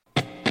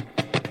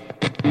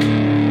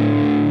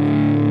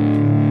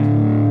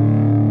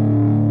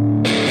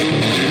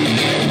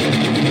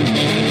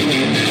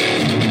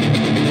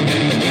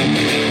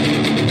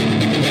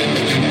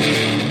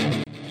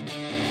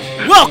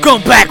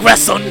Welcome back,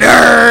 Wrestle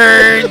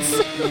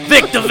Nerds!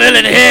 Vic the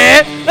Villain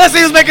here. Let's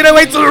see who's making their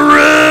way to the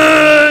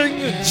ring.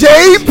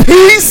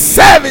 JP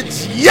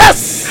Savage,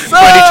 yes sir!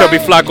 Buddy Chubby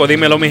Flaco,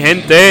 dímelo mi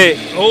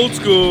gente. Old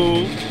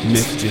school.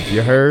 Mischief,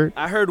 you heard?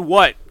 I heard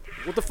what?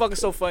 What the fuck is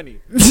so funny?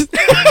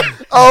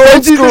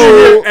 Old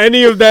school.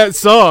 Any of that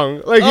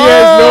song. Like, he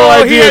has no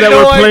idea that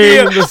we're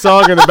playing the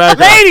song in the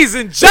background. Ladies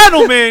and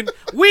gentlemen,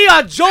 we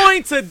are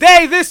joined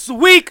today, this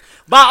week,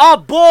 by our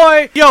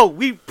boy. Yo,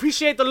 we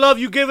appreciate the love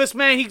you give us,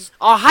 man. He's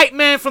our hype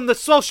man from the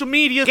social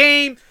media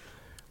game.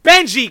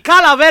 Benji,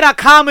 Calavera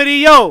Comedy,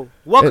 yo.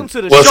 Welcome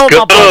to the show,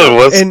 my brother.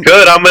 What's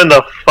good? I'm in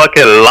the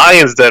fucking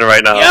Lion's Den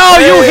right now. Yo,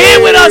 you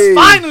here with us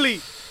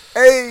finally.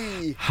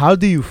 Hey. How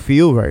do you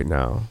feel right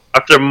now?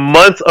 After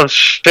months of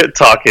shit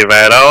talking,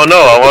 man. I don't know.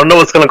 I don't know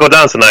what's gonna go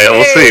down tonight.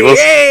 We'll see.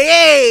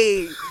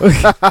 Hey.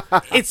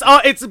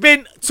 It's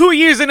been 2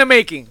 years in the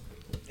making,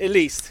 at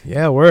least.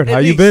 Yeah, word. How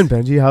you been,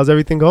 Benji? How's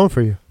everything going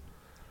for you?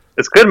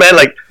 It's good, man.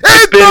 Like,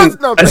 it's been.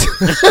 No,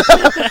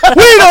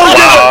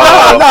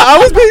 I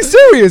was being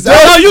serious.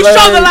 No, you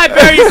show the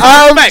librarian some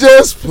I'm respect.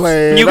 just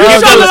playing. You show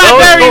the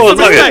librarian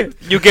some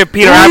respect. You give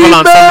Peter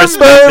Avalon some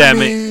respect,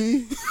 damn it.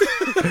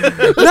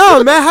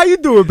 No, man, how you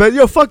doing, Ben?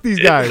 Yo, fuck these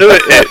guys.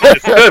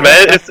 It's good,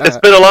 man. It's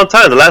been a long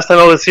time. The last time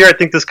I was here, I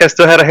think this guy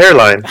still had a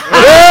hairline.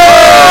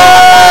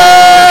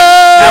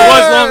 That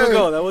was long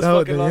ago. That was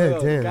fucking long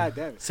ago. Damn. God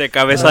damn it. Se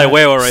cabeza de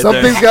huevo right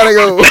Something's there. gotta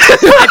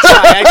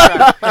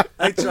go.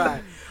 I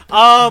try.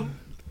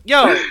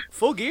 Yo,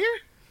 Full Gear?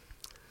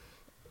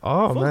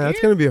 Oh, Full man, that's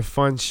Gear? going to be a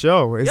fun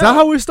show. Is Yo. that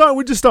how we're starting?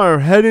 We're just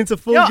starting head into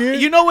Full Yo, Gear?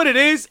 you know what it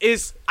is?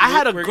 I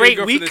had a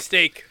great week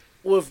steak.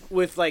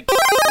 with like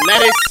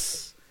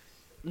lettuce,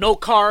 no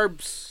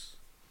carbs,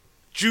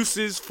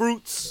 juices,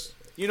 fruits.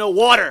 You know,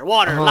 water, a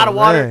lot of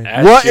water.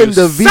 Man. What in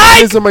the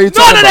veganism are you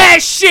talking None of about?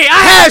 that shit.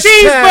 I had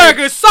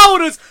cheeseburgers,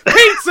 sodas,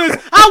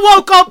 pizzas. I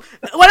woke up,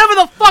 whatever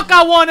the fuck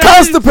I wanted.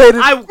 Constipated.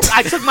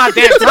 I took my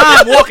damn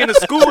time walking to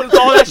school and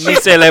all that shit. Ni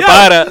se le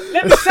para.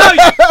 Let me tell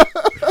you.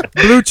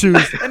 Blue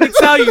chews. Let me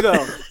tell you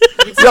though.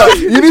 Yo,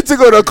 you need to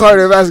go to a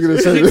cardiovascular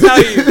Let surgery. me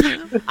tell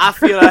you. I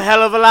feel a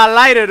hell of a lot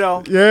lighter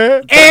though.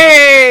 Yeah?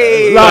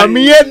 Hey. La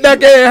mierda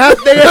que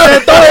dejaste en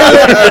ese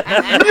toilet.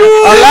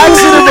 An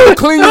accident will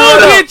clean you Full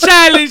Gear up.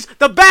 challenge.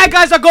 The bad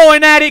guys are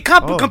going at it,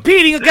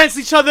 competing against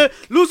each other,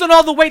 losing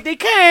all the weight they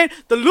can.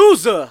 The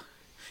loser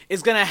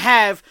is gonna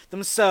have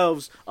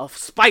themselves a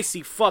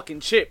spicy fucking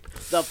chip.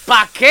 The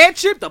Bake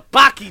chip, the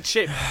Baki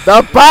chip.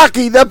 The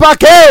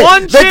paque.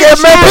 One They chip get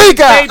me challenge,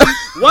 pica. baby.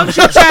 One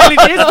chip challenge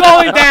is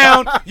going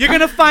down. You're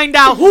gonna find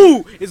out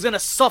who is gonna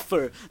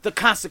suffer the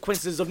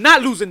consequences of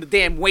not losing the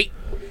damn weight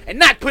and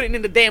not putting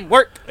in the damn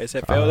work. Ese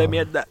feo de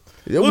mierda.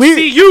 We'll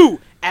see you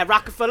at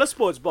Rockefeller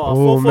Sports Bar, Oh,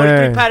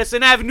 443 man.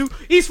 Patterson Avenue,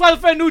 East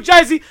Rutherford, New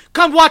Jersey.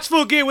 Come watch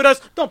Full Gear with us.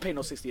 Don't pay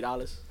no $60.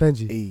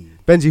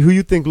 Benji, who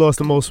you think lost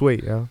the most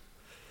weight, yo?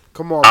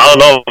 Come on. I don't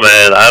know,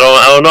 man. I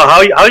don't know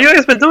how you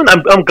guys been doing.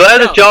 I'm glad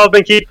that y'all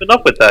been keeping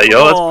up with that,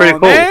 yo. That's pretty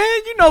cool. Man,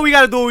 you know we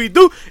gotta do what we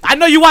do. I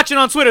know you watching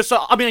on Twitter,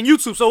 on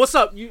YouTube. So what's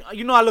up?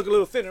 You know I look a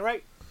little thinner,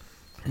 right?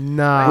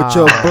 Nah. With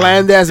your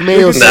bland ass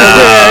mayo Nah,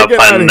 sandwich.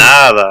 pa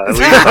nada.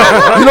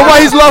 You know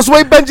why he's lost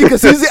weight, Benji?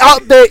 Because he's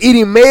out there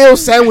eating mayo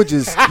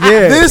sandwiches. Yeah.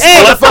 This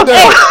Hey,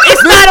 motherfucker.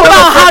 it's not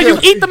about how you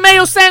eat the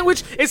mayo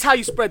sandwich. It's how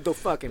you spread the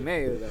fucking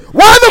mayo. Though.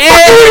 Why the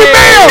fuck you eating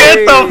mayo?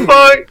 Get the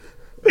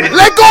fuck.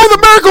 Let go of the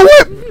Miracle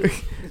Whip.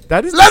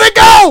 That is Let it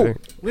go.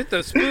 With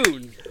the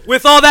spoon.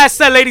 With all that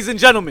said, ladies and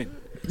gentlemen,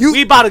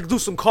 we about to do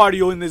some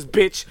cardio in this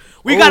bitch.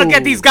 We gotta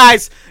get these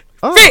guys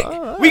fit.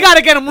 We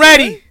gotta get them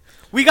ready.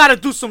 We gotta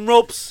do some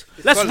ropes.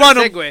 Let's run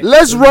them.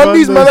 Let's run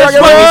these Let's motherfuckers.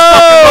 run these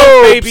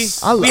fucking ropes, baby.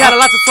 I We had a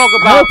lot to talk I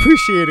about.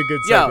 appreciate a good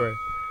Yo. segue.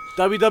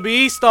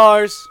 WWE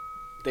stars,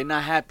 they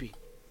not happy.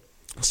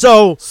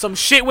 So, Some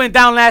shit went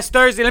down last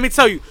Thursday. Let me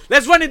tell you.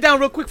 Let's run it down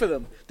real quick for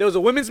them. There was a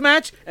women's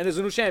match, and there's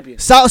a new champion.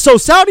 so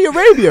Saudi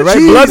Arabia, right?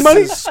 Blood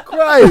money? Jesus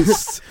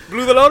Christ.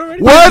 Blew the load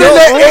already? What in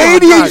Oh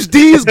the my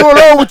ADHD is going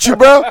on with you,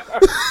 bro?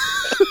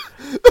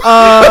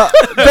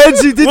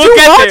 Benji, did We'll you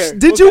get watch? there.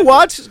 Did you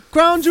watch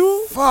Crown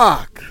Jewel?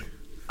 Fuck.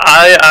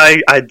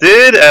 I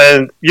did,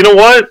 and you know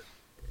what?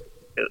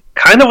 It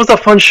kind of was a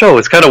fun show.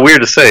 It's kind of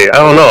weird to say. I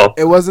don't know.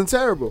 It wasn't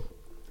terrible.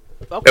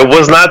 It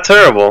was not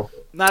terrible.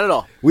 Not at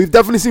all. We've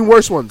definitely seen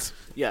worse ones.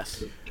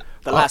 Yes.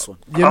 The last one.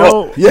 You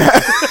know, Yeah.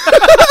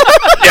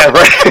 Yeah,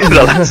 right.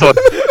 The last one.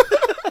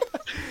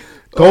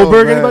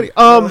 Goldberg. man. Anybody?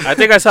 I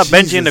think I saw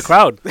Benji in the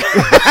crowd.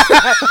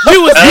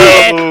 You was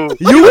dead. Oh,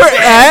 You were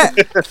at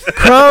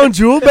Crown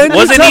Jewel,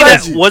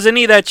 Benji. Wasn't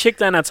he that chick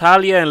that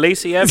Natalia and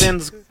Lacey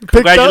Evans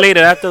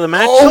congratulated after the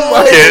match? Oh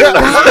my yeah.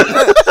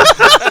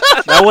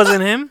 God. That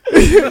wasn't him?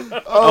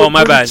 Oh,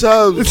 my bad.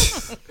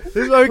 This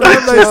is why we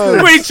got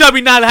nice Pretty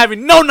Chubby not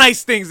having no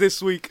nice things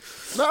this week.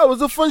 No, it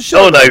was a fun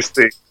show. So nice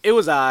thing. It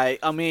was I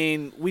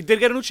mean, we did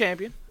get a new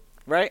champion,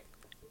 right?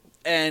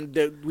 And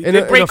we In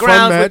did a break fun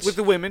grounds match. with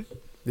the women.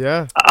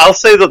 Yeah. I'll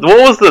say that.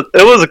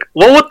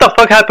 What the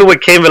fuck happened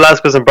with Cain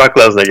Velasquez and Brock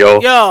Lesnar, yo?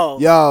 Yo.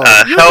 Yo.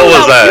 Hell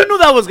was that? You knew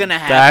that was gonna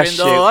happen, That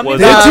though. I shit mean,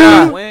 was-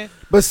 Did you?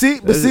 But see,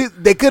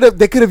 they could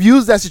have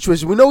used that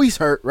situation. We know he's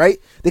hurt, right?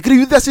 They could have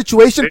used that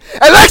situation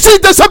and actually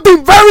done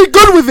something very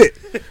good with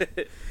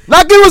it.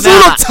 Not give us a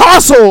little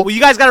tussle. Well, you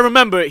guys gotta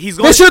remember, he's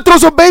going. They should throw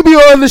some baby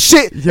oil in the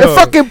shit and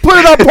fucking put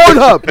it on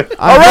Pornhub.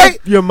 All right?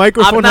 Your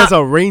microphone has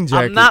a rain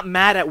jacket. I'm not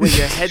mad at where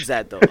your head's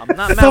at, though. I'm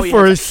not mad where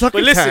your head's at.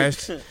 But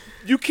listen,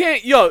 you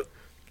can't,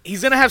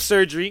 he's gonna have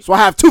surgery. So I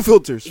have 2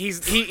 filters.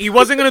 He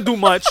wasn't gonna do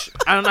much.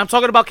 And I'm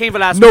talking about Cain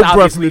Velasquez, No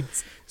obviously.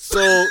 breath.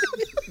 So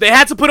they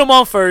had to put him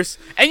on first.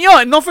 And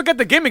and don't forget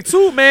the gimmick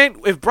too, man.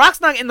 If Brock's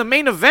not in the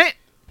main event,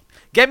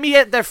 get me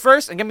at there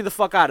first and get me the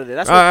fuck out of there.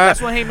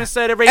 That's what Heyman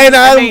said. And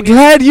I'm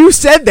glad you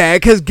said that,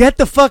 because get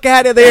the fuck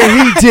out of there,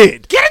 he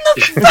did. Get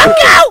the fuck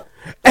out!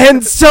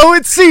 And so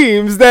it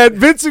seems that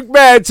Vince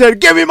McMahon said,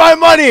 give me my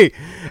money.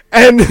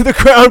 And the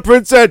Crown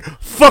Prince said,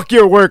 fuck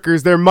your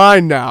workers, they're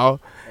mine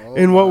now.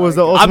 In what was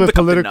the ultimate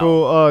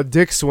political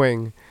dick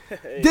swing.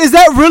 Is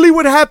that really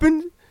what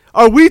happened?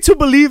 Are we to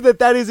believe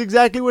that is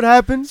exactly what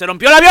happened? Se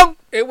rompió el avión.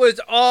 It was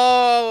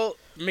all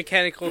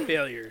mechanical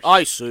failures.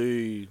 I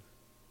see.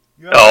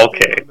 Oh,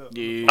 okay.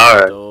 Yeah, All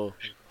right. though.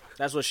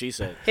 That's what she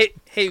said. Hey,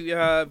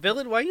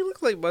 Villain, why you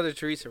look like Mother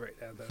Teresa right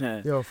now,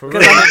 though? Yo, for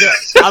Because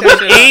I'm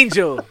an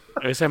angel.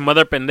 I said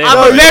mother pendejo.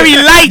 I'm a very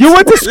light. You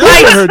went to school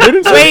with her,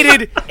 didn't you?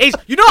 Weighted age.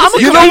 You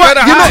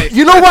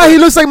know why he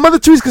looks like Mother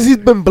Teresa? Because he's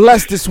been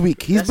blessed this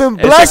week. He's been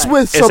blessed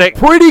with some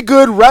pretty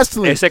good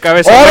wrestling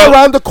all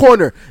around the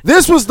corner.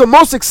 This was the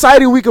most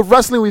exciting week of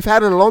wrestling we've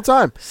had in a long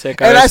time.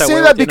 And I say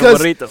that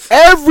because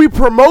every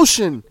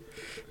promotion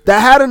that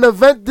had an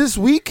event this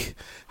week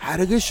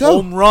had a good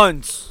show. Home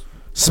runs.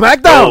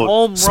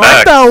 SmackDown.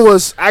 SmackDown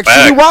was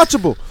actually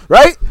watchable,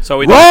 right? So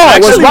we Raw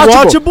was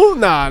watchable.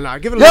 Nah.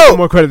 Give it a little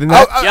more credit than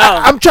that.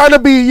 I'm trying to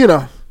be,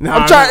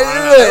 I'm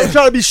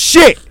trying to be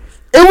shit.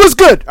 It was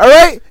good, all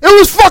right? It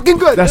was fucking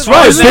good. That's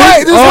right. This is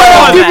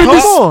why I'm giving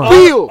this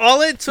spiel. All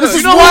it took. This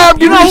is why I'm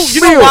giving this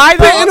spiel. You know why,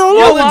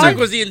 All it took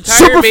was the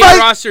entire main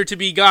roster to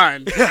be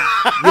gone.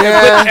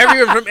 Yeah.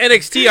 Everyone from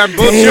NXT on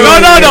both shows.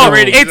 No.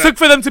 It took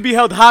for them to be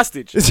held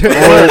hostage. Oh,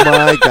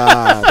 my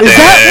God.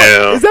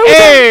 Is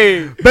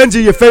that what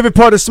Benji, your favorite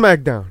part of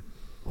SmackDown?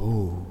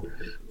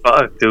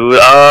 Fuck, dude.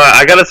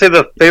 I gotta say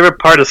the favorite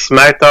part of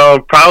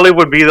SmackDown probably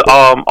would be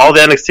all the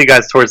NXT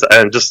guys towards the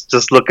end.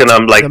 Just looking at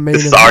them like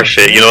this is our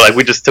shit. Like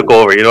we just took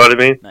over. You know what I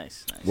mean?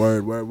 Nice.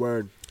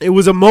 Word. It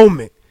was a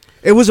moment.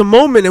 And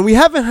we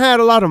haven't had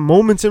a lot of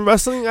moments in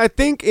wrestling. I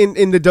think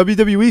in the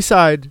WWE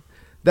side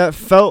that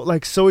felt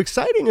like so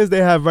exciting as they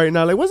have right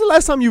now. Like, when's the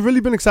last time you've really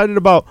been excited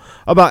about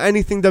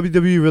anything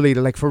WWE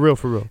related? Like, for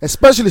real.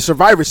 Especially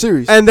Survivor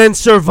Series. And then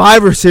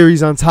Survivor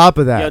Series on top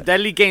of that. Yo,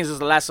 Deadly Games was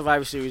the last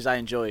Survivor Series I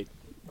enjoyed.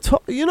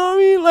 You know what I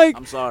mean? Like,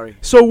 I'm sorry.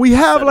 So we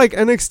have like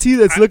NXT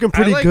that's looking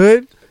pretty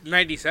good.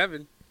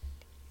 97.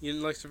 You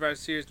didn't like Survivor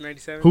Series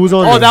 97? Who was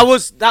on? Oh,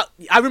 that.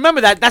 I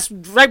remember that. That's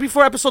right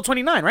before episode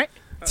 29, right?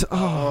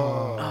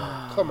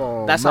 Come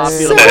on. That's how I man.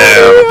 feel.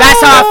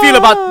 That's how I feel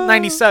about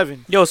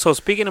 97. Yo, so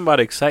speaking about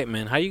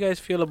excitement, how you guys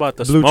feel about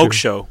the Blue Smoke Chew.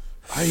 Show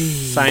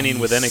signing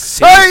with NXT?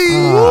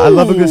 Hey! I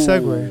love a good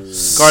segue.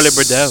 Scarlett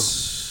Bordeaux.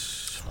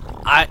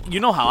 You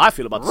know how I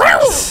feel about the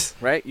Smoke Show,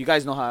 right? You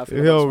guys know how I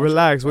feel. Yo,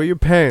 relax. Wear your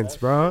pants,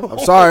 bro. I'm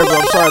sorry, bro.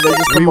 They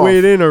just We come off.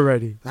 weighed in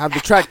already. I have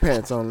the track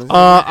pants on.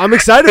 I'm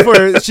excited for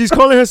her. She's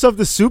calling herself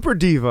the Super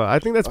Diva. I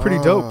think that's pretty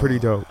dope.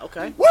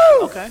 Okay. Woo!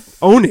 Okay.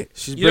 Own it.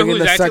 She's You know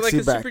bringing who's the acting sexy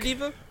like a back. super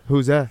diva?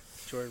 Who's that?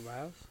 Jordan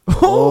Miles.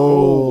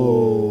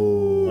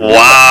 Oh.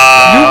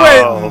 Wow. You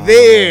went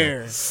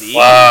there.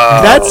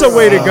 Wow. That's a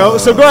way to go.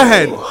 So go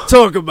ahead.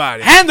 Talk about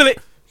it. Handle it.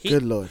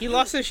 Good Lord. He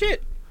lost his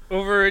shit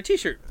over a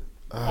T-shirt.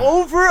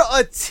 Over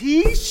a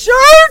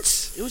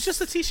T-shirt? It was just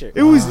a T-shirt.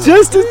 It was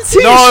just a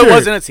T-shirt. No, it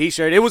wasn't a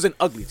T-shirt. It was an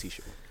ugly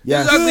T-shirt.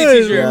 Yes. Ugly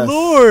Good T-shirt. Yes.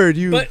 Lord,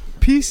 you But-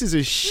 pieces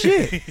of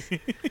shit.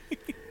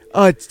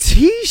 A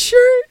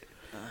T-shirt?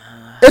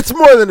 It's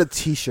more than a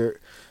T-shirt.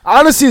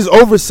 Honestly, it's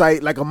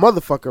oversight like a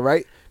motherfucker,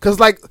 right? Because,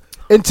 like,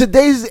 in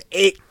today's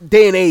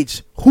day and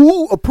age,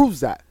 who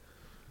approves that?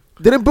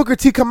 Didn't Booker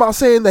T come out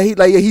saying that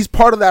he's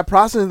part of that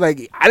process?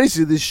 Like, I didn't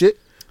see this shit.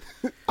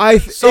 I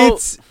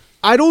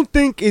don't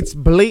think it's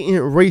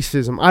blatant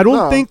racism. I don't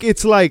No. think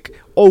it's like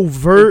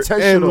overt and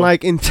Intentional.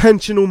 like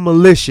intentional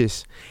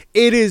malicious.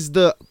 It is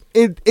the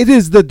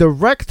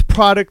direct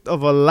product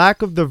of a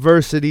lack of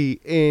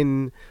diversity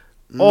in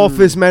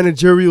office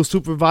managerial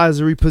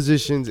supervisory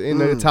positions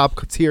in a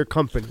top tier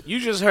company. You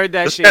just heard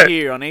that shit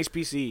here on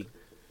HPC.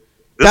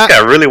 This guy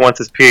really wants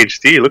his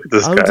PhD. Look at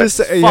this I'm guy. just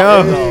saying,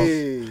 Fuck yo.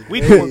 Hey.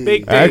 We doing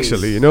big things.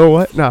 Actually, you know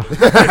what? Nah,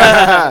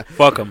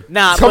 Fuck him.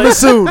 Nah, Coming but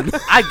soon.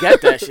 I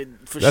get that shit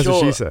for that's sure.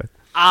 what she said.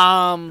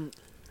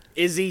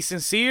 Is he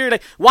sincere?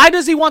 Like, why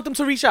does he want them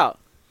to reach out?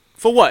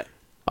 For what?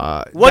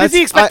 What does That's-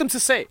 he expect them to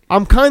say?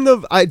 I'm kind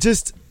of, I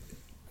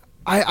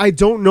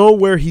don't know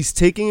where he's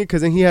taking it,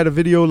 because then he had a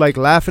video like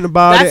laughing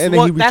about That's it, and then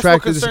he that's what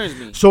retracted it. concerns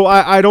me. So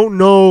I don't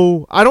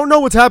know. I don't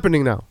know what's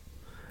happening now.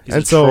 He's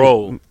And a so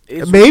troll.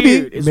 It's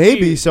maybe. weird. It's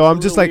So weird. I'm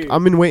It's just real like, weird.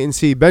 I'm in wait and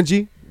see.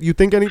 Benji, you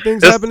think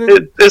anything's It's, happening?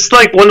 it's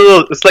like one of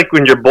those. It's like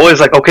when your boy's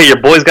like, okay, your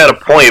boy's got a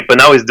point, but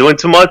now he's doing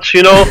too much.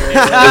 You know,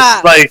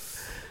 it's like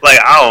Like,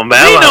 oh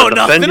man, we know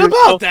nothing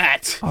about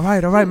that. All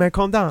right, man,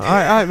 calm down. All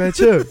right, man,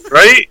 chill.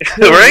 Right,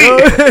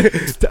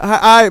 right. All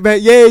right, man.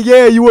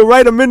 Yeah, you were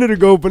right a minute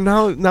ago, but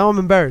now I'm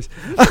embarrassed.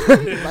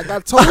 Like I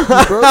told you,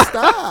 bro,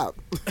 stop.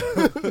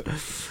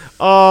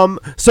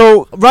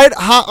 So right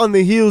hot on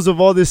the heels of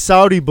all this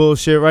Saudi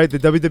bullshit, right? The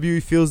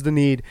WWE feels the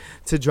need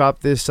to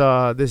drop this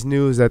this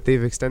news that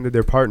they've extended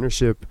their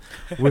partnership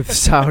with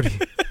Saudi.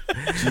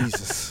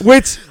 Jesus.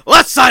 Which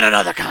let's sign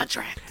another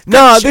contract.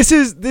 No, this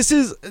is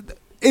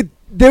it.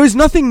 There is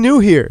nothing new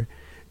here.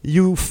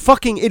 You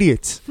fucking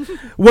idiots.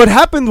 What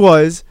happened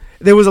was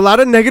there was a lot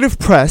of negative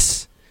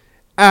press,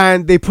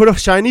 and they put a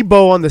shiny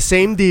bow on the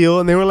same deal,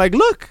 and they were like,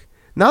 "Look,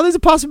 now there's a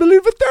possibility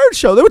of a third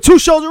show. There were 2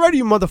 shows already,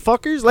 you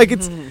motherfuckers. Like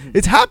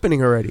it's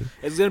happening already.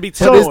 It's gonna be.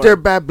 So is there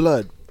bad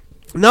blood?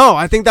 No,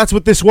 I think that's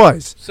what this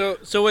was. So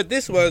what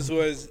this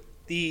was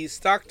the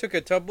stock took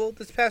a tumble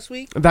this past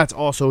week. That's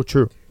also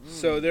true.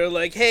 So they're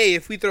like, hey,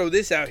 if we throw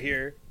this out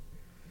here,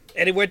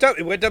 and it went up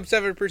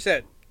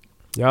 7%.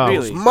 Yeah,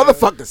 really?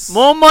 Motherfuckers.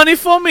 More money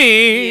for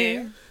me.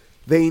 Yeah.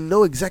 They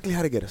know exactly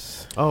how to get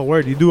us. Oh,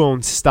 word, you do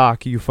own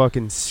stock, you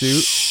fucking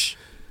suit. Shh.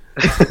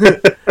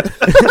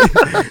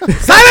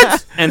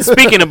 Silence. And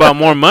speaking about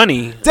more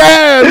money,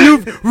 Damn,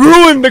 you've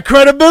ruined the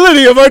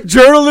credibility of our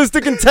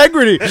journalistic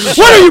integrity. What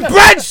are you,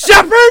 Brad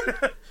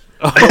Shepard?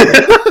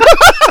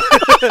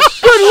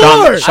 Good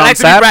lord. I like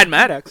to be Brad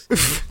Maddox.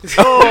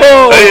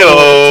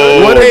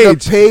 What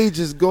page? the page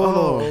is going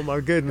Oh on? my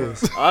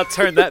goodness. I'll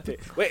turn that page.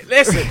 Wait,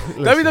 listen.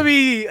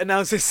 WWE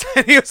announces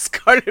signing of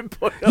Scarlett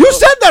Bordeaux. You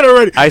said that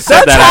already. I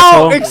said That's that,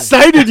 how asshole.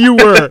 excited you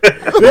were.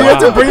 They had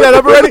to bring that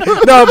up already?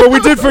 No, but we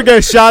did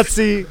forget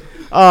Shotzi,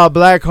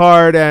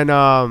 Blackheart,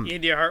 and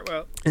India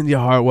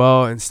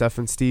Hartwell, and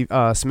Stephen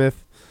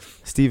Smith.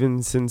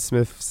 Stevenson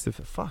Smith.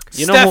 Fuck.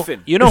 you know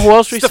who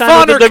else we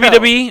signed Stefan with the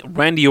Urkel. WWE?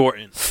 Randy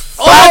Orton.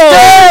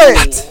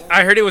 Oh!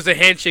 I heard it was a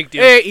handshake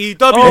deal. AEW.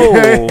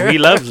 Oh, he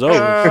loves those.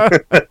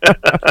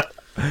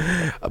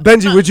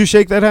 Benji, would you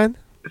shake that hand?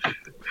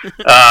 No,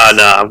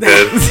 I'm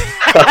good.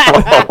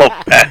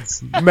 Oh,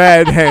 pass.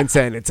 Mad hand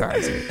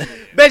sanitizer.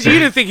 Benji, you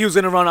didn't think he was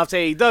gonna run off to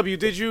AEW,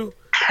 did you?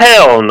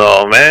 Hell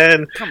no,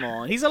 man. Come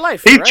on, he's a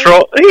lifer, He right?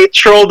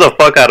 trolled the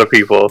fuck out of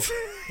people.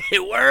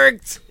 It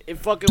worked. It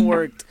fucking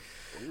worked.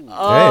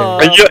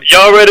 And you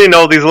already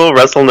know these little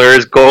wrestle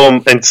nerds go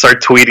and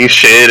start tweeting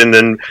shit and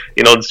then,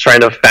 just trying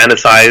to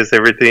fantasize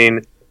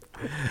everything.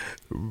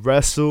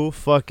 Wrestle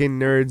fucking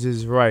nerds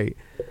is right.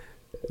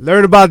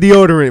 Learn about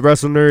deodorant,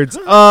 wrestle nerds.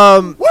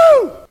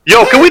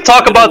 Yo, can we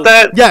talk about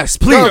that? Yes,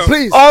 please. No,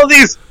 please. All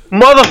these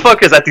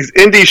motherfuckers at these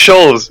indie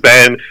shows,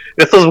 man.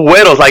 It's those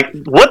widows. Like,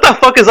 what the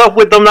fuck is up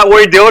with them not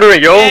wearing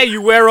deodorant, yo? Yeah,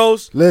 you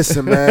wearos.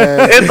 Listen,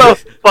 man. It's a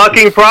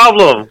fucking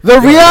problem.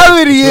 The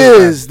reality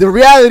is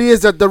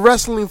that the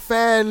wrestling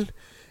fan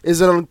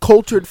is an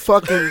uncultured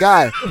fucking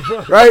guy,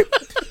 right?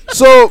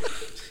 So,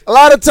 a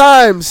lot of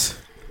times,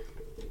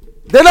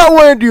 they're not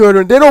wearing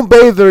deodorant. They don't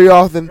bathe very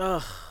often.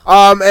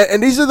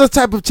 And these are the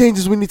type of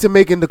changes we need to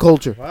make in the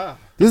culture. Wow.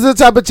 These are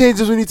the type of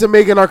changes we need to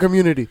make in our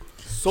community.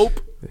 Soap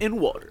and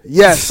water.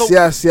 Yes. Soap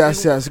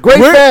Great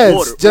We're-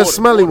 fans, just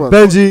smelly ones.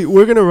 Benji,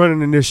 we're going to run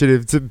an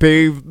initiative to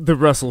bathe the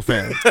wrestle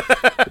fan.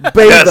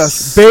 Bathe Yes.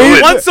 us.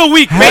 Bathe Once a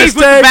week, bathe with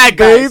the bad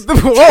guys.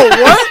 Whoa,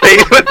 what?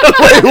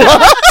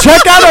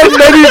 Check out our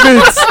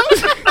Medivids.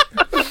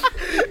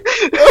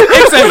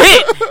 It's a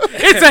hit.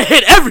 It's a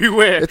hit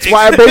everywhere. That's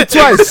why I bathe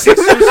twice.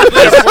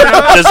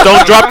 Just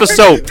don't drop the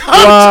soap.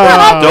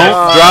 Wow.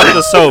 Don't drop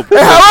the soap.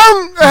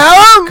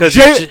 How long? Because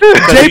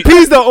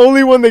JP's the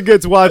only one that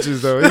gets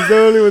watches, though. He's the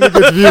only one that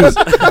gets views.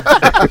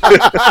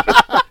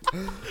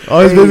 All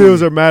his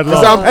videos are mad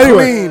long. I'm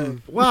Anyway,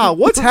 clean. wow,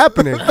 what's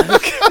happening?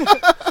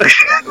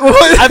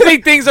 I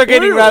think things are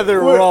getting rather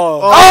raw.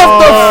 Oh.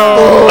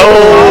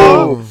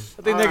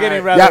 I think they're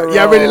getting rather raw.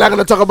 Y'all really not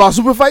gonna talk about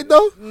Super Fight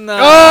though? No.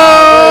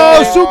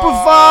 Oh, super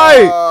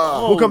fight.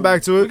 We'll come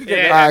back to it.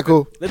 All right,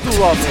 cool. Let's do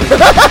raw.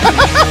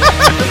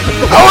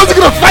 I wasn't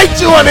gonna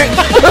fight you on it.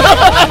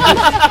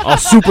 I'll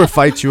super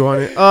fight you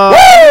on it.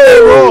 Hey,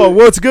 Raw,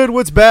 what's good?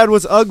 What's bad?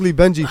 What's ugly?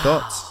 Benji,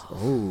 thoughts?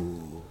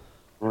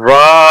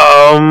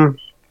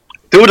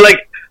 Dude,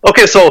 like,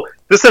 okay, so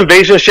this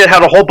invasion shit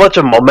had a whole bunch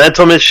of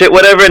momentum and shit,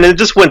 whatever, and it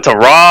just went to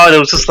Raw, and it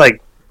was just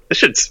like, this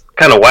shit's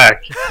kind of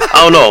whack. I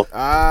don't know.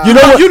 You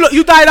know what?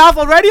 You died off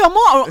already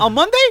on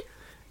Monday?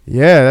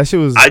 Yeah, that shit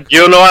was. I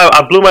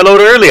blew my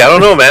load early. I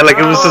don't know, man. Like,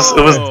 it was just,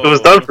 it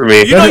was done for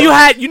me. You know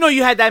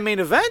you had that main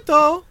event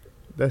though.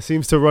 That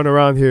seems to run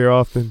around here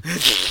often.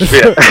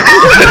 Yeah.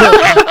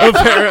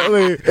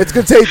 Apparently, It's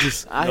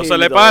contagious. I se hear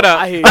le you, though. para.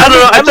 I hear you. I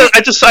don't know.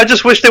 I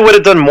just wish they would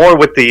have done more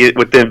with the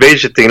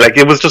invasion thing. Like,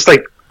 it was just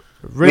like,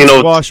 rinse,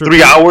 wash, 3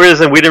 repeat. hours,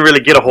 and we didn't really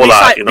get a whole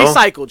lot.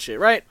 Recycled shit,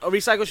 right?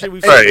 Recycled shit.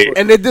 We Right.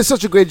 And they did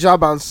such a great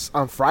job on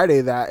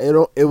Friday that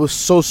it was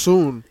so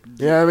soon.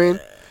 You know what I mean?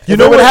 You If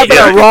know it would what? happen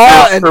Yeah, on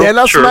Raw and true, then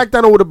on true.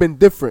 SmackDown, it would have been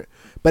different.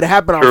 But it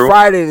happened on True.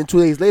 Friday, and then 2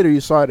 days later,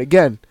 you saw it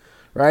again,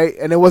 right?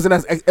 And it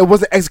wasn't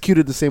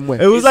executed the same way.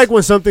 It was like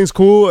when something's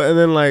cool and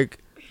then like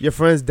your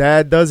friend's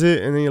dad does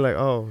it, and then you're like,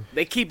 oh.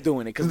 They keep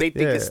doing it because they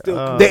think it's still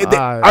cool.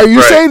 Are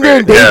you saying they're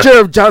in danger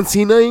of John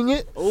Cena-ing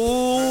it? Ooh.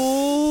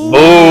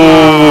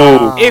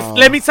 Ooh.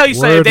 Let me tell you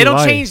something. If they don't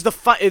life. change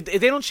if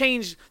they don't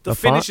change the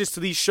finishes to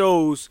these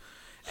shows,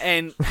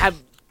 and have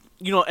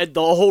the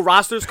whole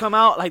rosters come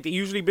out like they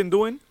usually been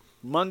doing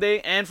Monday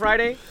and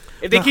Friday.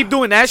 If they keep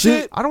doing that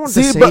shit, I don't want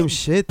the same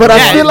shit. But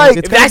I feel like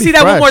if I see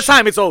that one more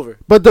time, it's over.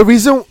 But the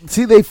reason,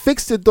 they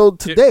fixed it though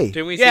today.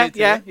 Did we see it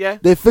today? Yeah.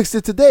 They fixed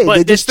it today. But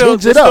they just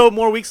changed it there's up. still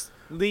more weeks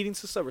leading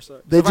to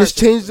SummerSlam. They just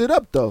changed it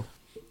up though.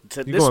 To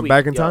You this going week,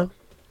 back in yo. time?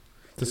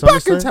 To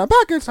Back in SummerSlam? time.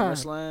 Back in time.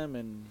 SummerSlam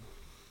and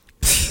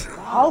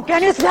How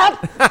can you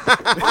stop?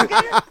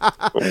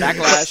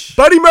 Backlash.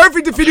 Buddy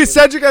Murphy defeated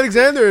Cedric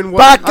Alexander in what?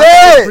 Back I thought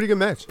it was it! a pretty good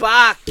match.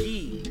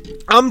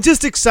 Baki. I'm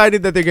just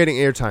excited that they're getting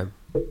airtime.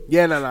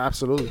 Yeah, no,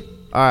 absolutely.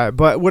 All right,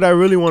 but what I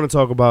really want to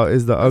talk about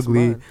is the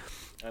ugly. mine.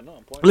 I know,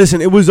 I'm pointing.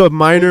 Listen, it was a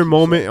minor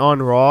moment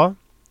on Raw,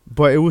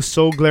 but it was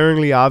so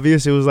glaringly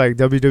obvious. It was like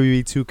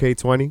WWE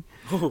 2K20,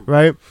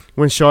 right?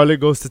 When Charlotte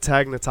goes to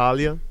tag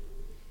Natalya,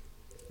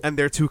 and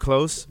they're too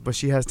close, but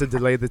she has to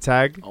delay the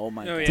tag. Oh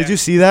my Oh, god. yeah. Did you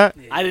see that?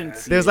 I didn't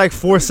see There's it. like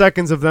 4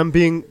 seconds of them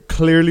being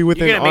clearly You're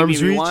within gonna make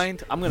arm's me reach.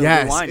 rewind? I'm gonna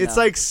Yes, rewind it's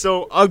now. like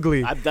so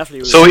ugly. I'm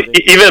definitely So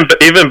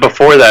rewinding. even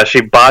before that,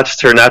 she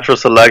botched her natural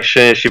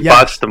selection. She Yes.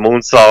 botched the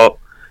moonsault.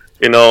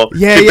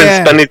 Yeah, she's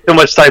been spending too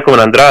much time with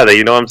Andrade.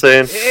 You know what I'm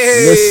saying?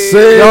 Yes,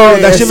 sir. Yo,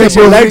 that shit Ese makes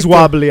your legs burrito-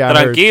 wobbly. I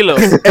heard. Tranquilo.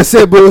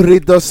 Ese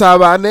burrito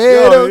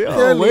sabanero. Yo,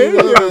 qué wait,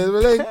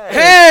 lindo.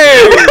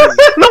 Hey!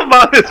 No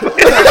mames.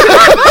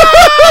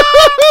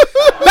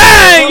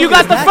 Bang! You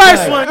got the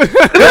first one.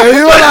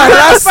 Viva la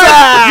raza.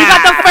 You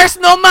got the first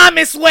no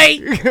mames way.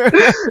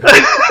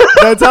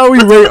 That's how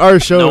we rate our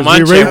shows. No We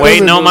manche, rate güey,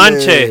 them- no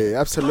manche.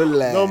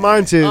 Absolutely. No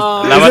manches.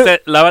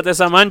 Lávate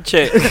esa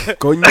manche.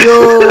 Coño.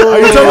 Are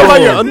you talking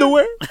about your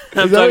underwear?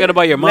 I'm talking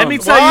about your mom. Let me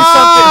tell you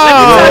something. Let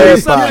me tell you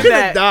something You're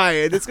gonna that. die.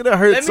 It's gonna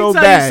hurt Let me so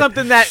tell bad. you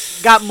something that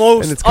got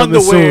most And it's coming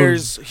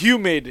underwears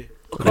humid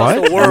across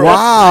What? the world.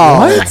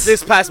 Wow.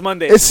 This past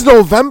Monday. It's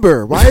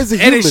November. Why is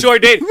it and humid? it sure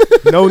did.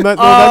 No, not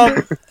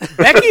November.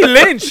 Becky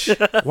Lynch.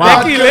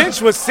 Wow. Becky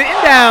Lynch was sitting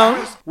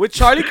down with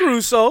Charlie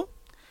Caruso,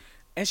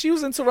 and she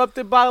was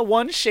interrupted by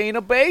one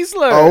Shayna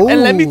Baszler. Oh.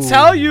 And let me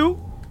tell you,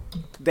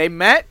 they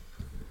met.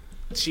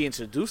 She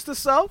introduced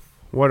herself.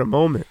 What a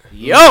moment.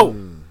 Yo,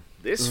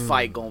 this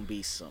fight gonna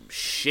be some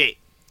shit.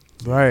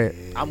 Right.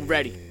 I'm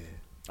ready.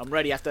 I'm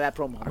ready after that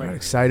promo. I'm I'm ready.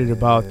 excited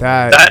about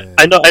that.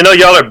 I know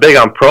y'all are big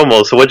on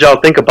promos. So what y'all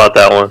think about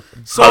that one?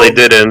 So, How they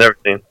did it and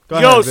everything. Go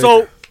yo, ahead,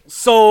 Vic.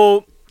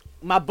 so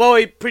my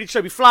boy, Pretty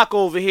Chubby Flacco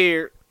over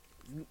here,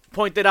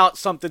 pointed out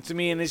something to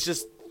me, and it's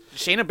just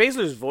Shayna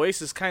Baszler's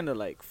voice is kind of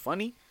like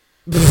funny.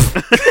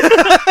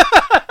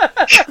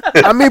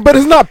 I mean, but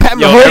it's not Pat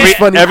Yo, Mahomes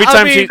funny. every I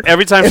time mean,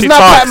 it's she not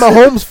Pat talks,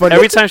 Mahomes funny.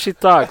 every time she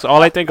talks,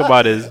 all I think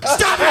about is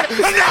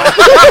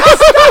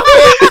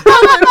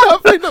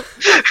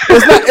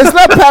It's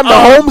not Pat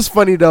Mahomes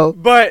funny though.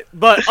 But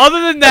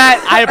other than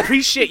that, I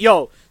appreciate.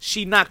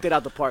 She knocked it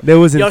out the park. There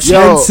was Yo,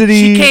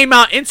 intensity. She came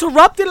out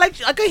interrupted like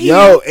a heel.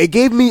 Yo, it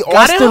gave me Got in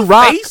Austin her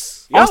Rock.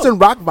 face. Yo. Austin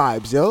Rock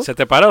vibes, yo. se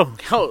te paró,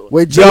 Yo.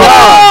 With JR.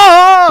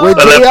 Oh! With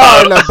Se le JR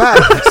paró. in the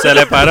back. se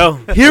le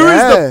paró. Here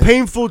is Yeah. the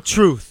painful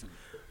truth.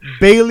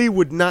 Bailey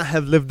would not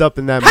have lived up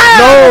in that match.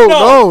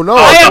 No.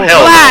 I am hell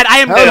no. glad. I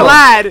am Hell no.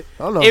 glad.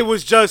 Hell no. It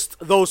was just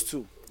those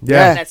two.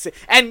 Yeah. That's it.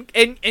 And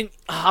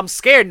I'm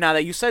scared now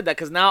that you said that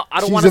because now I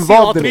don't She's want to see all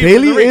involved in three. it. of them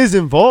in the Bailey ring. is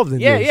involved in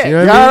Yeah, this. yeah. You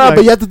know Yeah, what I mean?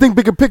 but you have to think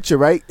bigger picture,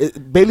 right?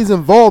 Bailey's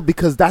involved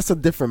because that's a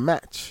different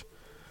match.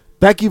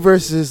 Becky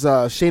versus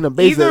Shayna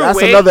Baszler. Either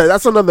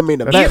That's way- another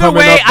main event. Either coming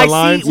way, up the I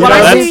line. see You what know I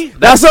what I that's- see.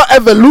 That's an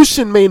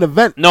Evolution main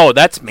event. No,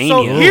 that's Mania.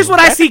 So here's what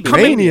I see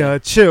coming. Mania,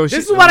 chill. This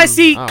is what I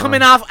see Uh-uh.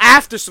 coming off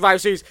after Survivor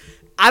Series.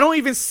 I don't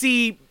even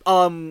see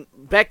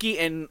Becky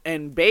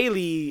and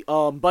Bailey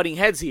butting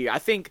heads here. I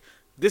think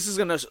this is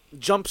gonna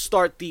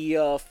jumpstart the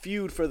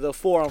feud for the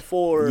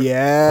 4-on-4.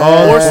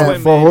 Yeah.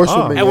 Horsewomen. For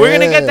horsewomen. And we're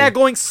gonna get that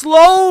going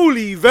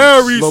slowly,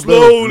 very Slow build.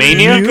 slowly,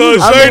 Mania?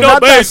 because I mean, Shayna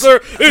not that-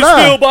 Baszler is nah.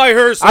 still by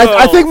herself.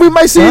 I think we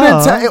might see it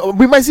Uh-huh.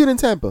 we might see it in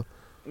Tampa,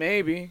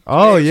 maybe.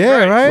 Oh,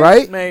 yeah, right?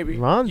 right? Maybe.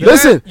 Ronda.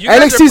 Listen, You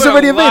guys NXT's are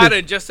already putting a lot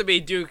invaded. of just to be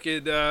Duke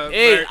and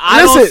Hey,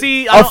 I Listen, don't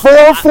see. a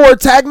 4-on-4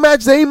 tag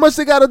match. They ain't much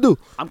they gotta do.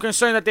 I'm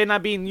concerned that they're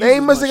not being used. They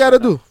ain't much as they gotta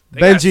right now.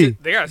 do.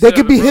 Benji, They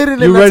could be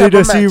hidden in you that ready type to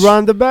of see match.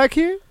 Ronda back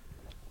here?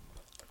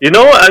 You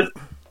know what?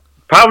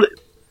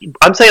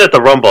 I'm saying at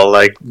the Rumble,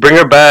 like bring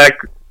her back,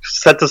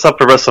 set this up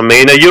for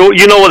WrestleMania.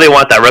 You know what they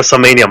want, that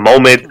WrestleMania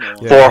moment,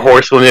 Yeah. 4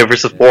 horsewomen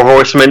versus 4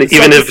 horsemen.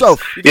 Even if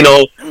yourself. you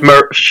know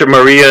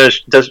Maria,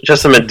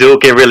 Jessamine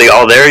Duke ain't really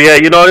all there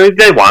yet. You know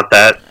they want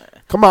that.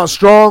 Come on,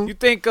 strong. You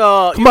think? Come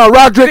on, You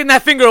Roderick. think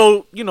that finger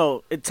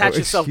will, attach Oh,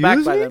 itself back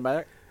excuse by me? then,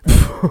 right?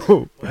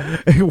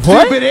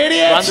 What?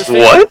 Ronda's finger?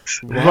 What?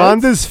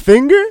 Ronda's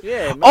finger?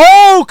 Yeah. Man.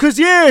 Oh, cause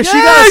she got she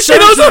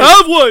doesn't surgery.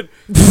 have one.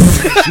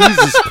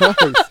 Jesus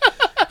Christ.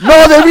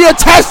 No, they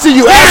reattached to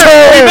you.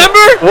 Remember?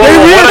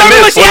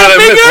 Remember when she had a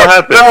finger?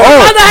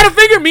 Amanda had a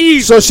finger. Me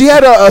either. So she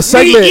had a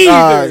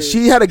segment.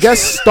 She had a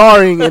guest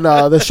starring in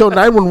the show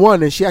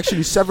 911, and she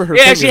actually severed her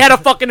finger. Yeah, she had a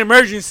fucking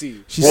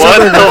emergency. She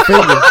severed her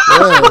finger.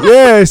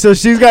 Yeah, so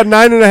she's got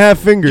 9.5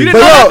 fingers. You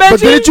didn't know that, but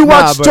didn't you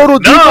watch Total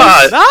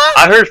Divas? No,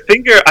 I heard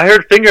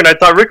finger, and I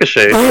thought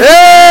Ricochet.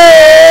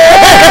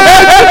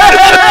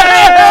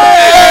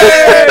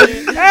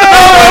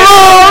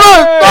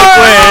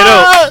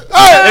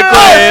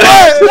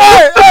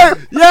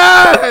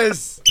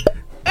 Yes.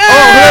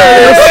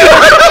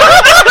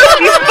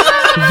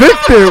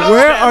 Victor,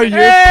 where are your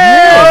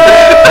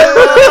pants?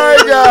 Oh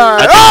my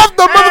God! Off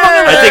the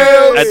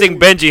motherfucking I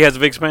think Benji has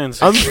Vic's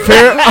pants.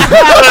 Unfair.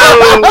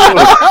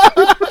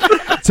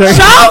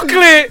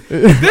 Chocolate.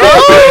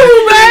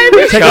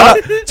 Baby.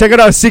 Check out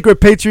our secret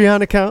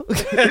Patreon account.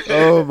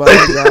 Oh my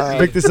God!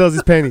 Victor sells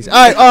his panties. All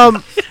right.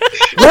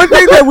 One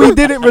thing that we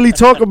didn't really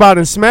talk about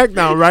in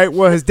SmackDown, right,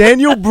 was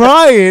Daniel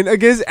Bryan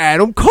against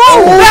Adam Cole,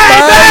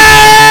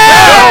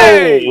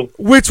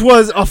 which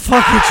was a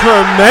fucking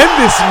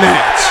tremendous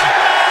match.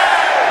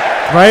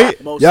 Right?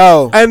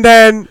 Yo. And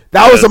then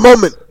that was a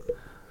moment.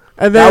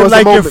 And then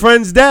like your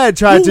friend's dad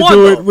tried to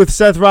do it with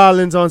Seth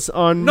Rollins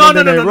on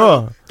Monday Night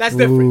Raw. That's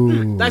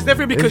different. That's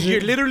different because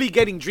you're literally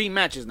getting dream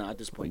matches now at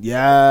this point.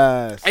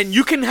 Yes. And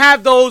you can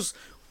have those.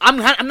 I'm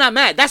not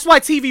mad. That's why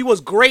TV was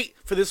great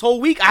for this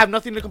whole week. I have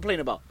nothing to complain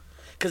about.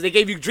 Because they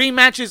gave you dream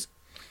matches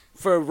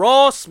for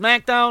Raw,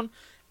 SmackDown,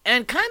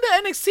 and kind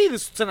of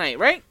NXT tonight,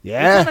 right?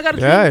 Yeah.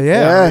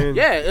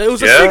 Yeah, it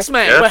was a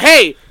 6-man. Yeah. But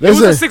hey, it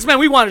was a 6-man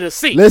we wanted to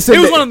see. It was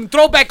one of them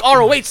throwback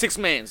ROH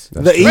 6-mans.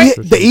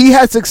 The E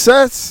had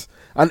success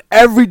on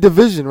every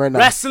division right now.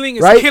 Wrestling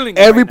is killing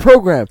every right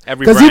program.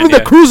 Because even the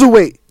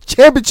Cruiserweight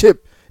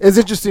Championship is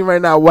interesting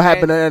right now, what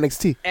happened at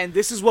NXT. And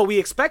this is what we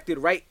expected,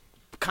 right?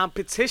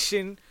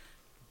 Competition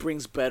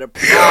brings better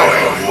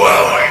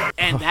product.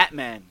 And that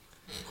man,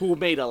 who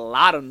made a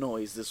lot of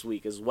noise this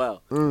week as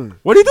well.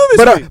 What did he do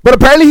this week? But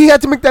apparently he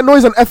had to make that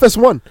noise on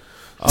FS1.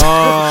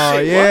 Oh,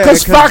 yeah.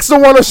 Because Fox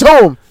don't want to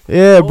show him.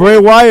 Yeah, Bray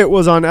Wyatt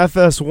was on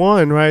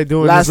FS1, right?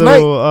 Doing last his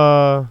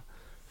little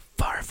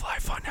Firefly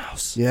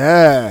Funhouse.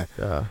 Yeah.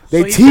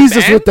 They teased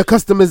us with the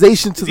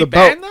customization to the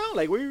belt. Now?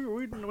 Like,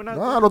 we're not.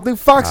 No, I don't think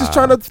Fox is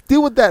trying to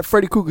deal with that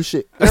Freddy Krueger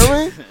shit. You know what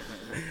I mean?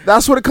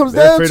 That's what it comes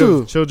down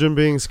to. Children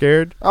being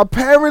scared.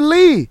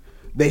 Apparently,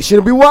 they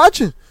shouldn't be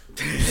watching,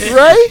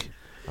 right?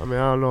 I mean,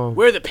 I don't know.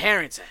 Where are the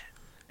parents at?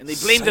 And they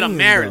blamed it on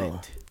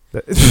Maryland.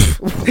 What?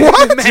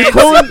 You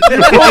calling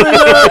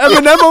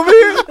Eminem over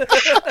here?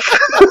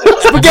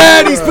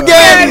 Spaghetti.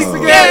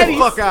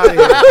 Fuck out of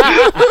here.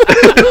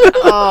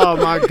 Oh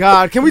my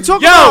God. Can we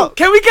talk about?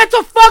 Can we get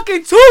to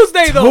fucking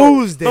Tuesday though?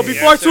 Tuesday. But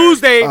before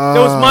Tuesday,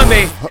 there was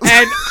Monday,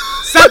 and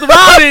Seth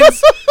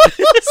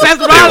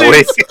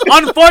Rollins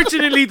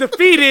unfortunately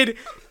defeated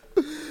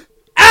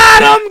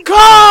Adam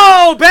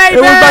Cole, baby.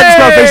 It was about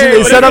disqualification.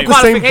 They set up the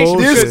same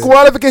bullshit.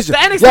 Disqualification. The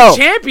NXT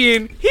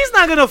champion, he's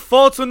not gonna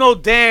fall to no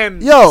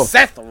damn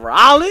Seth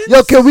Rollins.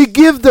 Yo, can we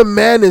give the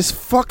man his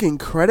fucking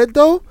credit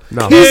though?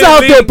 No. He's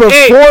out there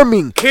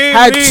performing.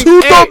 Had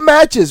 2 dope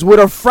matches with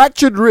a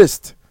fractured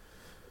wrist.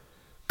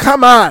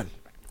 Come on.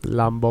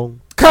 Lambong.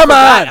 Come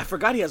on. I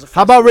forgot he has a.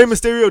 How about Rey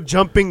Mysterio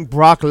jumping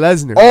Brock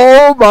Lesnar?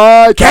 Oh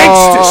my God.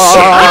 Gangsta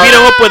shit. He beat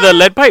him up with a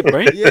lead pipe,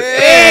 right? Yeah.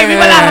 Hey,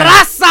 viva la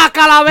raza,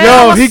 Calavera.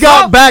 Yo, he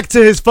got back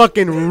to his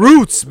fucking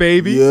roots,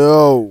 baby.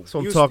 Yo. That's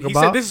what I'm talking about.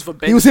 He said this is for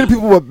Benji. He was hitting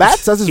people with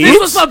bats? That's his This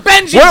was for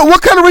Benji.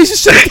 What kind of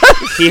racist shit?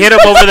 He hit him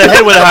over the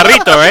head with a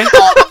jarrito, right?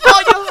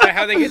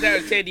 How they get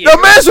that in San Diego? The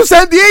man's from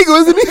San Diego,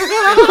 isn't he?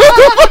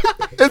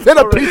 Is that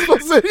a peaceful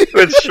city?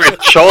 With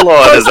Cholo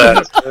on his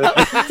ass.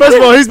 First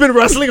of all, he's been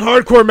wrestling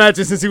hardcore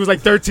matches since he was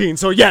like 13.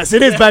 So yes,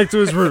 it is back to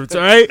his roots.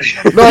 All right.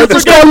 No, it's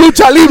just called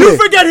Lucha Libre. You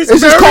forget his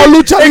it's just called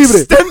Lucha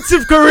Libre.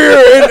 Extensive career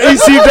in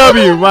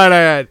ECW, might I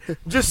add.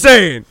 Just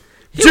saying.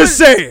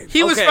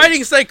 He was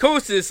fighting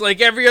Psychosis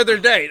like every other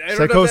night.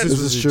 Psychosis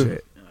was true.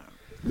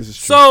 This is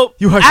true. So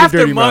you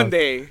after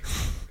Monday,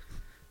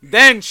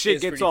 then shit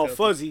gets all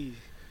fuzzy.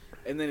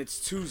 And then it's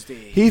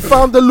Tuesday. He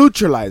found the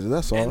Luchalizer,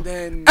 that's all. And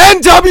then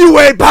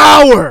NWA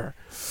Power!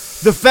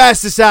 The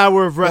fastest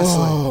hour of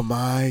wrestling. Oh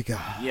my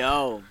God.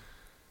 Yo.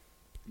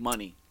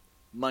 Money.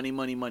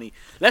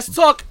 Let's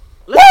talk.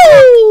 Woo!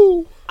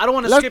 I don't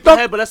want to skip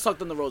ahead, but let's talk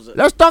Thunder Rosa.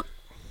 Let's talk.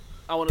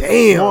 I want to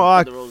Damn.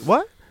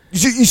 What?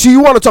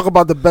 You want to talk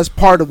about the best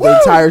part of the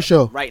entire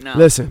show. Right now.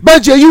 Listen.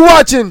 Benji, are you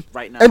watching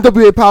right now.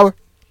 NWA Power?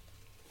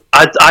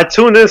 I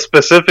tuned in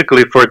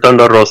specifically for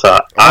Thunder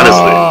Rosa.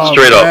 Honestly,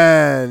 straight up.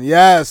 Man,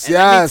 yes.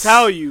 Let me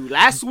tell you,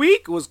 last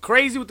week was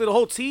crazy with the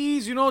whole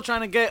tease.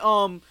 Trying to get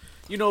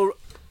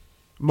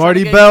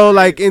Marty Bell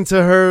like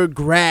into her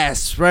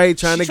grasp, right?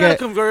 Trying to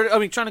convert.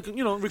 Trying to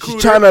recruit.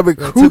 She's trying to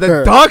recruit to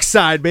the dark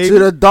side, baby. To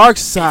the dark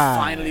side. It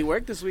finally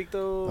worked this week,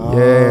 though.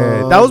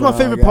 Yeah, that was my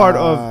favorite part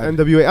of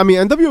NWA. I mean,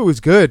 NWA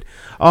was good.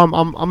 I'm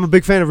a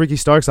big fan of Ricky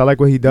Starks. I like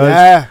what he does.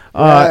 Yeah.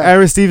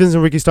 Aaron Stevens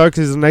and Ricky Starks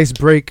is a nice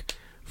break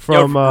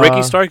from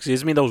Ricky Starks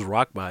gives me those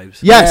rock vibes.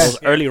 Yes,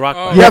 those early rock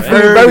vibes. Yeah,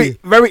 right?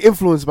 very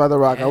influenced by The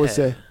Rock, I would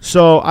say.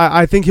 So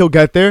I think he'll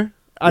get there.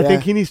 I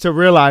think he needs to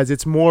realize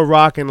it's more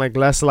rock and like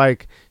less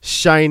like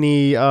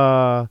shiny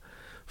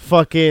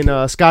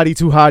fucking Scotty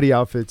Too Hotty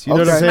outfits. You know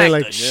what I'm saying?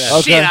 Like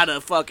shit out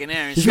of fucking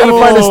Aaron. He's gotta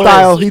find a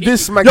style. He did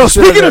smack. Yo,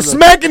 speaking of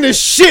smacking the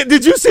shit,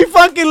 did you see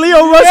fucking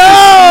Leo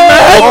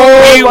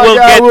Rush? We will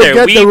get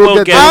there. We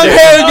will get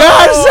there. Ángel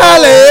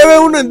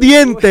Garzale, un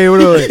diente,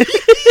 bro.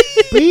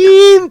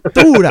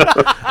 Pintura.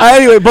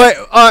 Anyway, but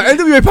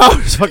NWA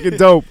Power is fucking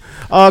dope.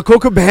 Cole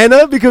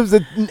Cabana becomes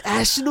the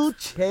national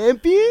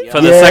champion for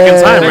the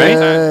second time, right?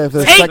 Yeah, for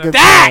the Take second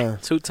that! time.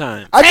 2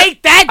 times.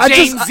 Take that,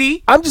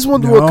 Jamesy. I'm just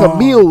wondering what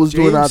Camille was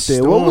doing out there.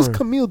 Storm. What was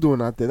Camille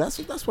doing out there? That's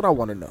what I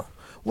want to know.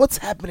 What's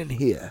happening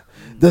here?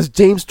 Does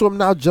James Storm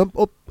now jump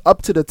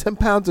up to the 10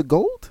 pounds of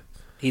gold?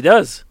 He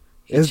does.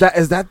 Is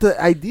that the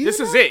idea? This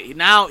is it.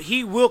 Now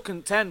he will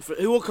contend for.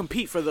 He will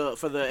compete for the.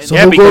 So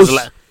yeah, who because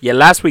goes-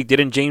 last week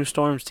didn't James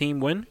Storm's team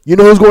win? You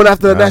know who's going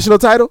after the national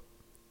title?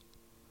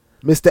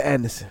 Mr.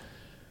 Anderson.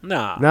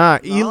 Nah,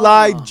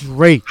 Eli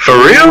Drake. For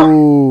real?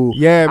 Ooh.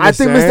 Yeah, I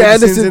think Mr.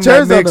 Anderson's Anderson in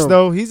turns that on mix, him.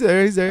 though. He's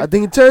there. I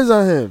think it turns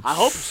on him. I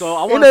hope so.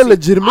 I Ain't want that to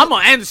legitimate? I'm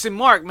an Anderson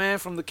Mark, man,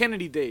 from the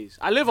Kennedy days.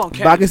 I live on But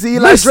I Kennedy. can see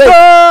Eli Mister! Drake.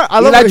 I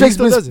love Eli it. He Drake's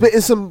still been does it.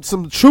 spitting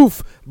some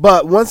truth.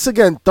 But once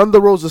again, Thunder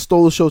Rosa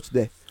stole the show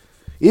today.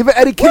 Even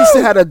Eddie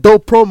Kingston had a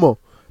dope promo.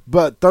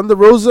 But Thunder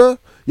Rosa,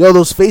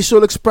 those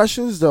facial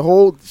expressions,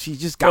 she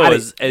just got Bro,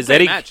 it. is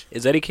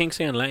Eddie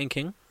Kingston a Latin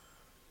King?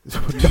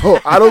 No,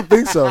 I don't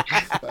think so.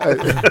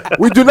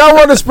 We do not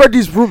want to spread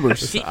these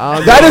rumors.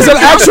 That is an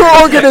actual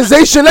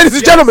organization, ladies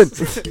and gentlemen.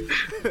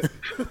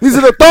 These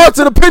are the thoughts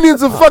and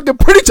opinions of fucking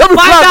Pretty Chubby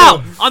Find Flacco.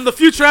 out on the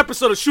future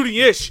episode of Shooting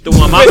Ish. The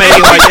one my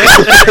man like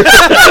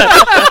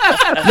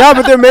No,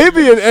 but there may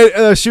be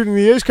a Shooting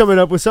the Ish coming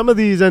up with some of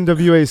these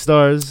NWA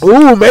stars.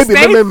 Ooh, maybe.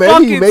 Stay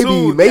fucking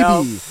tuned,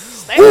 yo.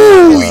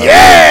 Ooh,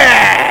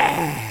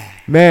 yeah.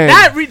 Man,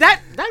 That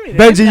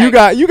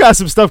Benji, you got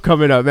some stuff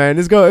coming up, man.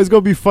 It's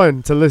gonna be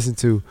fun to listen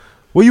to.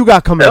 What you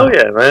got coming Hell up?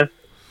 yeah, man.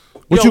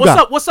 What you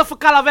got? What's up for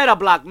Calavera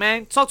Block,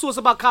 man? Talk to us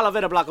about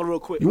Calavera Block real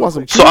quick. You want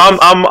some? So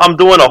I'm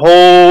doing a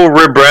whole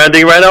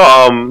rebranding right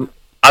now.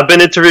 I've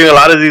been interviewing a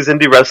lot of these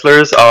indie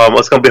wrestlers.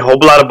 It's gonna be a whole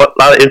lot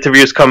of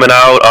interviews coming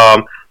out.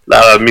 A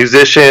lot of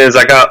musicians.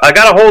 I got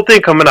a whole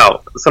thing coming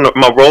out. So I'm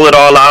gonna roll it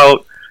all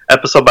out,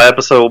 episode by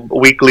episode,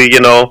 weekly.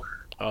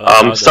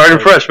 Starting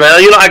fresh, man.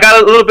 I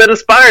got a little bit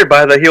inspired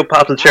by the heel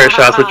pops and chair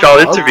shots with y'all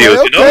interviews.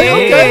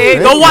 Okay.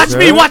 Don't watch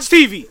me. Watch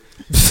TV.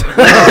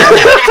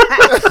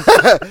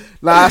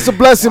 Nah, it's a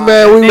blessing,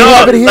 man. We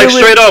love it here. Like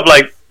straight up,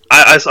 like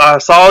I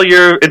saw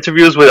your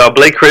interviews with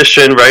Blake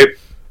Christian, right?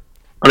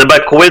 And then by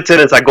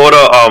coincidence, I go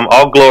to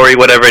All Glory,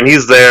 whatever, and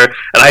he's there.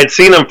 And I had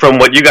seen him from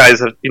what you guys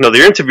have,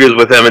 the interviews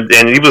with him,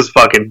 and he was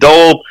fucking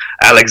dope.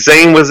 Alex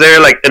Zane was there,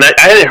 and I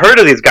hadn't heard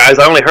of these guys.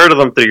 I only heard of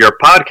them through your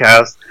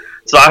podcast.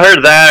 So I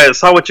heard that. I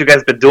saw what you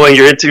guys been doing.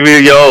 Your interview,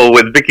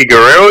 with Vicky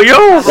Guerrero,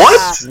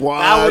 what?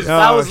 Wow.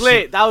 That was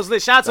lit. That was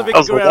lit. Shout out to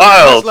Vicky Guerrero.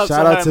 Wild.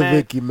 Shout out to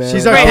Vicky, man.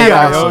 She's our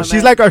Tia, yo.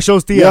 She's like our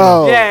show's Tia.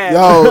 Yo,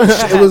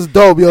 it was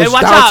dope, yo. Hey,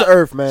 watch down out. to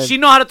earth, man. She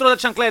know how to throw the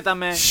chancleta,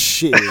 man.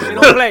 Shit.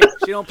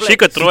 She don't play. She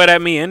could throw it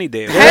at me any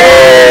day.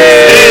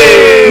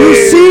 You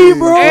see,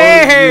 bro?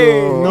 Hey.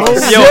 No.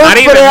 Yo, not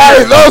even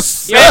her.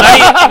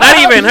 Not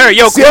even her.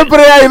 Yo, Siempre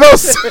hay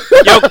dos.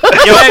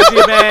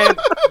 Reggie, man.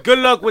 Good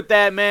luck with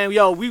that, man.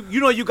 Yo,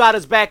 you got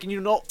us back, and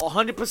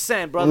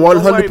 100%, brother.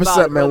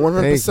 100%, man.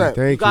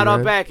 100%. You got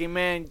our backing,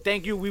 man.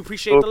 Thank you. We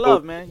appreciate the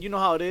love, man. You know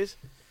how it is.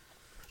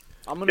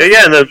 And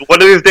then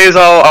one of these days,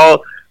 I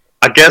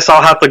guess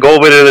I'll have to go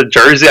over to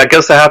Jersey. I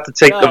guess I have to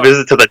take a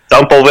visit to the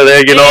dump over there.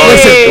 See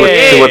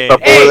what's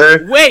up over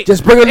there. Wait.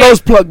 Just bring a nose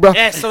plug, bro.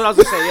 Yeah, so I was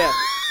gonna say, yeah.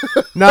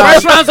 Nah, The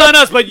restaurant's on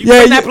us, but you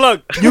bring that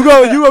plug. You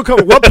go come.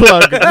 What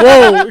plug?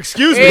 Whoa,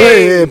 excuse me.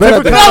 Hey,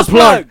 better nose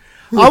plug.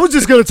 I was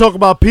just gonna talk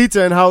about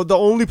pizza and how the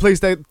only place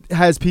that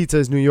has pizza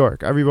is New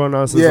York. Everyone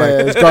else is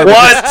it's garbage.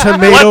 What?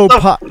 Tomato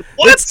pie.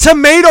 It's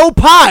tomato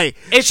pie.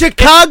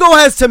 Chicago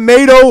has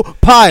tomato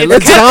pie.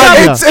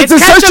 It's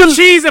ketchup,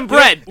 cheese, and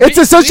bread. It's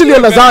essentially a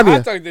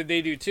lasagna. That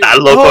they do too. That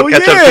local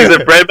ketchup, cheese,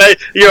 and bread, man.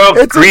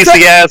 It's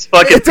Greasy ass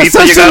fucking It's pizza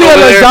you got essentially a over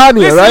there.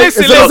 lasagna, right?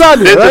 Listen, It's a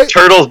lasagna, Ninja right?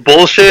 Turtles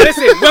bullshit.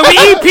 Listen, when we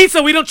eat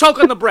pizza, we don't choke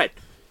on the bread.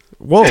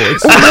 Whoa. No,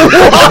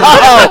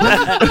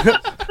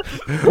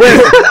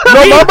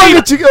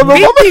 mama,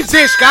 Deep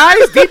dish,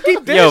 guys. Deep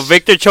dish. Yo,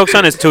 Victor chokes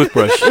on his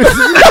toothbrush.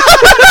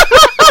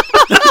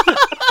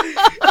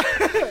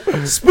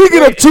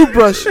 Speaking of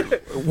toothbrush,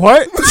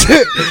 What? What is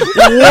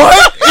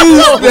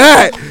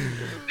that?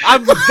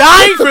 I'm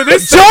dying for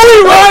this.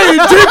 Joey Ryan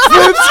dick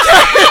flips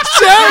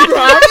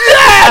Shamrock.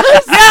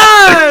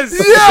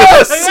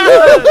 Yes.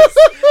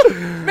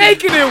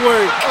 Making it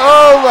work.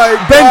 oh my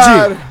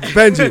god,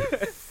 Benji.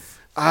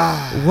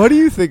 What do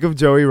you think of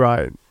Joey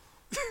Ryan?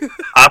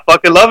 I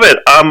fucking love it.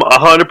 I'm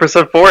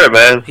 100% for it,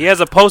 man. He has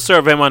a poster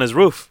of him on his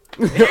roof.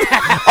 Honestly,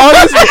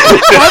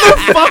 why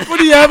the fuck would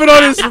he have it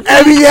on his?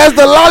 and he has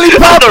the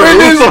lollipop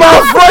in his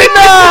mouth right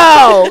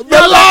now. The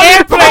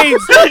lollipop.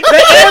 Airplanes. The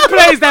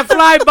airplanes that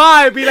fly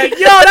by be like,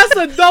 yo, that's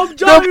a dope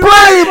joke. The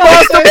plane,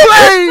 boss, the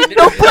plane.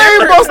 The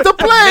plane, boss, the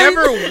plane.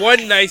 Never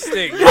one nice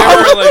thing.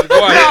 Never like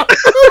one.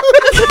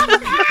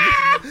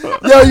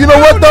 Yo, you know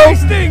what though?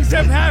 Nice things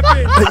have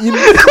happened.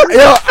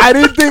 Yo, I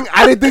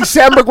didn't think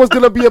Shamrock was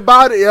gonna be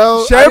about it,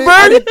 yo.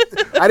 Shamrock?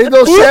 I didn't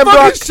know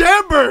Shamrock.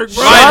 Shamrock, bro?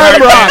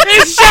 Shamrock.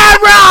 It's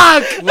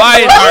Shamrock.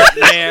 Lionheart,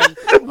 man.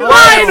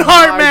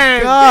 Lionheart,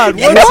 man. God,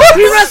 He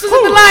wrestles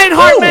in the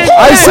Lionheart, man.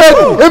 I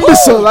said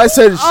imbecile. I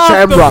said Off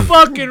Shamrock. the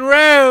fucking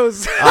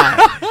rails.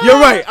 You're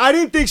right. I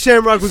didn't think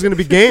Shamrock was gonna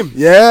be game.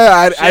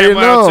 Yeah, I didn't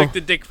know. Took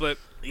the dick flip.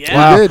 Yeah.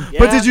 Wow. Did. Yeah.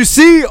 But did you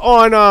see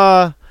on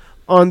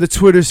the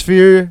Twitter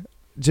sphere,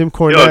 Jim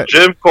Cornette? Yo,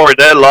 Jim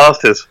Cornette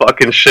lost his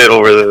fucking shit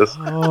over this.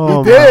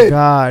 Oh He did. my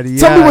God! Yeah.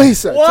 Tell me what he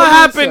said. What Tell me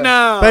happened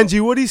now? Benji,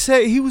 what did he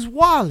say? He was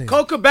wilding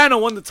Colt Cabana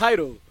won the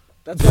title.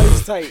 That's why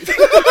he's tight.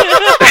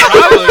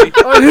 Probably.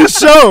 on his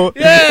show.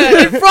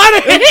 Yeah, in front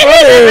of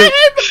him.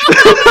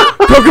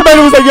 Colt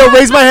Cabana was like, "Yo,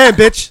 raise my hand,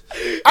 bitch."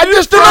 I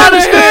just don't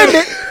understand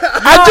it.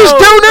 I just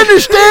don't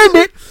understand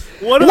it.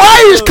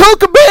 Why is Colt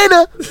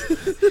Cabana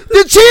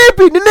the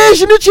champion, the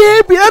national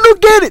champion? I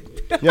don't get it.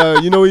 Yo,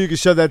 you know where you can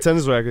shove that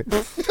tennis racket?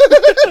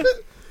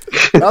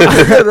 That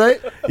was good,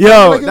 right?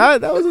 Yo,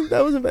 that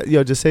wasn't bad.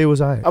 Yo, just say it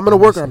was I. I'm gonna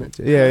work on it.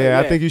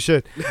 Yeah, I think you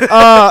should.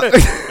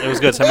 It was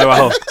good. Se me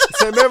bajó.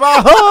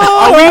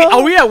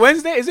 Are we at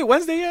Wednesday? Is it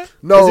Wednesday yet?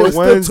 No, Is it it's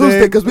still Wednesday?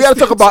 Tuesday because we got to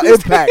talk about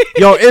Impact.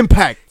 Yo,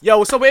 Impact. Yo,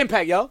 what's up with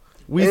Impact, yo?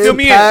 We Fill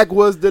me in. Impact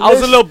was delicious. I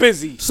was a little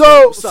busy.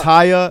 So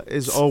Taya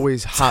is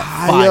always hot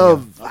Taya fire.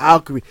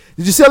 Valkyrie.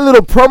 Did you see a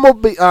little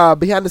promo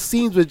behind the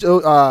scenes with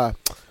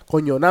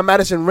Coño, not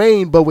Madison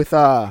Rain, but with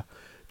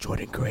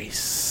Jordan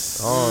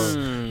Grace,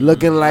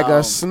 looking like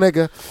a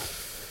snigger.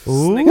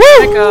 Woo!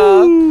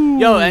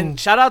 Yo, and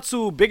shout out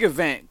to Big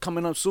Event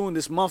coming up soon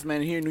this month,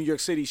 man, here in New York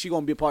City. She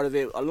gonna be a part of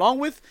it, along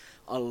with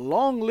a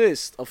long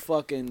list of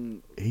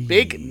fucking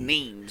big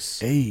names.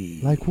 Hey,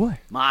 Like what?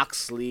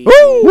 Moxley.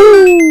 woo!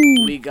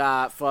 We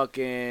got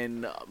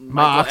fucking Michael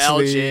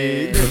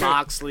Moxley. Elgin,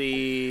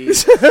 Moxley,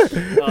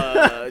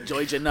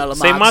 Joey Janela.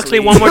 Say Moxley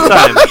one more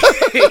time.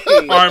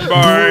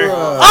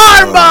 Armbar.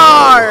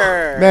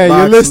 Armbar. Man,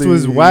 your list Moxley.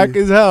 was whack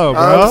as hell,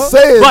 bro. I'm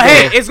saying, But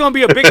hey, it's gonna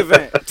be a big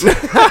event.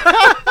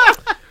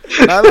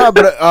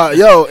 but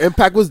yo,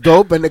 Impact was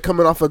dope, and they're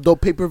coming off a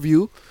dope pay per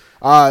view.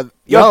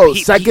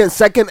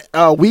 Second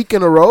week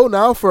in a row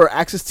now for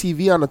Access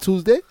TV on a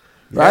Tuesday,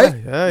 right?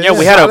 Yeah,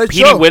 we had a Solid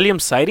Petey show.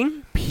 Williams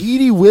sighting.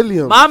 Petey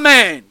Williams. My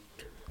man,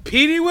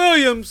 Petey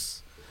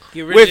Williams,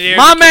 The with originator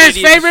my of the man's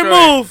Canadian favorite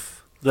Destroyer. move.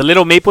 The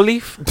little maple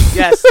leaf.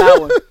 Yes, that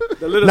one.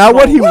 The little Not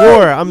what small he one.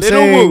 wore. I'm Little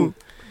saying woo.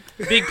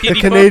 Big the PD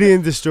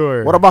Canadian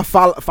Destroyer. What about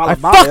I Falabella?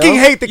 fucking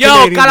hate the Yo,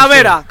 Canadian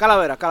Destroyer.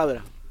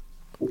 Calavera.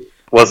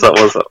 What's up?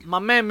 My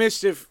man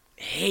Mischief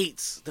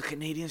hates the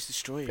Canadian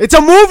Destroyer. It's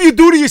a move you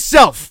do to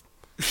yourself.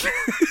 Okay,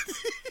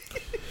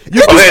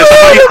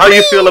 so how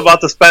you feel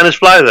about the Spanish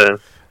Fly then?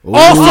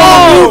 Also,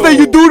 a move that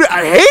you do.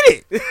 I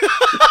hate it.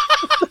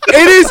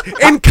 It is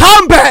in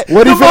combat.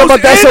 What do you the feel most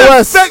about the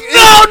SOS?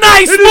 No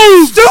nice It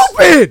move. is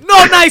stupid.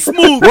 No nice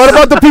move. What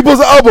about the people's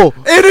elbow?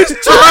 It is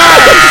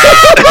trash.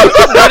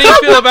 How do you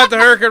feel about the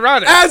Hurricane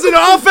Rana? As an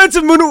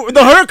offensive maneuver,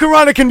 the Hurricane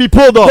Rana can be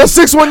pulled The off.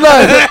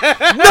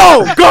 619.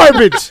 No,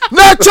 garbage.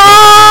 Nacho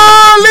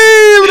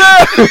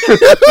Libre.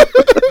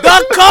 The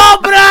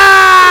Cobra.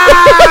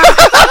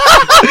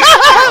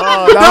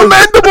 The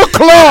mandible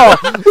claw.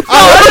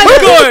 Oh,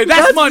 that's good.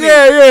 That's money.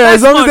 Yeah.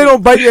 As That's long as money. they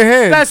don't bite your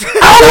hand. That's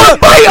I would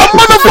bite a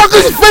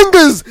motherfucker's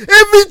fingers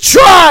if he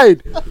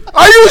tried.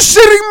 Are you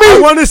shitting I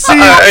me? want to see.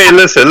 Hey,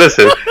 listen.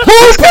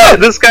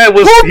 This guy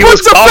was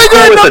puts a finger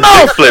hardcore in with the a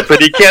mouth? dick flip,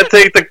 and he can't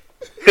take the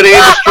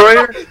Canadian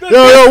Destroyer.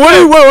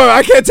 Wait,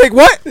 I can't take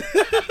what?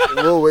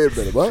 Whoa, wait a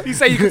minute, what? he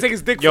said you can take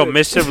his dick. Yo, flip.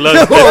 Mischief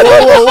loves.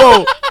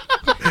 Whoa.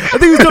 I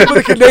think he's talking about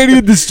the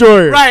Canadian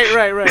Destroyer. Right.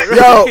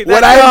 Yo,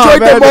 what I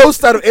enjoyed the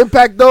most out of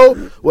Impact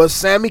though was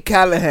Sami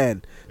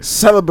Callihan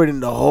celebrating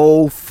the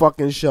whole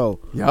fucking show.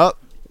 Yup.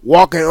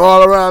 Walking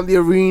all around the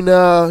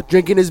arena,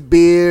 drinking his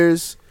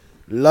beers,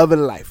 loving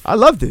life. I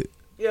loved it.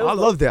 Yeah, I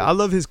loved it. I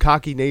love his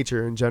cocky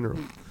nature in general.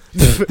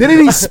 Didn't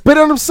he spit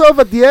on himself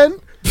at the end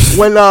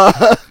when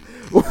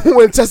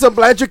when Tessa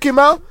Blanchard came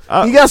out?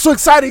 He got so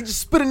excited he just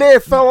spit in there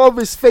and fell all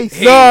over his face.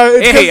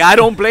 Hey, I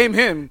don't blame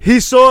him. He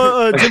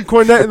saw Jim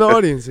Cornette in the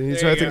audience and he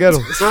tried to get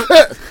him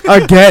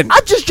again.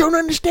 I just don't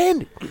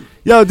understand it.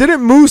 Yo, didn't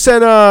Moose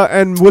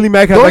and Willie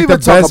Mack have Don't like the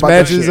even talk best about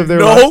that matches shit. of their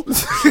No,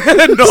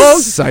 life? no.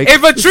 Psych.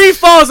 If a tree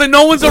falls and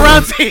no one's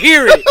around to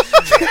hear it,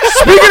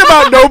 Speaking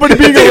about nobody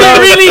being did it around,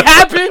 really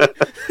happen?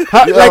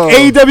 like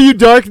AEW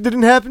Dark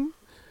didn't happen.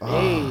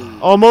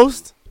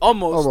 Almost.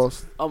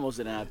 Almost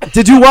didn't happen.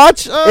 Did you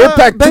watch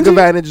Impact took Benji?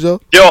 advantage though.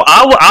 Yo,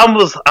 I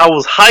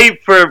was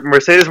hyped for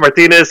Mercedes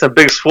Martinez and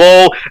Big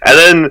Swole, and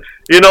then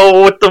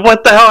what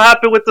the hell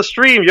happened with the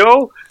stream,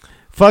 yo?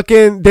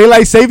 Fucking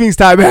daylight savings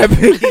time happened.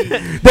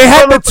 They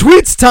had the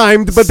tweets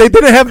timed, but they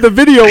didn't have the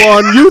video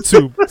on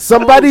YouTube.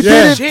 Somebody Yeah.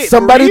 did it. Shit,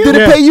 Somebody for real?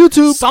 didn't Yeah. pay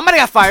YouTube. Somebody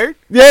got fired.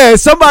 Yeah,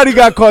 somebody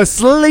got caught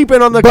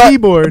sleeping on the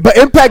keyboard. But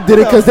Impact did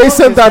it because they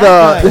sent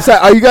out they said,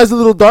 "Are you guys a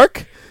little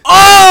dark?"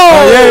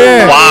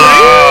 yeah.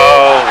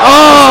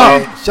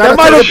 Wow. Shout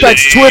out to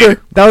Impact's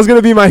Twitter. That was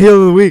gonna be my heel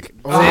of the week.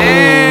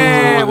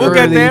 Damn, we'll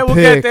get there.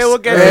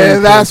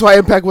 And that's why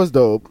Impact was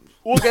dope.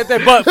 We'll get there.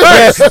 But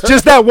first,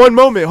 just that one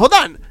moment. Hold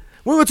on.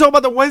 We were talking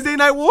about the Wednesday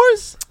Night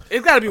Wars.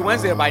 It's got to be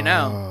Wednesday by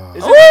now.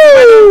 Is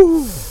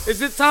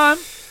it time?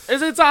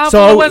 Is it time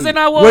for the Wednesday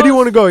Night Wars? Where do you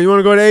want to go? You want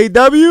to go to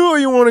AEW or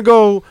you want to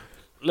go?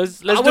 Let's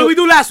do what we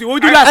do last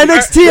week.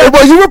 NXT. Yeah,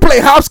 but you were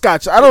playing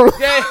hopscotch. I don't know.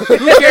 Yeah, who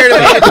cared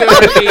about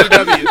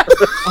AEW?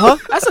 Huh?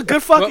 That's a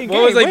good fucking game.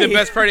 What was like the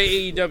best part of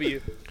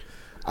AEW?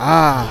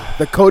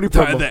 The Cody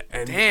promo.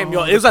 Damn,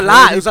 yo, it was a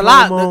lot. It was a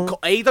lot. The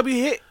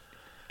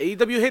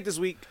AEW hit this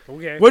week.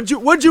 Okay.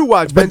 What'd you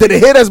watch? But did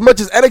it hit as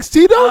much as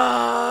NXT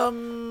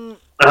though?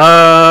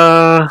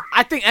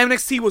 I think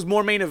NXT was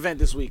more main event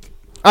this week.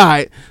 All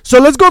right, so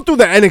let's go through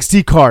the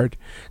NXT card,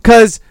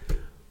 cause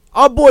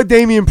our boy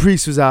Damian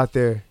Priest was out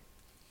there.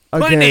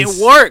 Putting in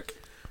work.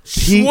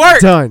 He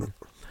done.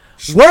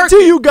 What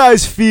do you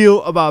guys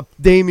feel about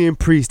Damian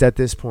Priest at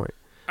this point?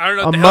 I don't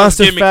know. A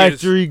Monster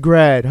Factory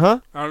grad, huh?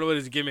 I don't know what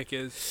his gimmick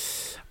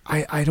is.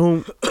 I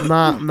don't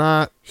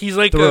not. He's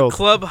like thrilled. a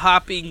club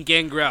hopping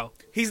Gangrel.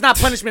 He's not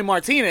Punishment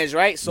Martinez,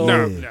 right? So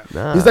No.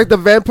 Nah. He's like the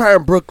vampire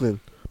in Brooklyn,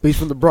 but he's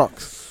from the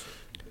Bronx,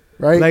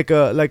 right? like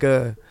a He's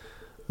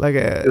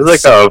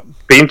like a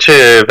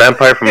pinche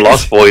vampire from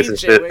Lost Boys and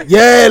shit.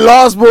 Yeah,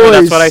 Lost Boys. Well,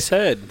 that's what I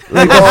said.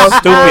 like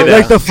Stupid.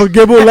 like the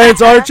forgivable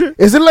Lance Archer.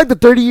 Is it like the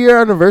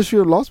 30-year anniversary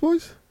of Lost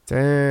Boys?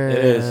 Damn. It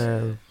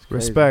is.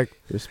 Respect.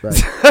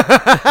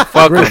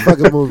 Fuck Great him.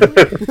 fucking movie.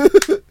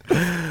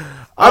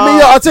 I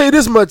mean, I'll tell you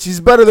this much: he's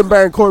better than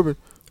Baron Corbin.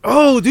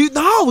 Oh, do you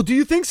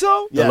think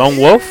so? The Lone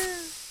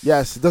Wolf?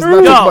 Yes, it does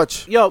not take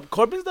much. Yo,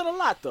 Corbin's done a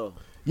lot though.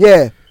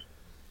 Yeah.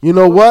 You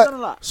know done a what?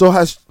 lot. So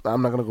has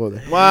I'm not gonna go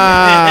there.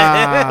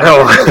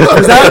 Wow.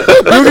 Is that,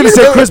 you were gonna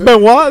say Chris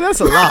Benoit?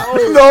 That's a lot.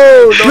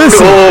 No.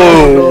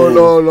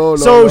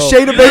 So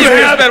Shayna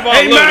Baszler.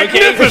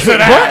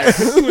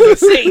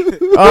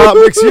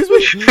 Excuse me.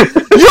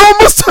 You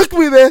almost took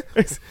me there.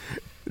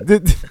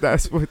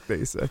 That's what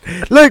they said.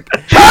 Look,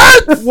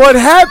 what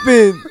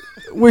happened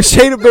with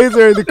Shayna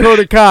Baszler and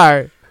Dakota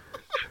Kai?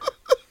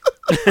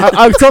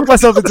 I talked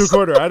myself into a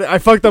corner. I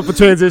fucked up a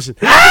transition.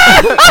 She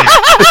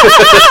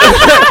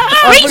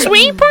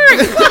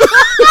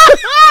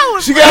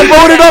got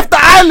voted off the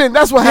island.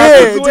 That's what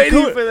happened.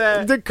 Waiting for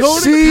that.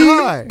 Dakota She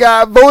Kai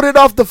got voted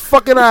off the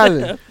fucking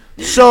island.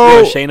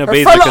 So Shayna a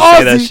Baszler fella could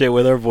say that Aussie shit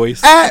with her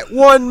voice. at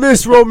one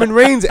Miss Roman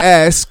Reigns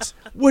asks,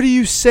 "What do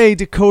you say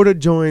Dakota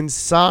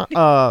joins?" Why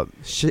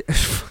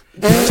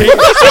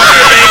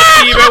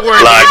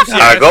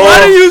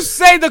do you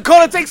say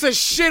Dakota takes a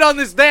shit on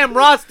this damn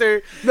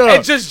roster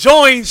and just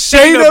joins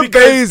Shayna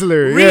because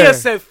Baszler? Rhea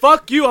said,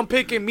 "Fuck you, I'm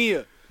picking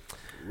Mia."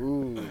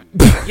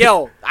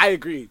 Yo, I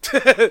agree.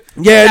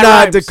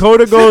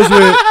 Dakota goes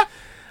with.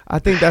 I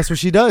think that's what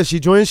she does.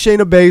 She joins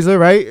Shayna Baszler,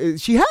 right?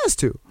 She has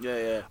to.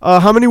 Yeah.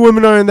 How many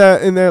women are in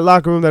that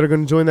locker room that are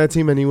going to join that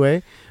team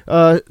anyway?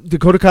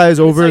 Dakota Kai is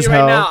over as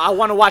hell. Right now, I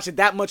want to watch it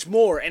that much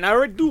more, and I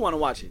already do want to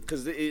watch it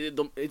because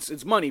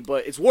it's money,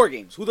 but it's War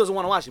Games. Who doesn't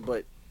want to watch it?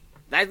 But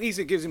that at least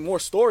it gives him more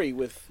story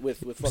with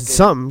fucking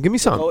something. Give me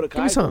something. Dakota Give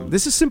me Kai something. going.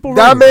 This is simple.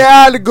 Dame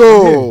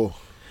algo.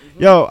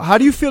 Yo, how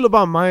do you feel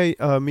about my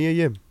Mia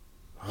Yim?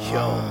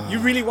 Yo, you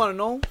really want to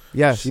know?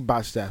 Yes. She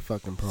botched that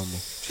fucking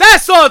promo.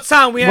 That's all the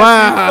time we have.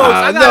 Wow, Folks,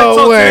 I gotta no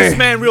talk way. to this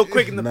man real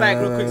quick in the back,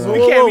 real quick. So we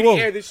Whoa, can't whoa, really whoa.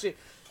 air this shit.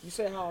 You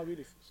say how I really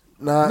feel.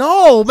 Nah.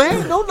 No,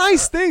 man. No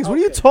nice things. What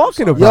are you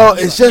talking Yo, about?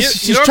 it's just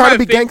she's trying to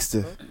be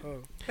gangster.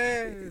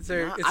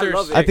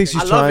 I think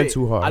she's trying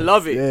too hard. I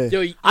love it. Yeah.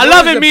 Yo, I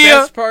love it,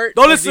 Mia. Best part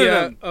Don't listen to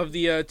them. of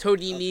the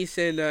Tony Nese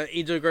and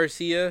Angel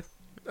Garcia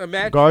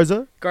match.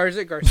 Garza?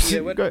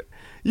 Garcia. What?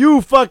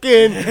 You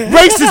fucking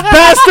racist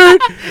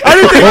bastard! I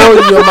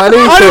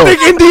didn't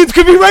think Indians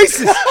could be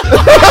racist.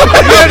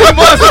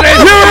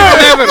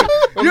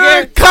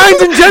 You're kind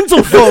and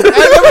gentle folk.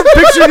 I never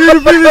pictured you to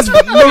be this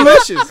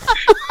malicious.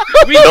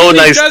 No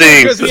nice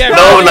things.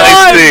 No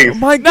nice things.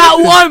 My Not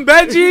goodness. one,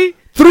 Benji.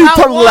 3 Not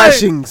tongue one.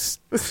 lashings.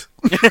 That's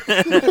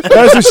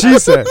what she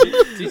said.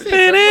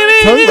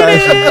 Tongue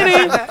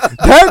lashing.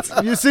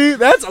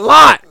 That's a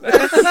lot. They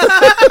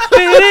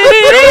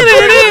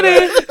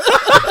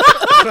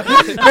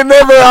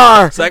never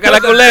are. Saca la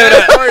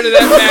culebra. Part of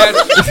that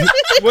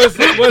match was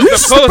the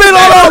spit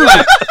all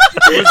over.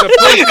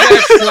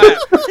 post-match slap.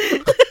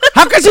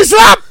 How can she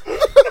slap?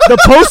 The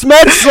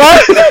post-match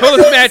slap?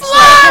 Post-match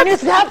slap. Can you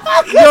slap?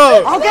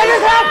 Yo, How can you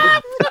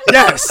slap?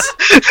 yes.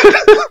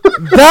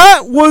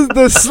 That was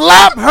the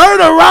slap heard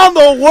around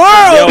the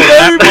world, Yo,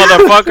 that baby.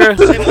 motherfucker.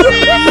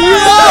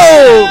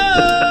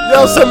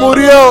 Yo, se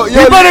murió.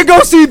 You better go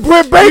see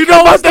Britt Baker. You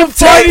know what them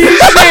titties?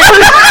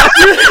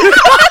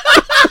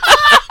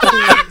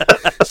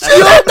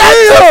 She's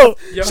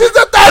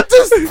a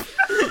dentist.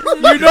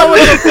 You know what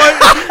the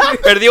funny?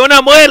 Perdió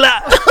una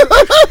muela.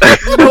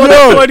 You know what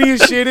the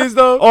funniest shit is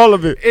though? All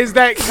of it. Is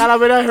that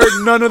Calavera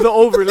heard none of the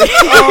overlays.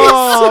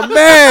 Oh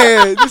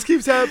man, this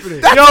keeps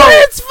happening.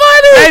 It's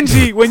funny.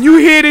 Benji, when you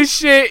hear this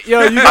shit,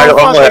 yo, you I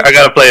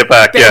gotta play it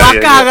back. Te va a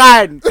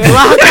cagar. Te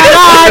va a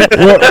cagar.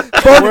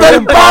 Ponte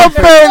el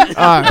poppin'.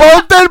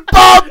 Ponte el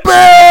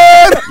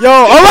poppin'. Yo,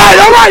 all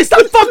right,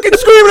 stop fucking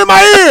screaming in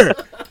my ear.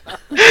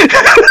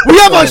 We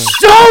have a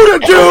show to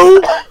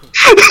do.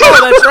 Oh,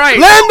 that's right.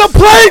 Land the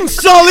plane,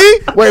 Sully.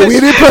 Wait, we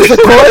didn't press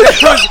record?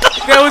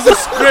 There was a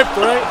script,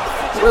 right?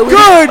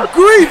 Good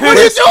grief, what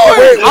are you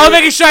doing? I was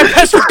making sure I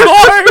pressed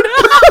record.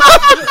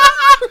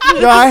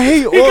 Yo, I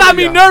hate all You got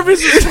me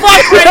nervous as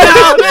fuck right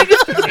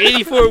now.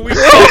 84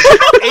 weeks.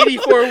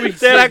 84 weeks.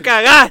 Te la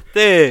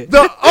cagaste.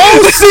 The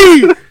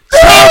OC,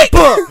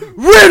 Ciampa,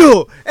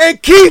 Riddle, and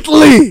Keith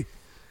Lee.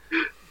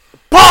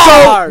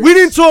 So we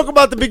didn't talk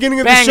about the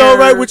beginning of the show,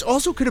 right? Which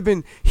also could have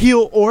been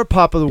heel or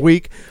pop of the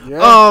week.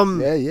 Yeah.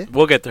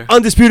 We'll get there.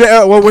 Undisputed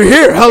Era. Well, we're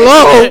here.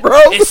 Hello, bro.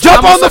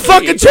 Jump on the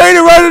fucking train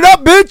and run it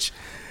up, bitch.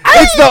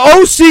 It's the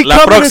OC La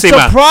coming in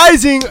próxima.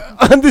 surprising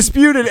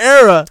Undisputed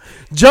Era,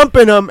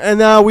 jumping them, and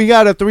now we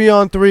got a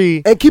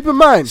 3-on-3 And keep in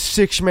mind,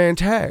 6-man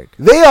tag.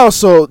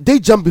 they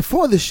jumped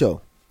before the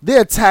show. They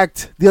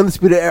attacked the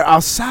Undisputed Era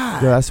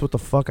outside. Yeah, that's what the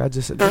fuck I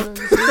just said.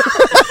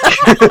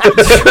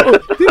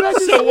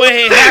 So what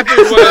had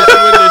happened was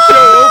when the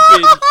show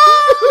opened,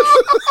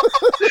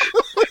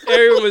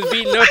 everyone was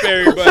beating up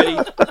everybody.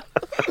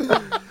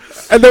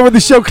 And then when the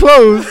show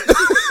closed,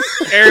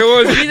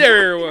 Everyone was beating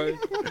everyone.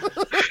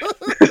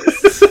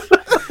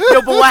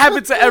 Yo, but what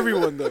happened to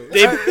everyone though?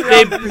 They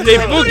bookended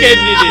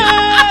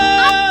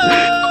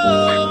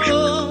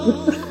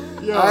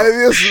it.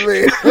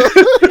 Obviously.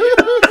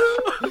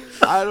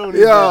 I don't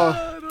Yo.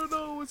 don't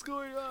know what's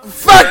going on.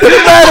 Fact of the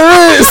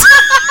matter is.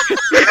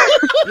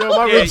 Yo,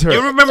 my ribs hurt.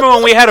 You remember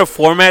when we had a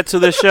format to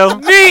the show?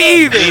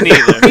 Me either. Me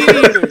neither. Me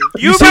neither.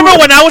 You remember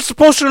when I was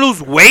supposed to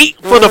lose weight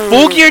for the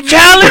Full Gear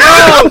Challenge?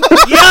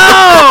 Yo. You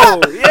know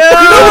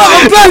what?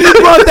 I'm glad you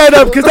brought that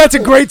up because that's a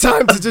great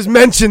time to just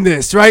mention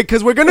this, right?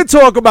 Because we're going to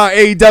talk about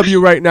AEW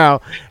right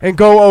now and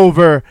go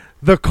over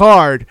the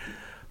card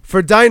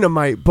for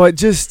Dynamite, but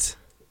just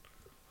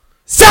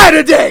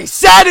Saturday! And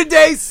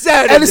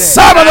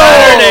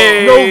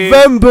Sábado.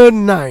 November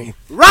 9th.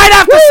 Right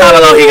after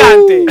Sábado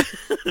Gigante.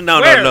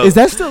 No. Is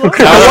that still on?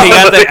 Sábado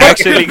Gigante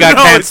actually got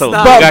No, it's canceled.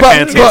 not. Got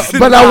canceled.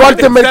 But I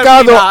Walter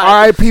Mercado,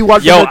 R.I.P.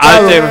 Walter Yo,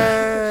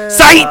 Mercado.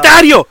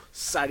 Sagittario!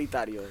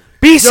 Sanitario.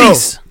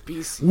 Pisces!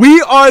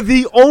 We are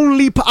the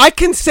only... I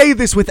can say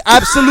this with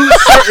absolute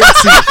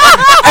certainty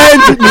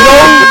and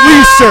no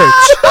research.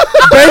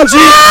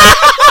 Benji,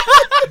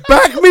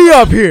 back me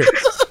up here.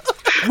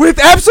 With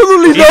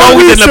absolutely He's no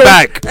always in the research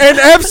back. and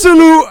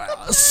absolute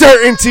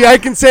certainty, I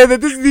can say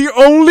that this is the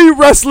only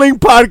wrestling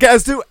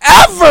podcast to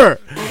ever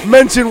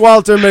mention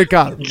Walter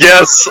Mercado.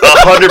 Yes,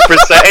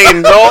 100%.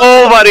 Ain't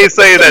nobody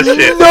saying that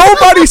shit.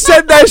 Nobody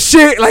said that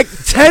shit like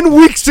 10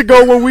 weeks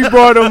ago when we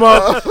brought him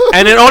up.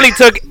 And it only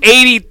took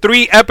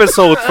 83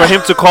 episodes for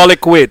him to call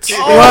it quits.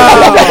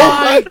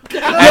 Wow.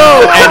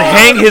 And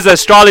hang his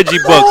astrology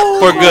book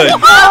for good.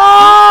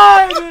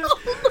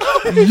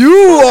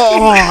 You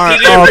are a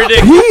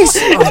piece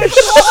of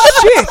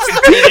shit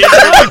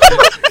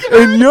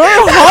in your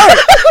heart.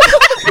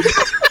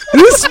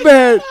 This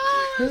man,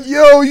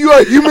 Yo, you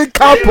are human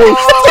compost.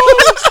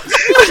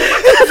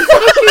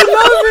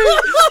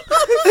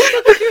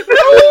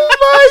 Oh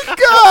my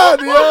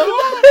God, yo.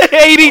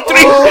 83.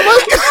 Oh my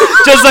God.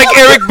 Just like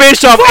Eric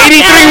Bischoff.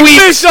 83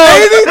 weeks.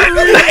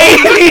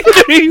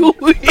 83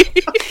 weeks.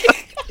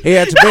 he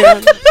had to be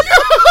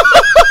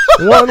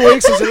 1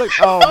 week since he looked.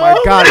 Oh my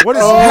God, what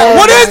is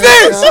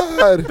this?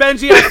 God.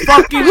 Benji, I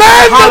fucking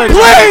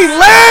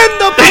Land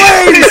the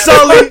plane,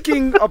 Sully.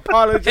 fucking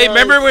apologize. Hey,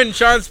 remember when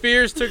Sean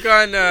Spears took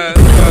on?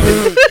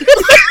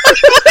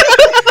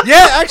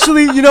 Yeah,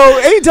 actually, you know,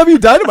 AEW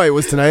Dynamite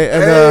was tonight,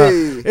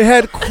 and it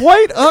had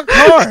quite a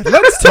card.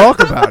 Let's talk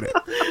about it.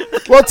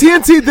 Well,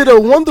 TNT did a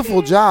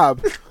wonderful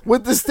job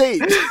with the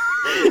stage.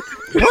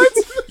 What?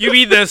 You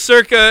mean the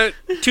circa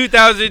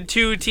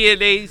 2002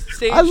 TNA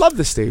stage? I love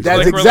the stage.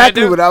 That's Like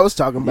exactly Orlando? what I was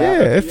talking about.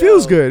 Yeah, it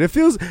feels good. It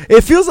feels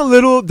a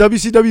little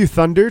WCW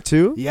Thunder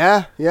too.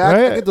 Yeah,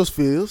 Right? I get those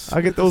feels.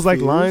 I get those like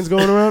lines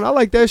going around. I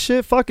like that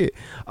shit. Fuck it.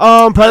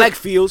 I like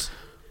feels.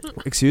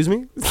 Excuse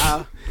me.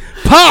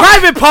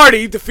 Private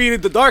Party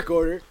defeated the Dark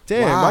Order.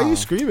 Damn, Wow. why you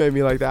screaming at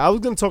me like that? I was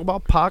gonna talk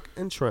about Pac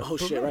and Trent. Oh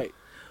shit, right.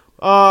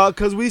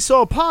 Because we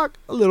saw Pac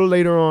a little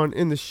later on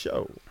in the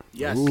show.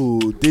 Yes.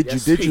 Ooh, did you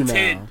did.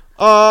 now?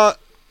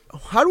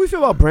 How do we feel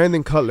about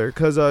Brandon Cutler?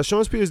 Because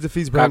Sean Spears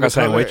defeats Brandon Caca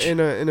Cutler sandwich. in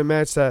a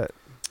match that.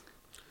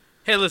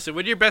 Hey, listen,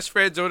 when your best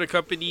friends own a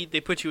company, they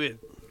put you in.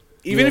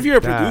 Even if you're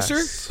a producer?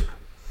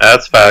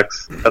 That's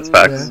facts. That's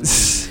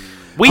facts.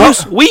 We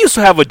used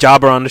to have a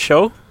jobber on the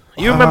show.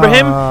 You remember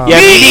him? Yeah,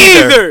 Me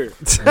either.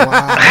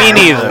 Wow. Me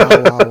neither.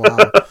 Wow.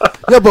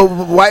 Yeah, but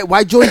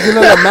why Joey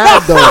Janela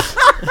mad though?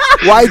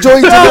 Why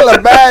Joey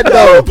Janela bad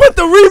though? Put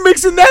the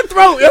remix in that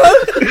throat.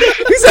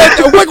 He said,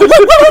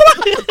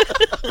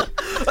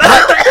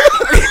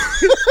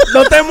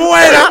 "No te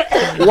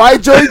muera." Why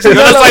Joey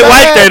Janela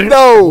bad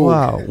though?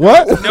 Wow.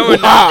 What?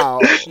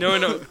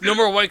 No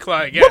more White Claw.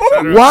 I guess.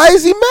 Why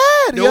is he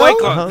mad? No White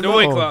Claw. No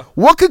White Claw.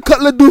 What could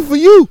Cutler do for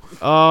you?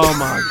 Oh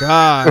my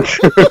God.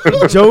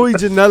 Joey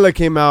Janela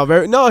came out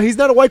no, he's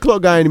not a White Claw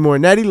guy anymore.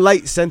 Natty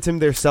Light sent him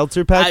their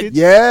seltzer package.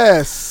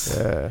 Yes.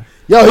 Yeah.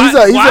 Yo,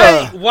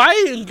 why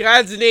in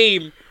God's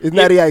name is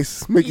Natty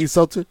Ice making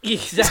seltzer?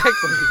 Exactly.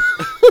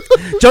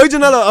 Joey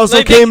Janela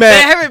also came They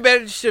haven't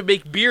managed to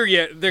make beer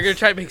yet. They're gonna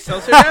try to make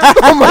seltzer now.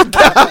 Oh my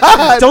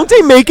God! Don't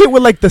they make it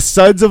with like the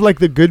suds of like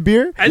the good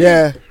beer?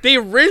 Yeah. They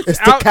rinse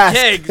out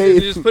kegs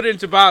and just put it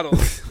into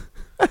bottles.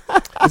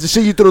 It's the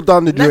shit you throw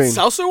down the drain. That's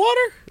seltzer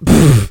water?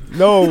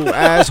 No,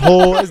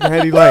 asshole. It's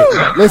Natty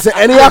Light. Listen,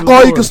 any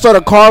alcohol you can start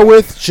a car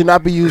with should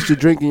not be used to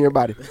drink in your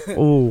body.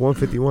 Oh,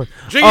 151.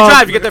 Drink and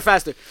drive, you get there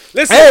faster.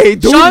 Listen, hey,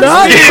 do not.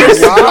 Wow.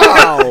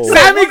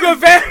 Sammy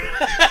Guevara.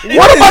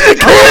 What about the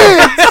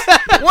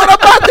kids? What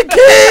about the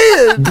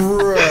kids?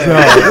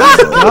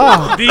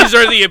 No, These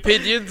are the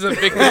opinions of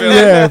Victor Villain.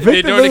 Yeah, They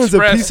Victor don't Villain's a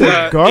express piece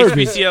of garbage.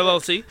 HBC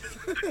LLC.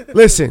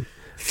 Listen.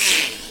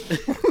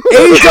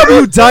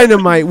 AEW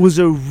Dynamite was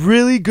a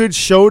really good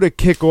show to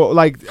kick off,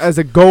 like as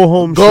a go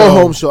home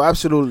show.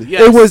 Absolutely.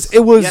 Yes.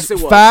 It was Yes, it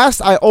was.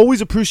 fast. I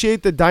always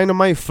appreciate the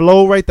Dynamite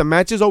flow. Right, the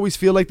matches always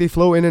feel like they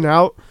flow in and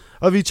out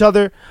of each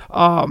other.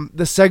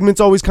 The segments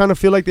always kind of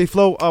feel like they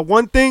flow.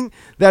 One thing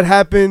that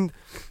happened,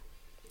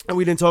 and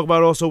we didn't talk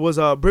about also, was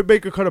Britt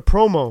Baker cut a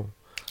promo.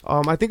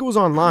 I think it was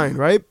online,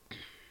 right?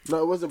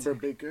 No, it wasn't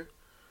Britt Baker.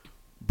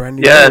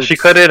 Brandy Rhodes. She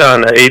cut it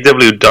on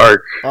AEW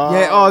Dark.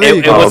 There you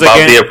It go. was about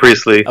again- Bea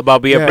Priestley.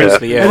 About Bea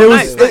Priestley, yeah. And it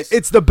was Nice.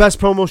 it's the best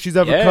promo she's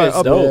ever Yeah, cut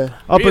it's dope.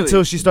 up Really?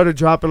 until she started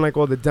dropping like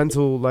all the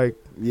dental like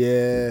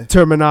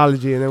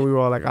terminology, and then we were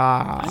all like,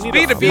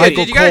 Speaking of Bea, Michael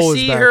did you guys Cole is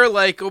see back. her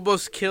like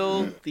almost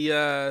kill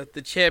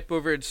the champ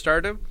over in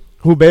Stardom?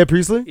 Who, Bea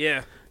Priestley?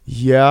 Yeah.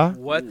 Yeah.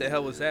 What the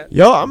hell was that?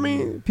 Yo, I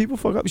mean, people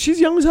fuck up. She's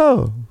young as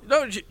hell.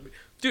 No,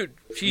 dude,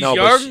 she's No,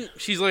 but young.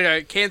 She's like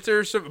a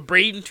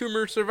brain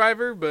tumor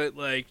survivor, but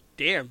like,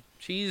 damn,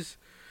 she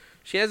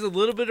has a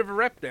little bit of a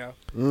rep now.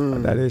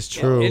 That is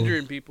true.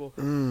 Injuring people.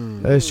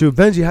 That is true.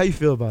 Benji, how you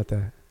feel about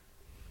that?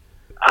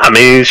 I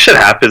mean, shit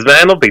happens,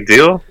 man. No big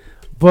deal.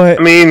 But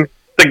I mean,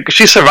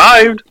 she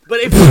survived.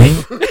 But if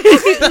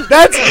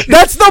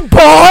that's the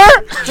bar.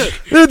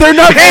 They're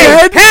not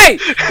dead. hey, you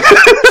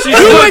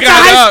went to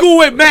high school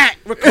with Matt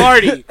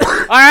Riccardi, all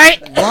right?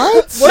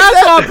 What?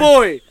 That's our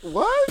boy.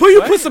 What?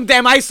 Put some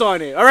damn ice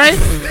on it, all right?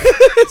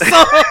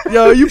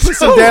 Yo, you put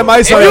some damn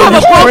ice If on you have a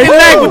it. broken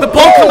leg with the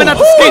bone coming out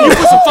the skin, you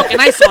put some fucking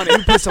ice on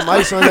it. Put some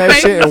ice on that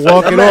shit and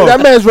walk it off.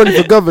 That man's running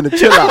for governor.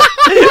 Chill out.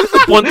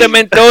 Ponte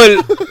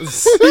mentol.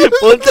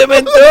 Ponte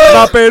mentol.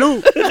 Viva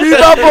Peru.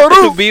 Viva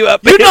Peru. Viva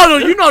You Peru. know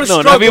the No,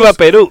 struggles. not Viva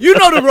Peru. You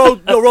know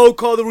the road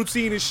call, the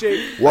routine and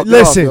shit. Walk it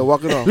Listen, off, yo,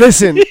 walk it off.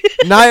 listen.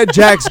 Nia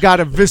Jax got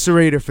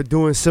eviscerated for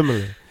doing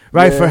similar,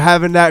 right? Yeah. For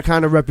having that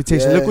kind of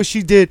reputation. Yeah. Look what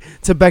she did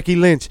to Becky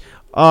Lynch.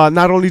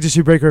 Not only did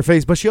she break her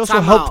face, but she also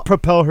Time helped out.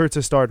 propel her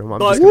to stardom. I'm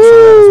But- just gonna say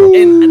that as well.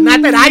 And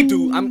not that I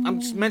do.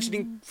 I'm just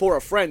mentioning for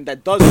a friend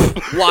that does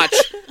watch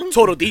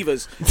Total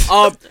Divas.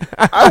 I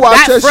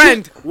watched That that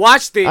friend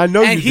watched it, I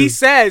know and you he do.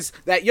 says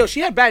that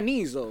she had bad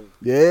knees though.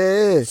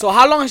 Yeah. So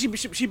how long has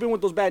she been with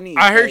those bad knees?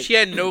 I heard Like, she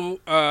had no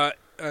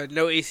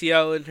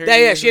ACL in her.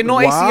 Yeah, she had no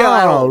Wow, ACL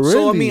at all. So I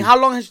really? mean, how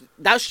long has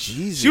she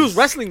Jesus. was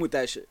wrestling with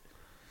that shit?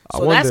 I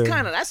So that's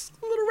wonder that's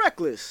a little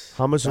reckless.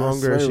 how much That's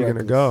longer is very she gonna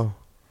reckless. go?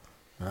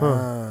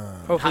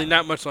 Hopefully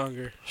not much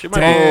longer. She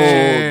might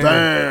be.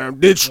 Damn.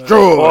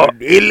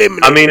 Destroyed. Eliminated.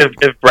 I mean,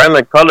 if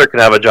Brandon Cutler can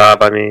have a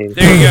job, I mean,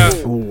 There you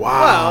go.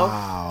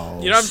 Wow.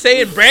 You know what I'm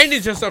saying?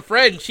 Brandon's just a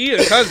friend. She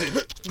a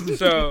cousin.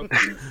 So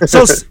So,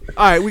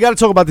 all right, we got to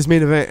talk about this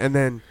main event and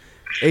then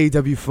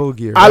AEW Full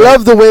Gear. I right?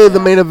 love the way the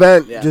main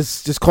event Yeah.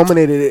 just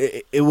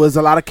culminated. It was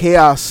a lot of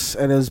chaos,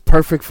 and it was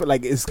perfect for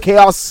it's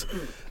chaos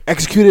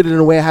executed in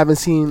a way I haven't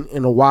seen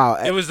in a while.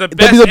 it was the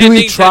best WWE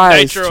ending to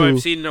tries Nitro to. I've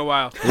seen in a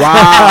while.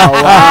 Wow!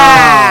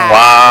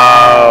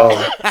 wow.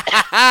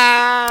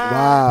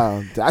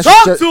 Wow! I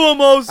Talk should, to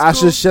him, old I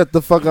school. should shut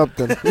the fuck up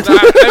then. No, it's,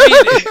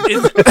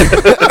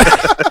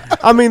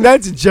 I mean,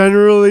 that's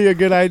generally a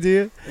good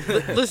idea.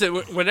 listen,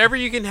 whenever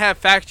you can have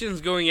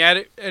factions going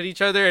at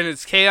each other and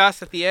it's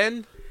chaos at the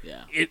end,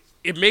 Yeah.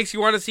 it makes you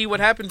want to see what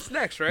happens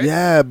next, right?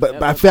 Yeah,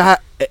 but I feel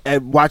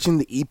watching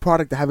the E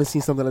product, I haven't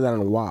seen something like that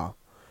in a while.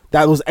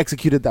 That was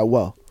executed that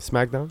well,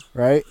 SmackDown.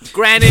 right?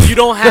 Granted, you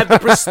don't have the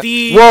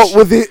prestige. Well,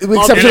 with the of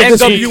exception of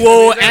this week.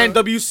 NWO and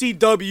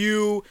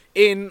WCW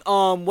in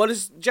what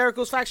is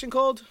Jericho's faction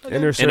called? again?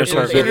 Inner Circle.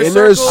 Circle.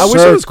 Inner I wish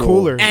it was Circle.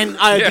 cooler. And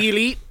Yeah. the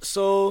Elite.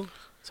 So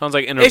Sounds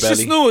like Inner it's Belly.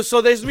 just new. So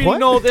there's really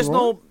What? there's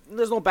no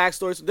there's no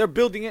backstory. So they're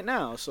building it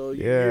now, so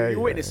you're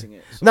witnessing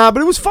it. So. Nah,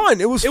 but it was fun.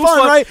 It was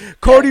fun, right?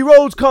 Cody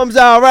Rhodes comes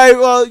out, right?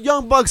 Well,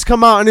 Young Bucks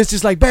come out, and it's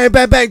just like bang,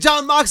 bang, bang.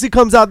 John Moxley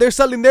comes out. They're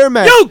selling their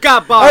match. You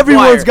got barbed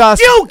Everyone's wire. got.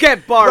 You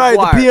get barbed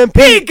wire. The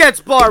PMP. He gets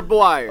barbed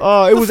wire.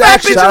 Oh, it was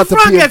actually. Shout out to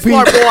PMP. Gets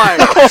barbed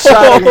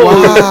wire.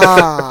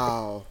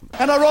 Wow.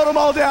 And I wrote them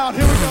all down.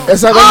 Here we go.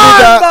 Esa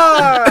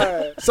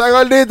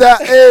gordita,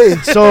 hey.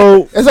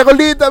 So esa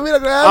gordita, mira,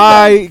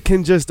 I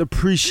can just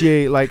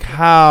appreciate like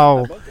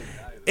how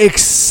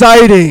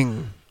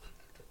exciting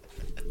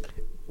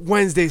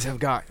Wednesdays have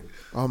gotten.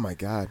 Oh my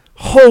God.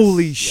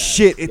 Holy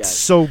shit, it's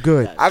so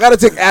good. I gotta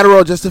take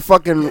Adderall just to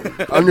fucking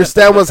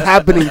understand what's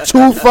happening.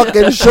 2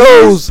 fucking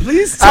shows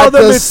Please tell at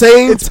them the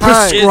same it's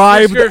time.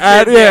 prescribed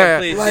at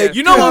please, Like,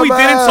 You know what we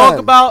didn't talk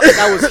about?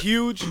 That was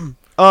huge.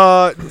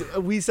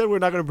 We said we're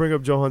not gonna bring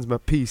up Johan's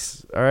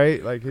piece. All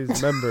right, like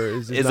his member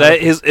is. Is that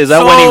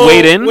when he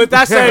weighed in? With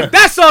that said,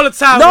 that's all the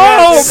time.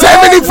 No,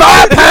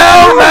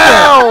 75-pound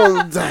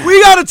round.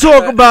 We gotta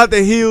talk about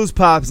the heels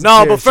pops.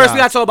 No, but first we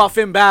gotta talk about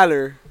Finn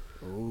Balor.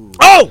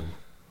 Oh,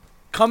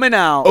 coming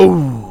out.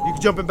 oh, you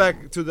jumping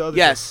back to the other.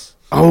 Yes.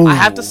 Oh. I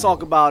have to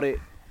talk about it.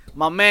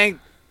 My man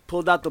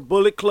pulled out the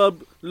Bullet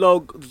Club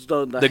logo,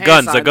 the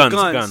guns, hand the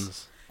sign,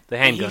 guns, the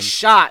and he handguns.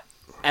 shot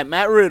at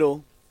Matt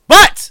Riddle,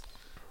 but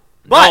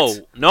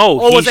No,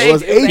 Oh, was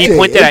it AJ? he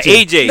pointed at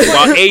AJ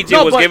while AJ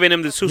No, was but- giving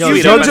him the Yo,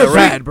 suicide judge up at are the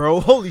bad, ring. bro.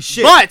 Holy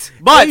shit. but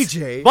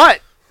AJ.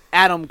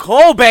 Adam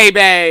Cole,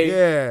 baby,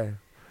 Yeah.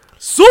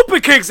 super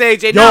kicks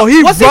AJ. Yo, Now,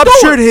 he what's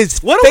ruptured doing? his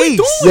What are we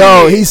face. doing?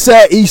 Yo, he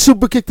said he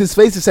super kicked his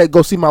face and said,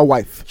 "Go see my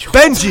wife."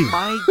 Benji,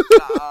 My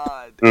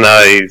God.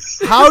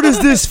 Nice. how does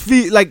this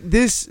feel? Like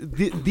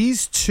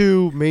these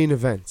two main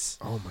events.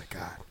 Oh my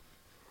God.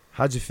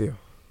 How'd you feel?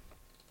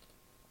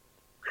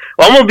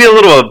 Well, I'm gonna be a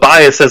little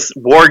biased as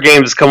War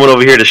Games is coming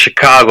over here to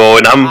Chicago,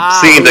 and I'm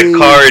seeing the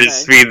card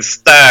is being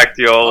stacked,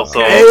 yo.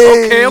 So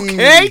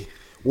Okay.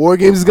 War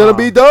Games is gonna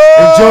be dope.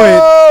 Enjoy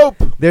it.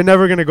 They're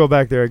never gonna go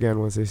back there again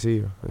once they see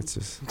you. It's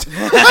just.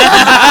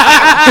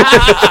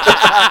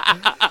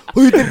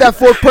 Who you think that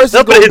fourth person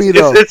no, but gonna be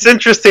though? it's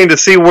interesting to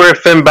see where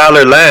Finn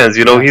Balor lands.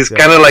 You know, he's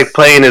kind of like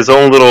playing his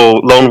own little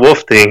lone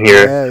wolf thing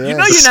here. Yeah. You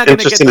know you're not gonna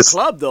get the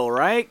club though,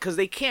 right? Because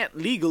they can't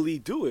legally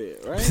do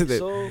it, right?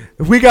 So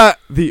We got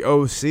the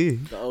OC.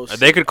 the OC.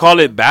 They could call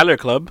it Balor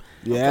Club.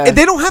 Yeah. And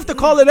they don't have to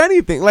call it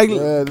anything. Like, Yeah,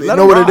 let they 'em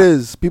know what rock, it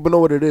is. People know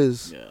what it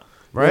is. Yeah.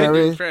 right? You know what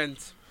I mean?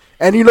 Friends.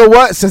 And you know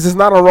what? Since it's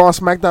not on Raw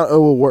SmackDown, it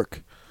will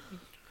work.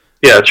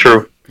 Yeah,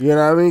 true. You know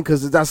what I mean?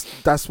 Because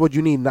that's what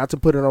you need, not to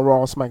put it on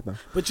Raw or SmackDown.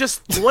 But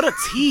just what a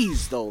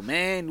tease, though,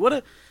 man. What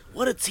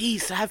a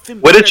tease to have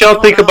Finn. What did Balor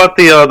y'all think going about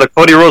the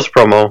Cody Rhodes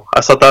promo?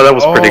 I thought that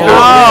was pretty good.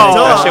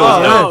 That shit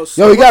was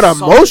Yo, he got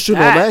what's up emotional,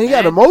 with that, man. He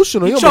got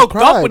emotional. He almost choked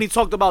cried. up when he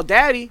talked about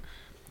Daddy.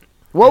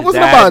 Well, it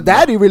wasn't Dad. about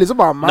daddy, really. It's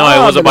about mom. No,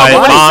 it was and about his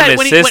wife. mom, said- his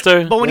when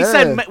sister. But when he Yeah.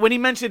 said when he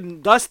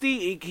mentioned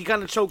Dusty, he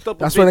kind of choked up.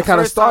 That's a bit when it the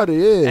kinda first time. started,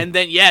 yeah. And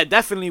then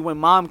definitely when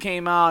Mom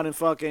came out and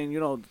fucking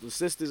the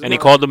sisters. And he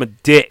called him a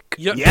dick.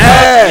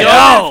 Yeah.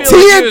 Yo,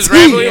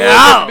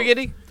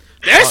 TNT.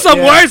 There's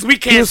some words we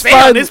can't say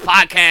on this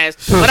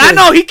podcast, but I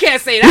know he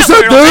can't say that You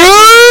said word on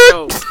that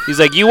show. He's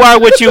like, you are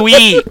what you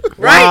eat.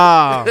 Right?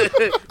 Wow.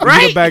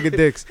 Right? Eat a bag of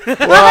dicks. Bag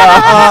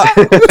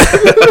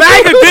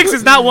of dicks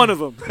is not one of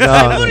them No.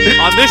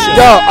 on this show.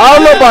 Yo, I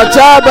don't know about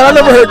y'all, but I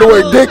never heard the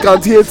word dick on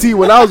TNT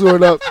when I was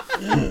growing up.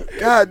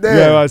 God damn.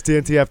 Yeah, it was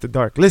TNT After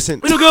Dark. Listen.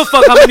 We don't give a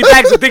fuck how many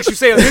bags of dicks you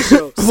say on this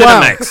show.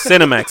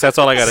 Cinemax. That's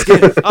all I got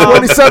to say.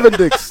 27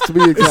 dicks, to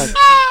be exact.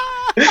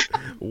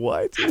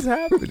 What is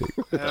happening?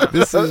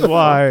 This is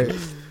why.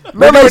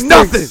 Remember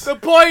nothing. The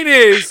point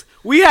is,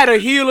 we had a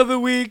heel of the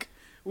week,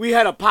 we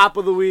had a pop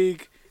of the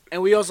week,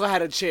 and we also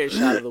had a chair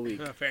shot of the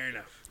week. Fair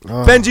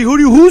enough. Benji,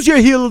 who's your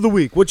heel of the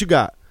week? What you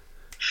got?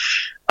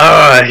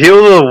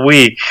 Heel of the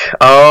week.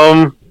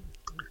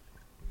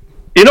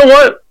 You know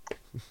what?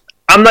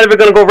 I'm not even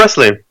gonna go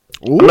wrestling.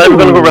 I'm not even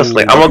gonna go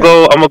wrestling. I'm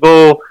gonna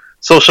go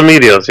social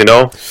medias. You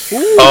know.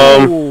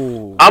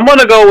 I'm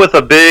gonna go with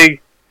a big.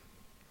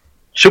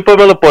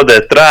 Chúpamelo por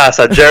detrás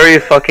a Jerry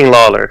fucking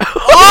Lawler.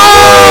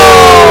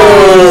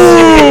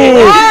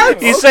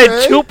 He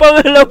said,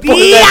 chúpamelo por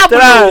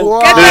detrás.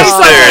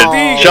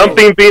 Mr.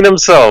 Jumping Bean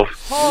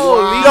himself.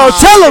 Yo,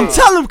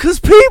 tell him, cause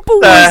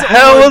people. The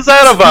hell was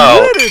that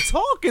about? Twitter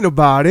talking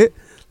about it.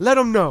 Let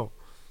them know.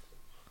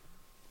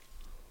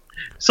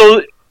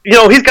 So,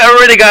 he's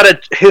already got a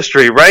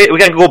history, right? We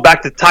got to go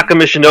back to Taka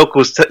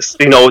Michinoku's,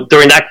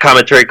 during that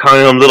commentary,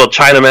 calling him Little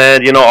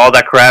Chinaman, all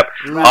that crap.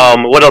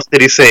 Right. What else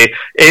did he say?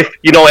 If,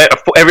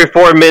 every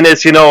 4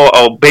 minutes,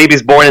 a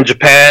baby's born in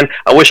Japan,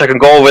 I wish I could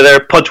go over there,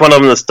 punch one of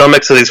them in the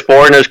stomach so these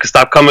foreigners could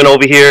stop coming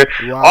over here.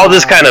 Wow. All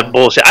this kind of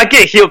bullshit. I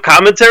get heel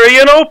commentary,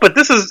 but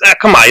this is,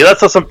 come on,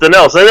 that's something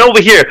else. And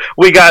over here,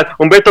 we got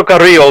Humberto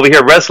Carrillo over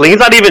here wrestling. He's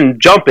not even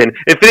jumping.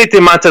 If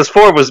anything, Montez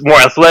Ford was more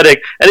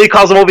athletic, and he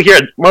calls him over here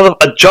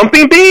a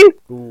jumping bean?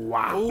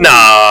 Wow.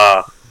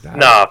 Nah,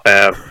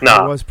 fam. That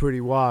Nah. was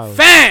pretty wild.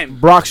 Fam!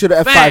 Brock should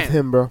have F5 Fam.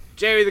 him, bro.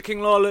 Jerry the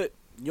King Lawler,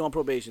 you on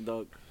probation,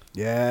 dog.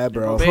 Yeah,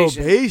 bro.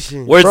 Probation.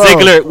 Probation. Where's Bro.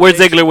 Ziggler? Where's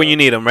Ziggler when you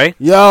need him, right?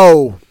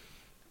 Yo,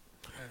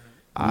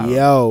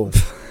 Yo.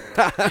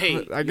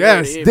 I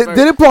guess.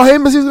 Didn't Paul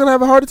Heyman say he was going to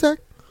have a heart attack?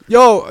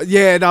 Yo,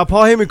 yeah, now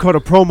Paul Heyman caught a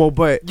promo,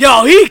 but...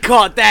 Yo, he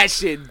caught that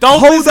shit. Don't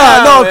hold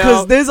on, no,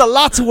 because there's a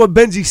lot to what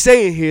Benji's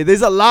saying here.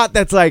 There's a lot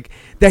that's like,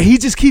 that he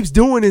just keeps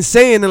doing and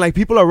saying, and like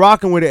people are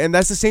rocking with it, and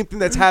that's the same thing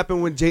that's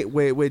happened with Jim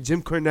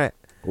Cornette.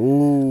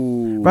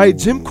 Ooh. Right,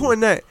 Jim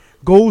Cornette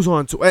goes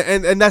on to...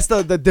 And that's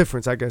the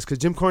difference, I guess, because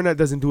Jim Cornette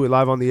doesn't do it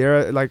live on the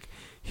air. Like,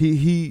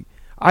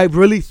 I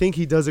really think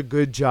he does a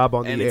good job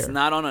on the air. And it's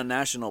not on a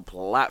national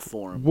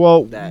platform.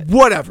 Well,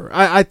 whatever.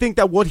 I think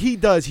that what he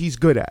does, he's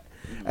good at.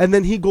 And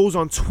then he goes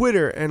on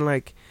Twitter and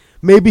like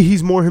maybe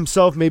he's more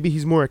himself, maybe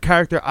he's more a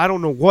character. I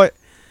don't know what,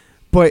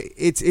 but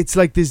it's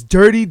like this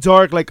dirty,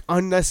 dark, like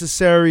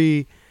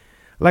unnecessary.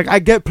 Like I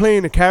get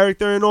playing a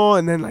character and all,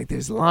 and then like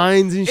there's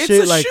lines and shit.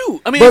 It's a like,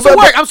 shoot. I mean, it's a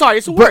work. I'm sorry,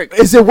 it's a work.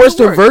 Is it worse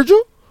than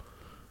Virgil?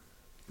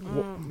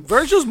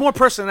 Virgil's more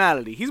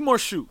personality. He's more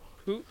shoot.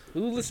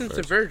 Who listens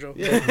to Virgil?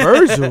 Yeah,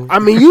 Virgil. I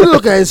mean, you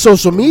look at his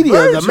social media.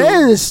 Virgil. The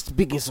man is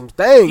speaking some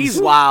things.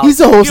 He's wild. He's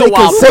the Jose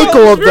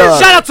Canseco of the.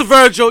 Shout out to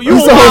Virgil.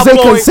 He's the Jose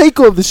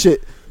Canseco of the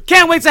shit.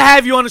 Can't wait to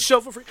have you on the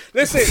show for free.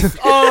 Listen,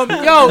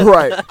 yo,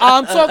 right?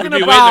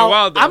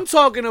 I'm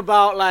talking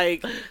about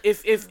like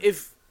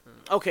if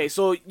okay,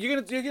 so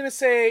you're gonna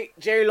say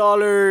Jerry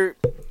Lawler.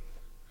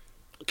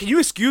 Can you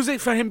excuse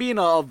it for him being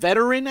a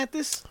veteran at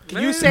this?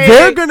 Can you say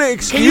they're gonna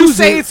excuse? Can you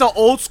say it's an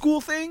old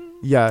school thing?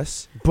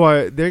 Yes,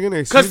 but they're gonna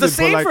excuse it.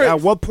 But like, at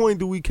what point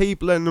do we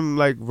keep letting them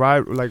like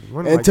ride, like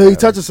run until he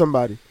touches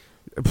somebody?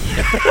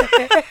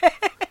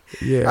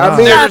 Yeah, I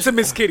mean, that's a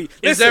Miss Kitty.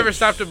 He's never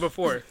stopped him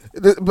before.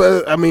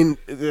 But I mean,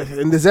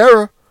 in this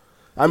era,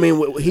 I mean,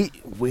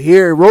 we're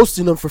here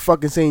roasting him for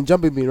fucking saying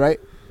jumping bean, right?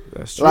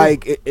 That's true.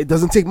 Like it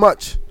doesn't take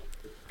much,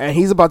 and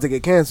he's about to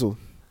get canceled.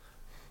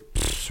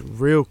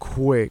 Real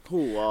quick,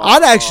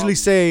 I'd actually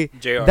say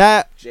JR.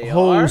 that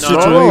whole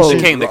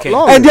situation. The king.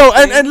 And yo,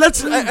 and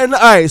let's all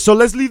right. So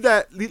let's leave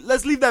that.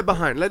 Let's leave that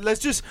behind. Let's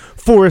just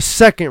for a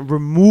second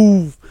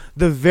remove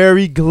the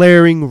very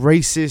glaring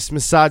racist,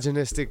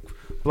 misogynistic,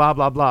 blah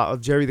blah blah of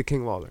Jerry the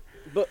King Lawler.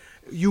 But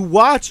you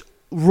watch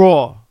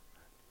Raw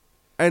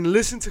and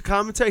listen to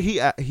commentary.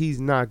 He's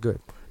not good.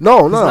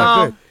 No,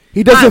 not good.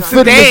 He doesn't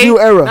fit in this new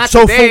era.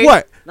 So for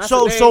what?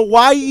 So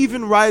why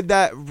even ride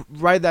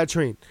that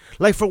train?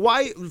 Like for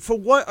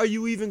what are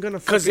you even gonna?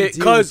 Cause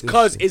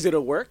is it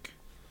a work?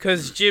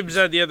 Cause Jim's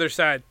on the other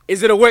side.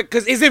 Is it a work?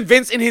 Cause isn't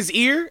Vince in his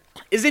ear?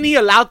 Isn't he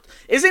allowed?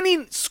 Isn't he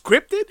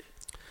scripted?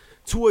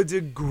 To a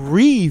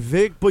degree,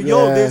 Vic. But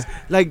yo, there's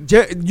like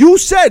you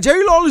said,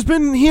 Jerry Lawler's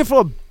been here for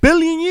 1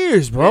 billion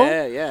years, bro.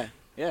 Yeah.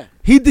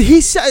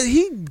 He says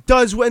he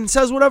does and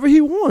says whatever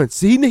he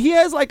wants. He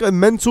has like a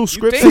mental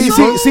script. See,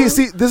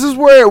 this is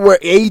where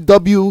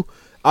AEW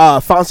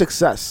found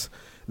success.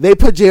 They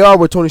put JR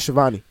with Tony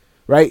Schiavone,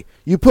 right?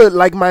 You put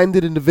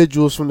like-minded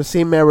individuals from the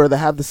same era that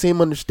have the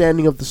same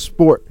understanding of the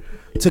sport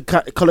to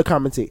color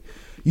commentate.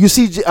 You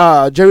see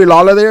Jerry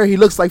Lawler there. He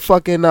looks like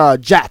fucking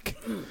Jack,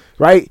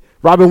 right?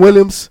 Robin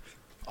Williams.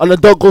 An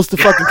adult goes to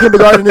fucking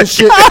kindergarten and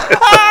shit.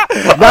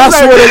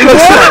 That's what it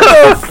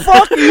looks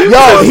like.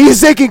 Yo, he's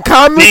taking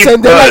comments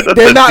and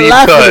they're not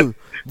laughing.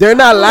 They're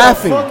not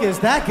laughing. What the fuck is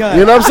that guy?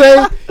 You know what I'm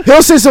saying?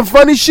 He'll say some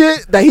funny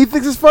shit that he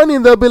thinks is funny,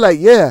 and they'll be like,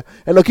 "Yeah,"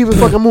 and they'll keep it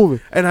fucking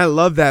moving. And I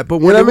love that.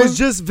 But when it was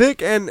just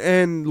Vic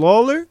and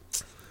Lawler,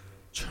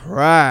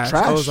 trash.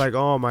 I was like,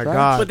 "Oh my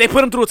god!" But they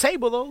put him through a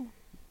table though.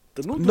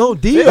 No,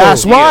 Dio.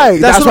 That's why.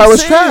 That's why it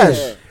was trash.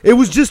 Yeah. It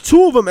was just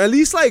two of them. At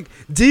least like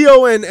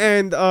Dio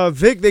and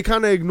Vic, they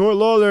kind of ignore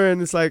Lawler,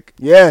 and it's like,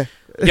 yeah.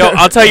 Yo,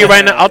 I'll tell you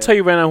right now. I'll tell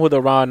you right now who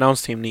the Raw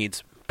announce team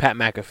needs. Pat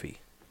McAfee.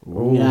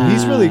 Yeah.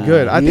 He's really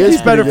good. I think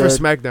he's better for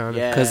SmackDown.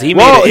 Because he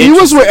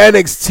was with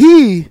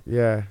NXT.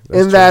 Yeah,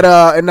 in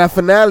that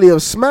finale of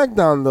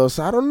SmackDown though.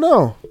 So I don't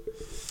know.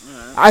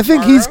 I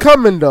think he's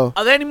coming though.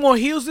 Are there any more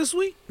heels this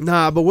week?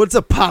 Nah, but what's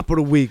a pop of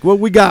the week? What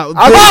we got? You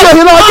want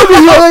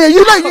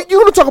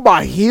to talk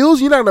about heels?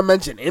 You're not gonna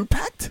mention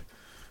Impact?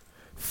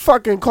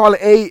 Fucking call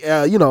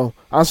it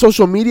on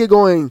social media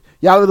going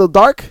y'all a little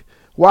dark.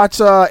 Watch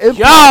Impact.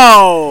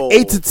 Yo,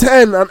 8 to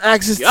 10 on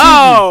Access TV.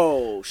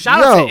 Yo,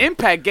 shout out to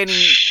Impact getting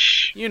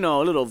a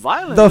little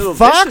violent. The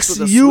Fox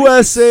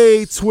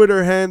USA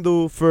Twitter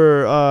handle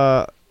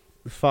for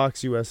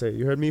Fox USA.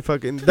 You heard me?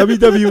 Fucking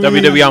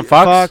WWE on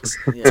Fox.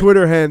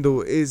 Twitter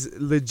handle is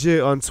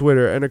legit on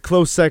Twitter, and a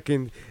close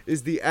second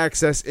is the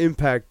Access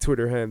Impact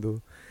Twitter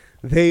handle.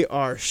 They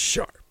are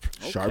sharp.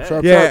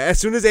 Sharp. Yeah, as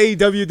soon as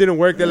AEW didn't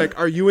work, they're like,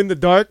 "Are you in the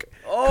dark?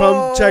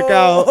 Come check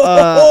out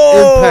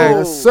Impact."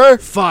 Yes, sir.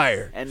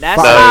 Fire. And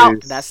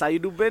that's how you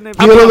do business.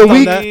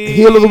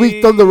 Heel of the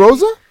week, Thunder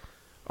Rosa.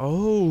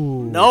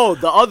 Oh no,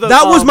 the other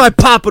that was my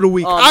pop of the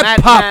week. I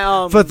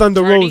popped for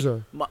Thunder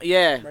Rosa.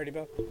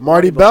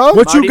 Marty Bell.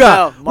 What you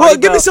got? Well,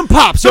 give me some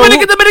pops.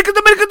 Dominican.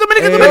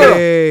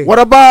 What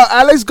about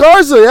Alex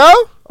Garza, yo?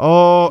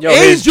 Oh, yo,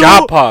 his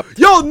jaw popped.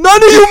 Yo,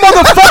 none of you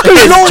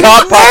motherfuckers know his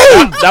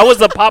name. That was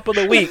the pop of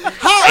the week.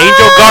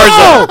 Angel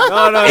Garza.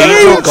 No.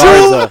 Angel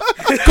Garza.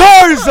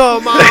 Garza,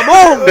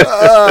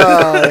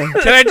 mama.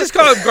 Can I just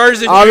call him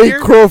Garza Jr.? I'll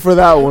eat crow for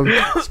that one.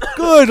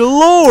 Good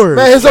lord.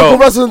 Man, his uncle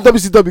wrestling in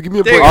WCW. Give me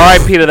a break.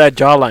 R.I.P. to that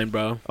jawline,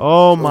 bro.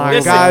 Oh my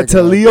Listen, God,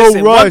 to Leo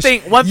Rush. One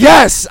thing,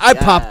 yes, I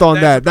popped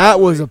on that. That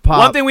was a pop.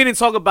 One thing we didn't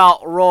talk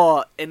about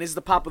Raw, and this is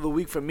the pop of the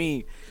week for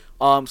me.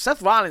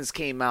 Seth Rollins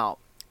came out,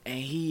 and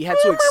he had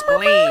to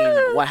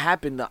explain what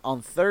happened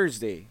on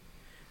Thursday.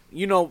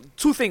 You know,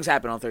 two things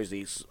happened on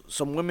Thursday.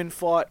 Some women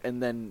fought,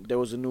 and then there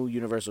was a new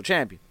Universal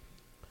Champion.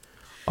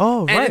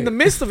 Oh, right. And in the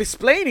midst of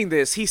explaining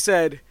this, he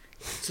said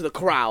to the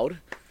crowd,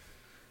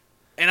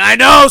 and I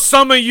know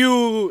some of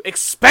you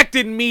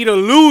expected me to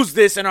lose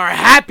this and are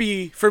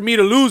happy for me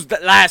to lose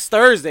that last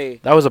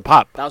Thursday. That was a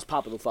pop. That was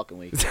pop of the fucking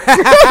week. Pop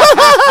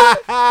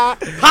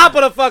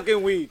of the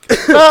fucking week.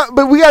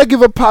 But we gotta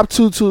give a pop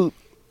to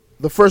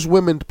the first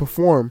women to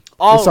perform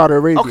in Saudi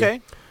Arabia.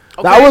 Okay.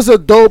 That was a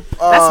dope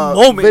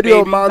video baby.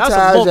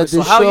 montage that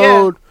they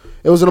showed.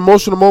 It was an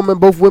emotional moment.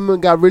 Both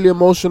women got really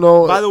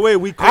emotional. By the way,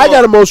 I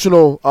got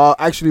emotional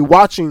actually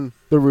watching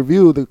the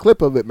review, the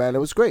clip of it, man. It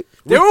was great.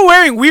 They were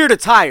wearing weird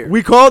attire.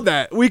 We called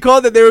that. We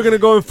called that they were going to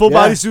go in full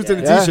body suits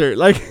and a t-shirt.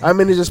 Like, I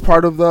mean, it's just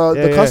part of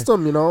the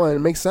custom, you know, and it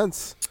makes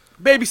sense.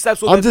 Baby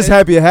steps. I'm just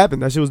happy it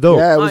happened. That shit was dope.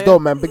 Yeah, it was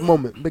dope, man. Big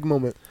moment. Big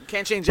moment.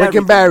 Can't change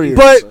breaking everything. barriers.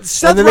 But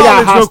Seth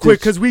Rollins, real quick,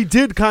 because we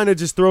did kind of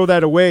just throw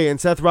that away, and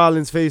Seth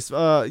Rollins faced,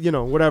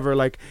 whatever.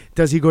 Like,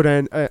 does he go to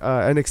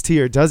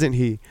NXT or doesn't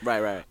he?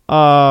 Right.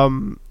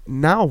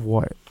 Now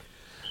what?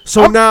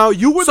 So now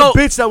you were the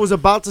bitch that was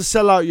about to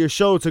sell out your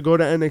show to go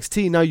to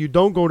NXT. Now you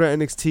don't go to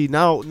NXT.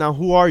 Now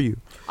who are you?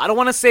 I don't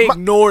want to say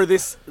ignore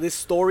this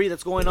story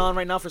that's going on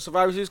right now for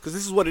Survivor Series, because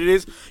this is what it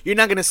is. You're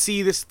not gonna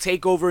see this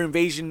takeover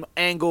invasion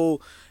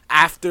angle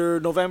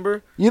after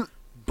November.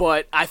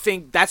 But I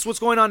think that's what's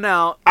going on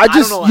now. I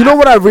know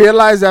what I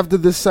realized after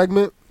this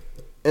segment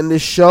and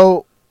this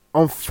show.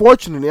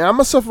 Unfortunately, I'm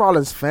a Seth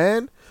Rollins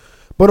fan,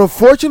 but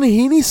unfortunately,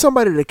 he needs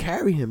somebody to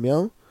carry him,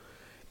 yo.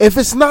 If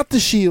it's not The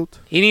Shield,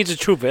 he needs a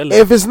true villain.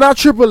 If it's not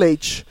Triple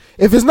H,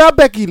 if it's not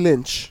Becky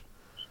Lynch,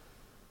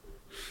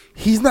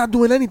 he's not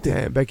doing anything.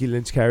 Damn, Becky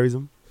Lynch carries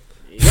him.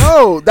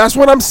 Yo, that's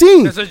what I'm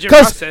seeing.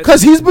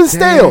 Because he's been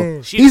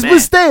stale. He's been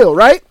stale,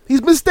 right?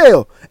 He's been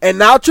stale. And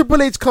now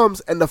Triple H comes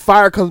and the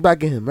fire comes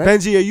back in him, right?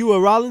 Benji, are you a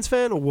Rollins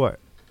fan or what?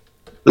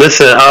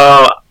 Listen,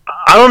 I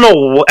don't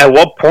know at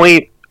what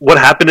point what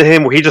happened to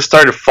him where he just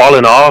started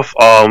falling off.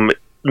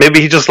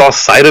 Maybe he just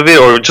lost sight of it,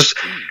 or just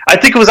I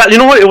think it was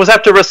it was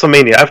after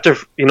WrestleMania. After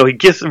he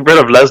gets rid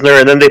of Lesnar,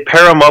 and then they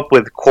pair him up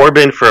with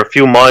Corbin for a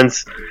few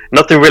months.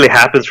 Nothing really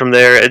happens from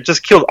there. It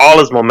just killed all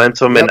his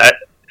momentum, and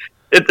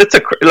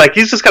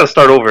he's just got to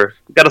start over.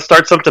 Got to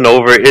start something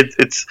over.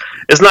 It's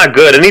not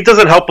good, and he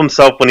doesn't help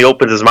himself when he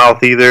opens his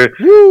mouth either.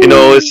 Woo.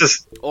 It's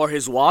just or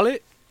his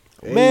wallet.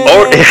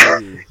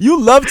 Man, you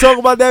love talking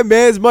about that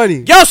man's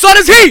money. Yo, so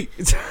does he.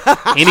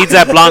 He needs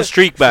that blonde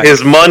streak back.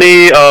 His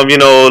money,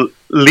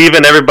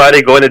 leaving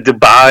everybody, going to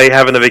Dubai,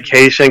 having a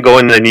vacation,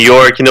 going to New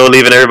York,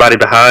 leaving everybody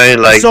behind,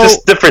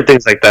 just different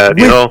things like that,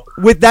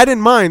 With that in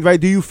mind, right,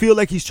 do you feel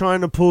like he's trying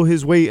to pull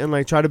his weight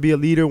and, try to be a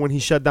leader when he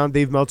shut down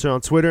Dave Meltzer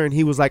on Twitter, and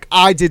he was like,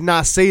 I did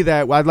not say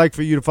that. Well, I'd like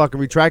for you to fucking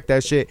retract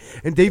that shit.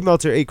 And Dave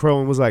Meltzer ate crow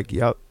and was like,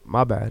 yep,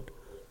 my bad.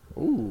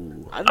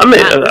 Ooh. I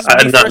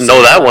didn't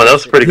know that one. That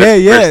was a pretty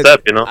good first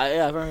step, I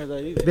haven't heard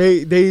that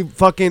either. They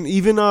fucking,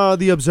 even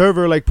the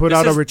Observer, put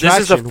out a retraction.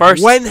 This is the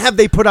first. When have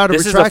they put out a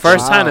retraction? This is the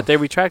first time that they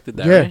retracted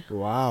that, right?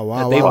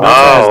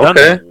 Wow.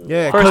 Okay.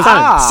 Yeah, first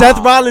time. Seth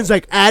Rollins,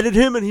 added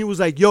him, and he was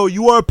like, yo,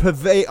 you are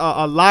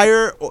a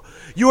liar.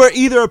 You are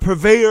either a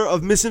purveyor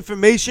of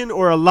misinformation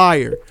or a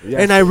liar.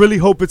 Yes. And I really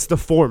hope it's the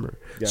former.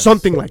 Yes.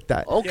 Something like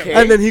that. Okay.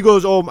 And then he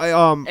goes,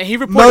 and he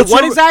reported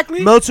what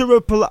exactly? Meltzer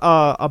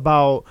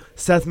about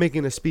Seth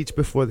making a speech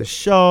before the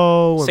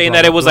show. Saying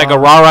that it was like a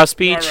rah-rah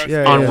speech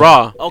on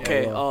Raw.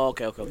 Okay.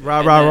 Okay.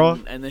 Rah-rah.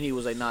 And then he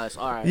was like, nah, that's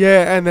all right.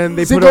 Yeah, and then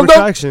they put a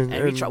retraction.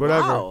 And whatever.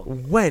 Wow.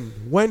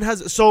 When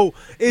has... So,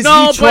 is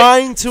he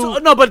trying to...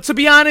 No, but to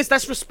be honest,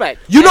 that's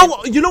respect. You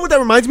know what that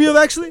reminds me of,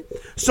 actually?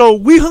 So,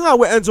 we hung out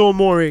with Enzo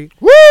Amore.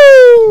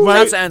 Woo!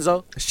 Right? Shout out to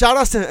Enzo. Shout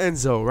out to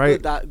Enzo, right?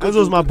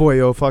 Enzo's my boy,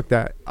 yo. Fuck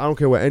that. I don't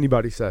care what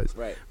anybody says.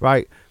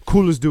 Right?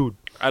 Coolest dude.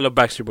 I love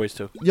Backstreet Boys,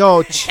 too.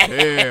 Yo, chill.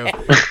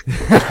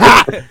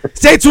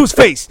 Say it to his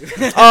face.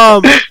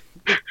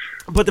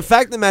 But the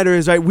fact of the matter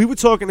is, right, we were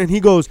talking, and he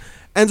goes,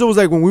 Enzo was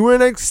like, when we were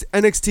in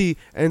NXT,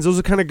 Enzo's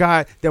the kind of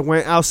guy that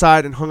went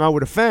outside and hung out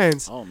with the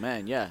fans. Oh,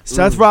 man, yeah.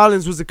 Seth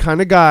Rollins was the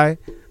kind of guy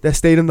that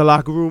stayed in the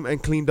locker room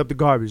and cleaned up the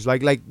garbage.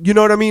 Like you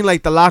know what I mean?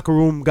 Like the locker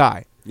room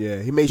guy.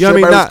 Yeah, he made sure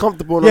everybody was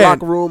comfortable in the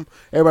locker room.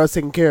 Everybody was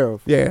taken care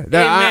of. Yeah,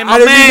 I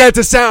didn't mean that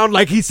to sound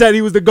like he said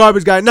he was the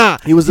garbage guy. Nah,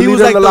 he was the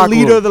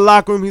leader of the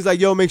locker room. He's like,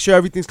 yo, make sure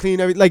everything's clean.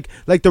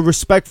 Like the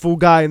respectful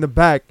guy in the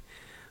back.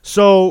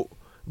 So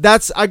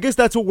I guess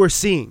that's what we're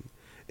seeing.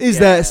 Is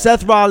that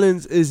Seth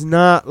Rollins is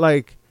not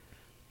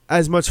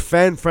as much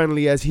fan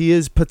friendly as he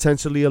is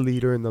potentially a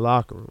leader in the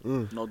locker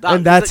room. No doubt.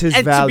 And that's his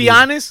value. And to be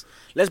honest,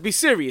 let's be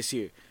serious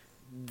here.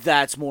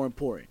 That's more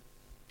important.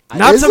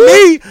 Not to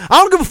me. I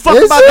don't give a fuck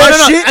about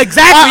that shit.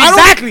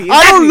 Exactly.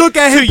 I don't look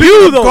at him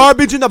being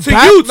garbage in the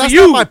back. That's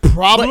not my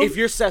problem. But if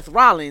you're Seth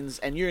Rollins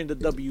and you're in the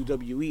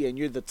WWE and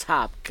you're the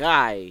top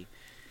guy,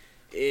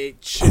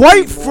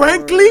 quite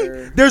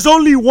frankly, there's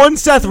only one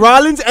Seth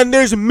Rollins and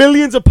there's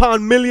millions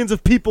upon millions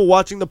of people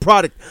watching the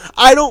product.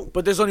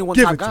 But there's only one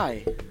top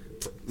guy.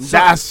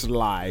 That's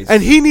lies.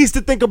 And he needs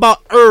to think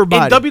about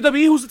everybody. In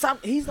WWE, who's the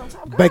top? He's the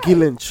top guy. Becky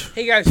Lynch.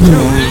 Hey guys, you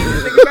know what we need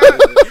to think about?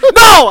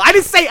 No, I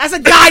didn't say. As a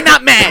guy,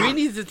 not man. We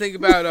need to think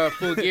about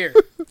Full Gear.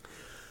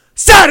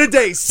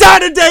 Saturday.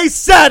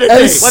 Sábado.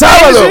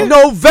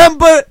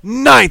 November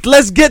 9th.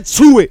 Let's get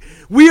to it.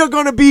 We are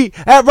going to be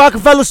at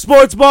Rockefeller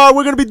Sports Bar.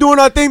 We're going to be doing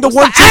our thing. The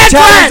 1-2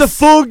 challenge of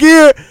Full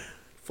Gear.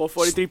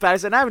 443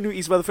 Patterson Avenue,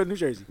 East Rutherford, New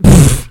Jersey.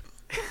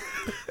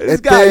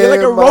 This guy, you're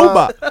like a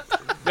robot.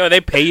 No,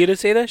 they pay you to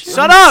say that shit?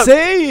 Shut up.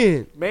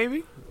 Saying.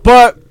 Maybe.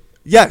 But,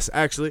 yes,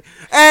 actually.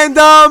 And,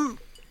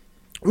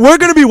 we're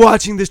going to be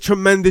watching this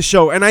tremendous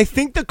show. And I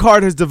think the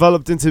card has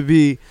developed into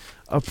be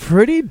a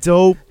pretty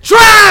dope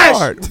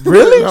card.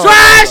 Really?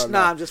 Trash?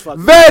 Nah, I'm just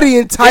fucking. Very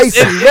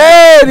enticing.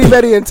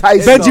 Very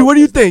enticing. Benji, what do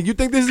you think? You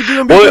think this is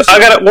going to be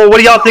what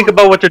do y'all think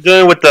about what they're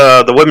doing with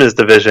the women's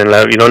division?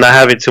 Like, not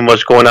having too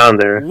much going on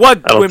there.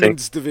 What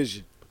women's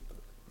division?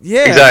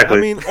 Yeah, exactly.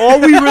 I mean, all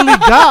we really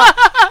got,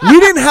 we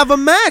didn't have a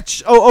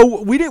match.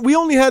 We didn't. We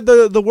only had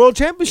the world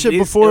championship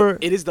before.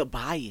 It is the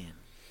buy-in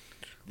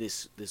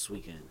this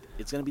weekend.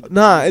 It's gonna be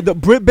the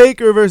Britt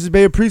Baker versus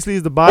Bea Priestley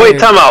is the buy-in. Wait,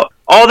 time out.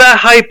 All that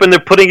hype and they're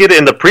putting it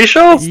in the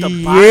pre-show?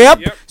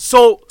 Yep.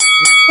 So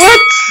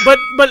what?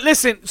 But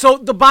listen. So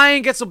the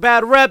buy-in gets a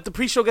bad rep. The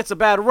pre-show gets a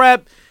bad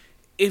rep.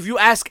 If you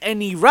ask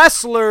any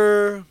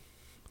wrestler,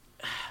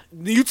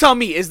 you tell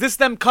me, is this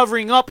them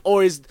covering up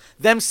or is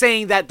them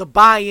saying that the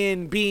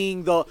buy-in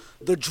being the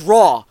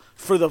draw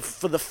for the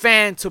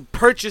fan to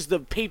purchase the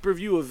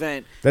pay-per-view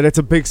event? That it's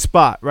a big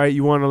spot, right?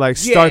 You want to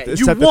set the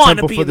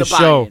tempo for the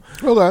show.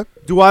 Okay.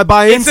 Do I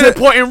buy into? It's an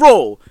important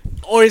role.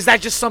 Or is that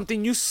just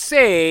something you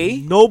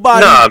say?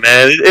 Nobody. Nah,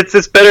 man.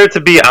 It's better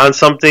to be on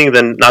something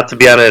than not to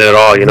be on it at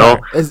all.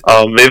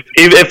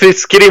 If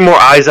it's getting more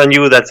eyes on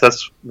you, that's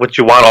what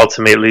you want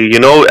ultimately.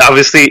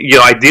 Obviously,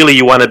 ideally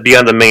you want to be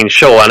on the main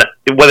show,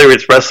 whether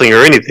it's wrestling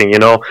or anything.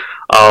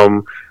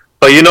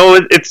 But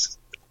it's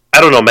I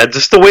don't know, man.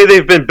 Just the way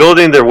they've been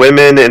building their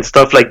women and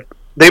stuff, like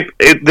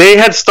they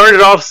had started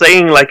off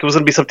saying like it was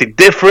gonna be something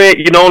different,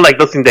 like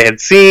nothing they had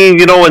seen,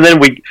 and then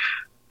we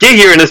get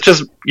here and it's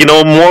just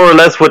more or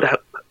less what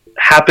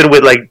happened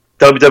with like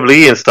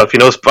WWE and stuff,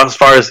 as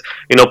far as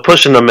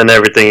pushing them and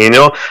everything, and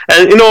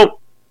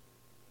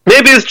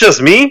maybe it's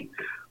just me,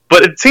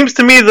 but it seems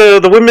to me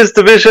the women's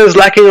division is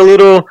lacking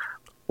un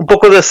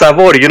poco de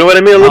sabor, you know what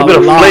I mean, a little bit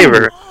of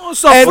flavor.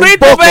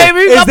 Sofrito,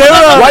 baby.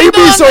 Why you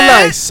being so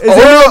nice? Is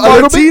there a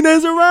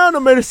Martinez around, a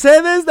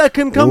Mercedes that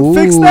can come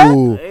fix that?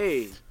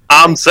 Hey.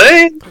 I'm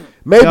saying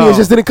maybe it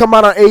just didn't come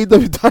out on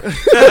AEW.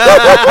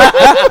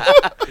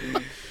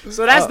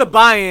 So that's the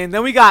buy-in.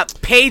 Then we got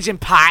Paige and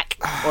Pac.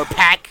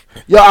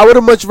 Yo, I would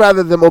have much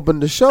rather them open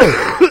the show.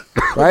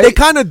 Right? They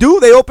kind of do.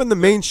 They open the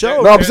main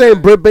show. No, I'm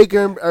saying Britt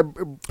Baker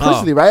and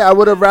Priestley, right? I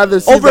would have rather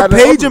seen over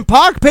Paige and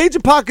Pac. Paige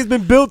and Pac has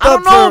been built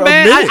up for a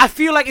minute. I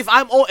feel like if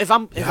I'm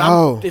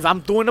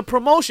doing a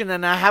promotion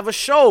and I have a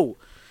show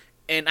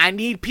and I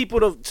need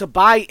people to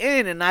buy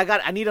in and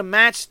I need a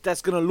match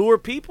that's gonna lure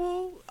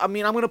people. I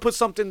mean, I'm gonna put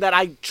something that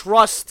I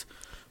trust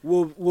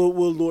will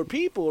lure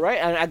people,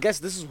 right? I guess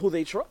this is who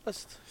they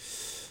trust.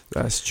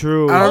 That's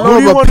true. I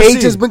don't know, but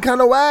Paige has been kind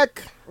of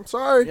whack. I'm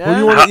sorry.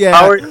 Yeah.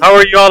 How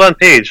are y'all on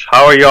Paige?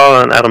 How are y'all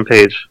on Adam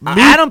Page?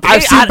 Adam Page.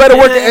 I've seen better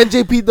work at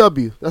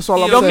NJPW. That's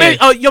all I'm saying.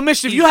 Yo,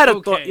 Mischief, you had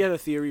a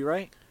theory,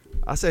 right?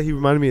 I said he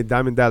reminded me of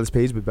Diamond Dallas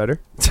Page, but better.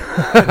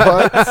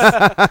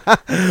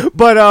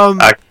 But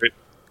Accurate.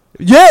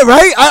 Yeah,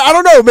 right? I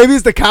don't know. Maybe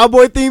it's the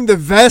cowboy theme, the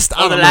vest,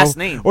 or the last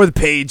name. Or the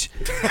page.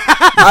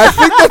 I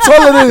think that's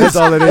all it is. That's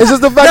all it is. It's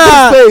just the fact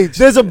that it's Page.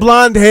 There's a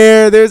blonde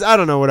hair. I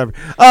don't know, whatever.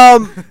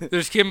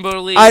 There's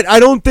Kimberly. I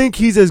don't think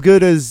he's as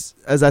good as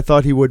I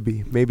thought he would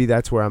be. Maybe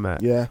that's where I'm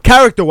at. Yeah.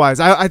 Character-wise,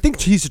 I think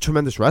he's a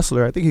tremendous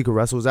wrestler. I think he could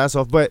wrestle his ass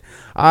off. But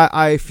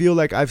I feel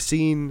like I've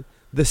seen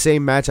the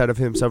same match out of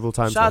him several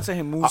times. Shout out to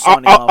him.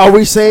 Are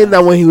we saying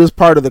that when he was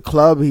part of the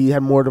club, he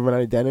had more of an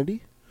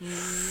identity?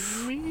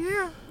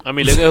 I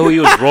mean, look at who he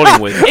was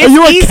rolling with. Are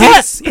you a cat?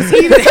 It's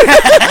easy.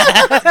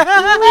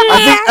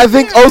 I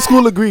think old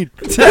school agreed.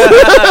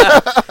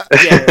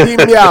 He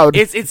meowed.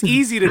 It's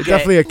easy to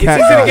definitely a cat.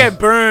 It's easy to get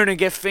burned and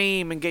get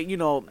fame and get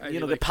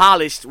get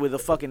polished with a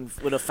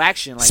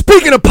faction. Like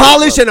Speaking of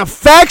polish and a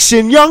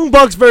faction, Young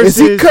Bucks versus.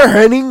 Is he Kurt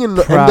Hennig in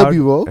the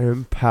NWO?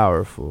 And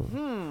powerful.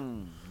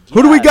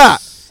 Who do we got?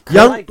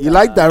 You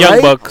like that, Young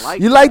right? Bucks.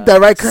 You like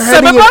that, right? Kurt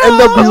Hennig and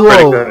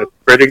NWO.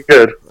 Pretty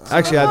good.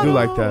 Actually, I do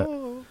like that.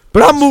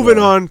 But I'm moving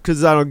on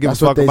because I don't give a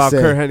fuck about say.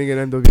 Kurt Hennig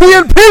and NWO.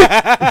 PNP!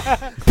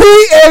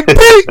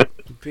 PNP!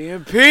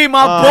 PNP,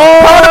 my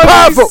boy.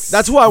 Powerful.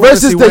 That's who I want to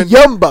see versus the win.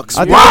 Young Bucks.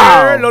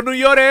 Wow. Los New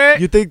York.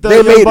 You think the They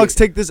Young made Bucks it.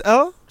 take this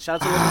L?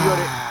 Shout out to Los New York.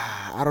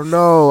 I don't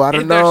know.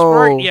 If they're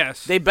smart,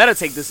 yes. They better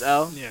take this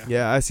L. Yeah.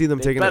 Yeah, I see them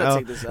They taking an better L.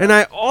 take this L. And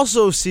I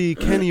also see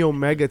Kenny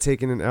Omega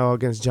taking an L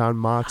against John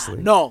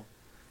Moxley. No.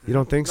 You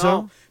don't think No.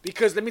 so?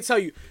 Because let me tell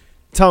you,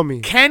 Tell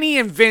me. Kenny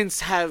and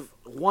Vince have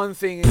one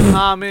thing in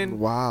common.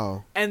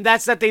 Wow. And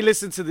that's that they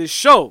listen to this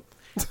show.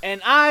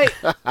 And I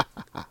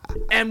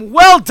am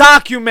well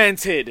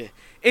documented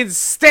in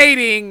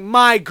stating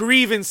my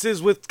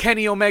grievances with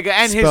Kenny Omega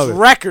and Spell his it.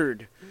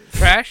 record.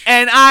 Trash.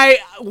 And I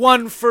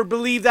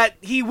believe that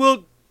he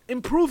will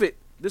improve it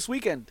this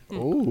weekend.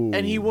 Ooh.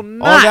 And he will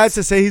not. All that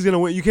to say he's going to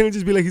win. You can't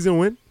just be like he's going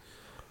to win?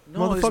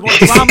 No, there's more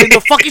drama in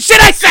the fucking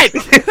shit I said.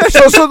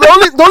 So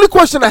the only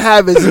question I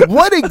have is,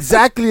 what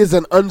exactly is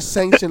an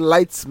unsanctioned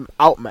lights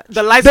out match?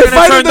 The lights They're are gonna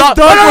fighting turn the on.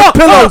 dog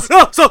with pillows.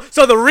 No.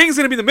 So the ring's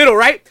gonna be in the middle,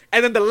 right?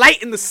 And then the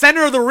light in the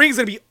center of the ring's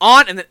gonna be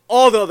on, and then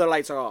all the other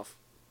lights are off.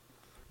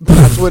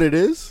 That's what it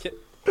is.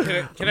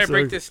 Can I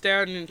break this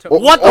down into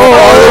What the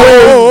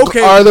Oh,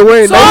 okay. Are they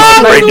wearing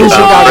night vision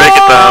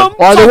goggles?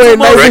 Are they wearing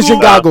night vision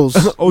goggles?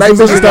 Night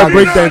vision Stop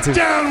goggles. breakdancing.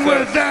 Down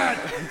with that.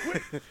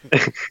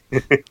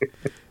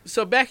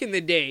 So back in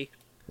the day,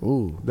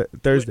 Ooh.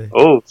 Thursday.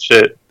 Oh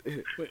shit!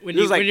 when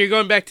like- you're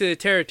going back to the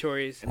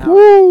territories,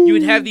 you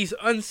would have these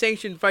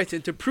unsanctioned fights,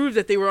 and to prove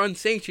that they were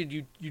unsanctioned,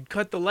 you'd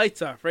cut the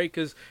lights off, right?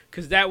 Because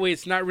that way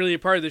it's not really a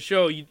part of the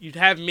show. You'd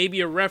have maybe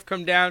a ref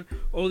come down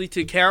only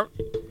to count.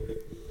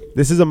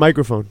 This is a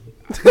microphone.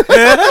 And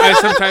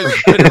sometimes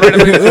put it right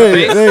up against the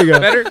face. There you go.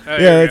 Better? Oh, Yeah,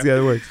 there that's we good.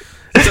 It works.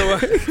 So,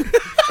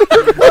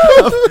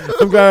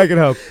 I'm glad I can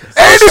help.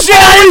 And the shit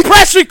I didn't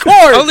press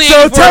record. only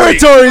So 84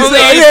 territories. Weeks. Only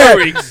 84 Yeah.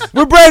 weeks.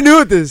 We're brand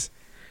new at this.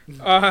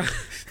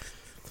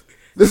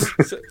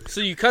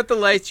 So you cut the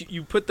lights,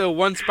 you put the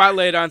one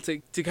spotlight on to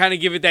kind of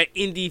give it that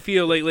indie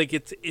feel, like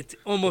it's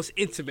almost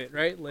intimate,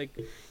 right? Like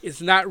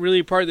it's not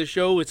really part of the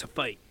show; it's a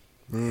fight.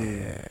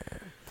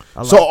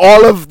 So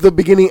all of the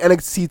beginning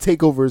NXT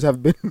takeovers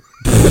have been.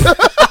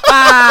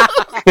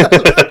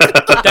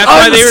 That's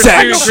why they were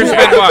screaming Chris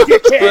Benoit.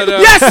 But,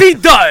 Yes, he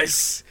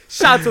does.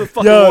 Shout out to the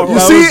fucking Yo, world. You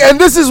see, and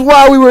this is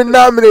why we were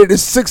nominated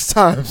 6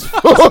 times.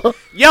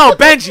 Yo,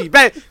 Benji.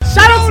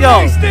 Shout out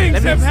to These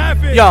things have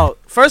happened. Yo,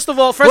 first and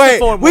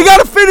foremost. We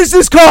gotta finish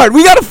this card.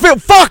 We gotta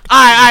fuck.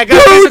 Alright,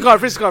 Dude, finish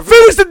the card.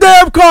 Finish the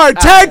damn card.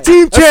 Tag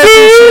team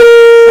championship.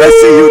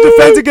 SCU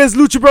defends against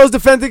Lucha Bros.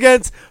 Defend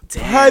against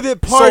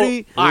Private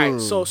Party. Alright,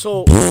 so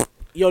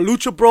yo,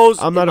 Lucha Bros.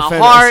 I'm not in a my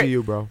fan heart. of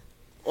SCU, bro.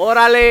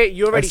 Orale,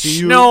 you already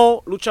SCU.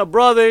 know Lucha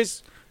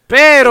Brothers.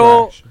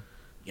 Pero Trash.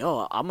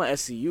 Yo, I'm a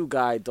SCU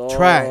guy, dog.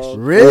 Trash.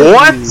 Really?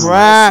 What?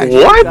 Trash.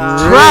 What?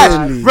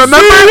 Trash. Really?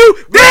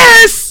 Remember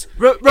this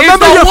Remember is your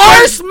the friend-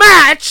 worst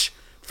match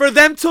for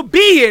them to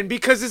be in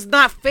because it's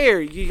not fair.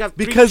 You have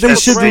Because they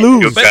people should right.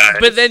 lose.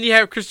 but then you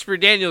have Christopher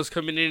Daniels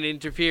coming in and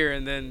interfere,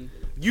 and then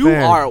You're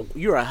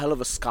a hell of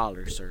a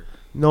scholar, sir.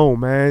 No,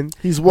 man.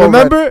 He's well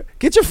Remember,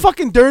 get your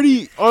fucking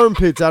dirty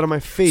armpits out of my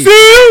face.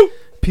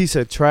 Piece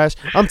of trash.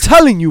 I'm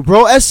telling you,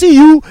 bro.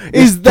 SCU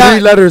is 3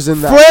 that letters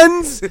in that.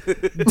 friend's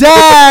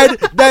dad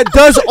that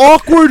does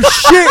awkward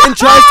shit and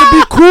tries to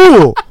be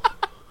cool.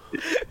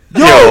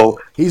 Yo,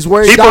 He's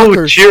wearing people who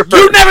Dockers. cheer for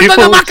You never people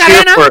done the who cheer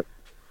Macarena? for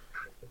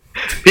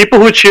people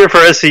who cheer for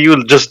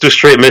SCU just do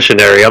straight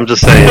missionary. I'm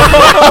just saying.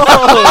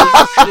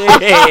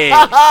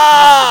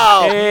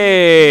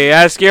 Hey,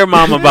 ask your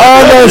mom about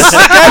On that. a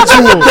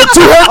schedule. The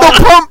 2-handle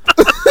pump.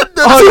 The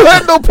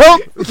 2-handle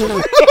pump.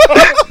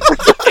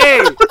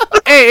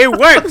 Hey, it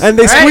works. And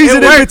they right? squeeze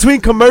it in works.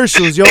 between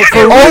commercials, yo. For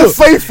All real.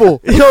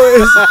 faithful. Yo,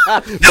 it's,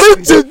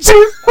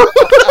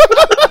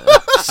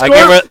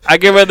 I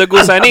give her the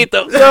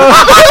gusanito.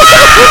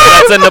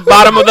 That's in the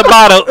bottom of the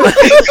bottle.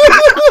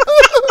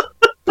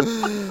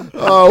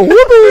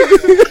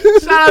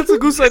 Whoopee. Shout out to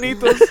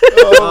Gusanitos.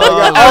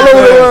 All over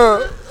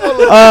the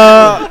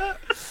world.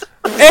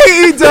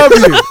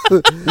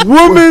 AEW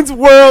Women's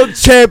World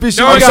Championship.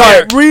 No I'm one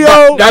sorry, cares.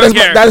 Rio.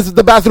 That is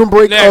the bathroom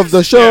break Next. of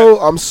the show.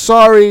 I'm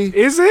sorry.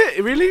 Is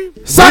it really?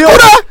 Sakura.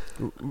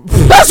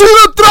 That's what you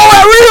gonna throw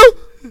at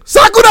Rio.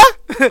 Sakura.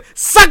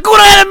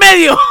 Sakura en el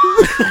medio.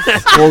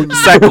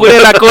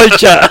 Sacude la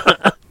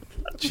colcha.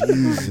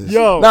 Jesus.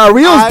 Yo, Nah,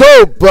 Rio's I-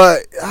 dope, but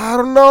I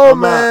don't know, I'm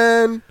not-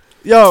 man.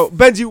 Yo,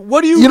 Benji,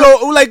 what do you You know?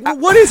 know- Like,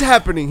 what is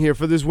happening here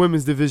for this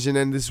women's division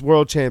and this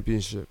World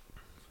Championship?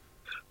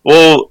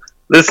 Well,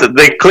 listen,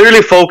 they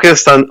clearly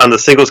focused on the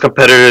singles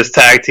competitors,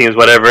 tag teams,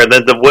 whatever, and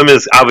then the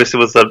women's obviously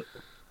was the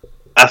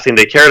last thing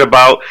they cared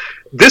about.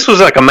 This was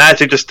like a match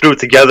they just threw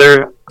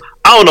together.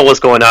 I don't know what's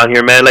going on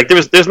here, man. Like,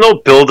 there's no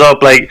build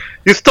up. Like,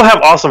 you still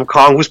have Awesome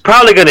Kong, who's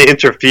probably going to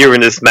interfere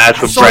in this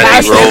match with So Brandon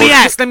let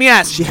me Rhodes.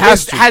 ask. She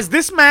has to. Has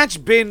this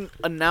match been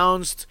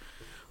announced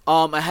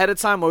ahead of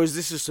time, or is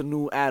this just a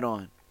new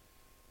add-on?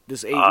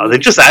 This They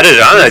just added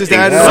it on, I just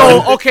think. added it So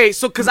on. okay,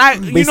 so because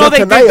you Based know on they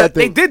tonight, I did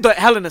they think. did the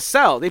Hell in a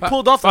Cell. They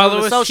pulled off the Hell in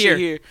follow a Cell us shit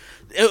here.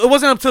 here. It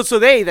wasn't until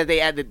today that they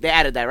added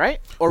that, right?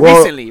 Or Well,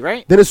 recently,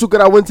 right? Didn't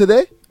Sukara win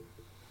today?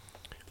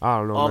 I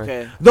don't know.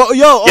 Okay. Man. No,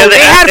 yo, yeah,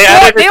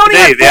 they only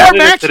had 4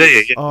 matches.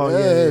 Today. Oh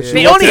yeah.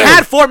 They only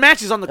had 4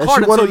 matches on the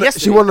card until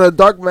yesterday. She won a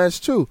dark match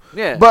too.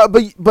 Yeah.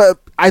 But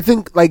I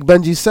think like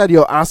Benji said,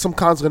 yo, Awesome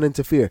Khan's gonna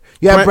interfere.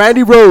 Yeah,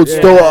 Brandy Rhodes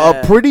though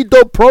a pretty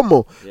dope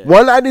promo. Yeah.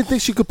 One I didn't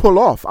think she could pull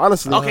off,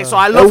 honestly. Okay, so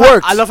I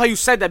love how you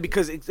said that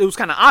because it was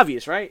kind of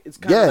obvious, right? It's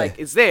kind of like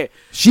it's there.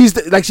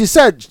 Like she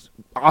said,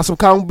 Awesome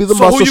Khan will be the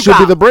muscle, she'll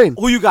be the brain.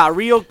 Who you got?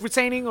 Rio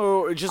retaining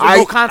or just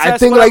no contest? I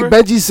think like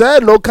Benji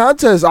said, no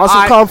contest.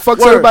 Awesome Khan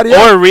fucks everybody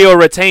up. Or Rio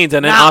retains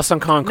and then Awesome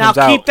Khan comes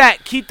out. Now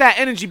keep that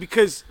energy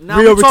because now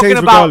Rio we're talking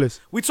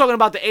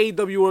about the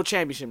AEW World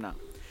Championship now.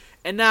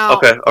 And now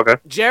okay.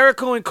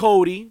 Jericho and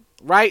Cody,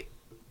 right?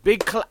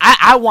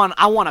 I want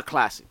a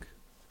classic.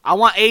 I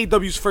want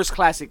AEW's first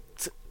classic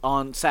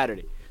on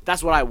Saturday.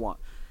 That's what I want.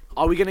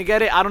 Are we gonna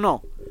get it? I don't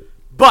know.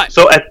 But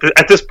so at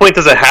this point,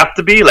 does it have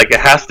to be like it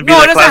has to be?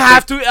 No, it doesn't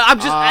have to.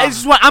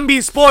 I'm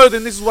being spoiled,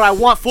 and this is what I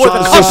want for the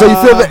company. So you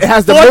feel that it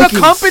has the makings. The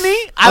company?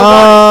 I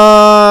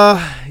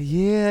want it.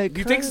 Yeah.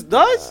 You think it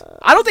does?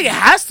 I don't think it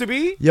has to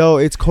be. Yo,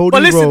 it's Cody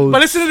Rhodes.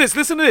 But listen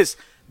to this.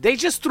 They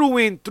just threw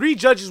in 3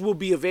 judges will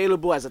be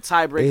available as a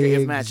tiebreaker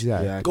if match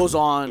goes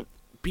on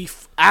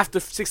after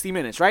 60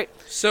 minutes, right?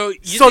 So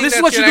this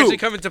is what you do.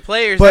 Come into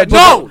players, but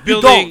no,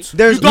 you don't.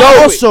 There's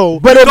also,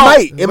 but it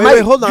might. It might.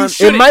 Hold on.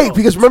 It might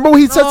because remember what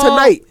he said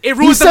tonight. It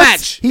ruins the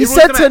match. He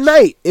said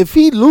tonight if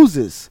he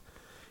loses,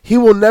 he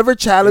will never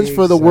challenge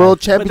for the world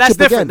championship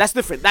again. That's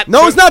different.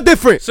 No, it's not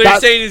different. So you're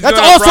saying that's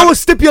also a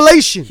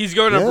stipulation. He's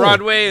going to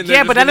Broadway, and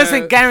but that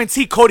doesn't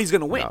guarantee Cody's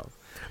gonna win.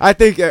 I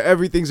think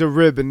everything's a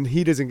rib, and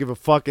he doesn't give a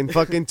fucking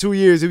 2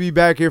 years. He'll be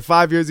back here.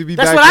 5 years. He'll be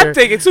back here. That's what I'm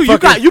thinking too.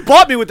 You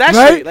bought me with that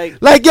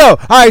shit. Like, yo, all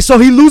right. So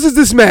he loses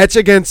this match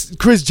against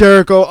Chris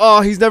Jericho.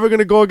 Oh, he's never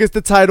gonna go against the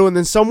title, and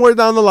then somewhere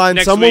down the line,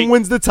 someone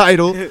wins the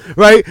title,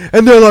 right?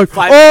 And they're like, oh,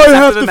 I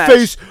have to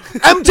face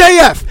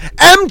MJF.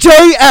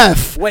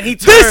 MJF. When he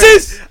turns. This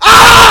is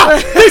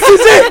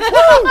it.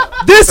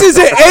 This is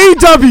it.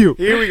 AEW.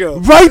 Here we go.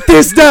 Write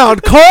this down.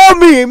 Call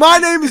me. My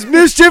name is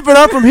Mischief, and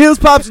I'm from Heels,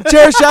 Pops, and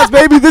Chair Shots,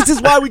 baby. This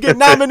is why we get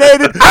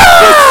nominated. 6 of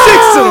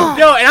them.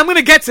 Yo, and I'm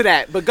gonna get to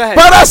that, but go ahead.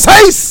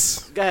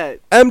 Go ahead.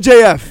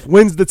 MJF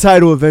wins the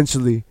title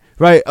eventually,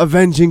 right?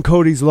 Avenging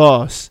Cody's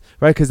loss,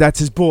 right? Because that's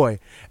his boy.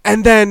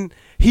 And then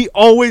he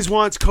always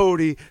wants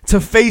Cody to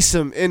face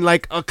him in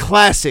like a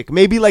classic,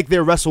 maybe like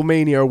their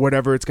WrestleMania or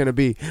whatever it's gonna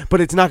be,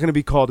 but it's not gonna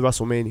be called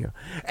WrestleMania.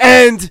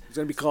 And it's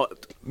gonna be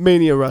called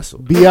Mania Wrestle.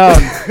 Beyond.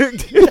 Beyond.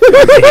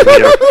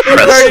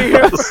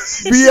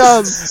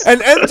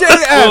 And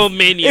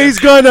MJF is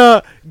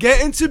gonna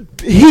get into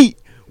heat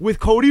with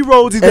Cody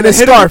Rhodes. He's gonna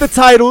hit him with the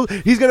title.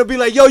 He's gonna be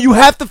like, yo, you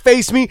have to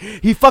face me.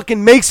 He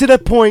fucking makes it a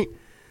point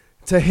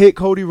to hit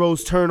Cody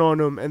Rhodes, turn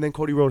on him, and then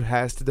Cody Rhodes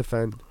has to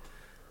defend.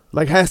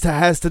 Like has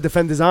to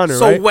defend his honor.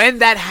 So right? when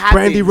that happens,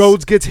 Brandy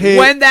Rhodes gets hit.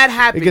 When that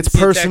happens, it gets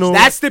personal.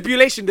 That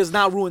stipulation does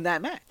not ruin that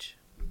match.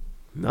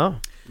 No,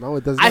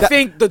 it doesn't. I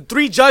think the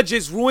 3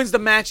 judges ruins the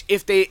match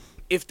if they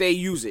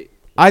use it.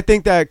 I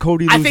think that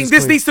Cody. I think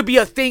this needs to be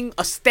a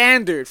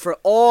standard for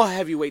all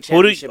heavyweight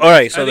championships. All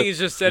right, so I think he's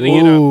just setting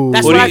it up.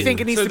 That's what I think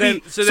it needs to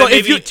be. So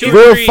if you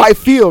real fight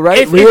feel,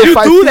 right? If you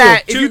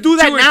do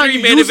that, now you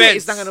use it,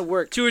 it's not gonna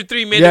work. 2 or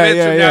 3 main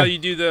events from now, you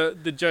do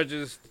the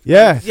judges.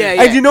 Yeah.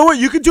 And you know what?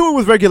 You could do it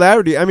with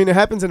regularity. I mean, it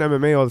happens in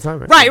MMA all the time,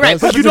 right? Right.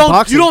 But you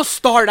don't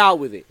start out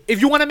with it.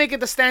 If you want to make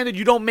it the standard,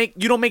 you don't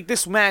make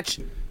this match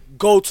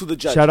go to the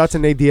judges. Shout out to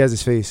Nate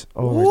Diaz's face.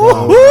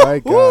 Oh my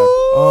god.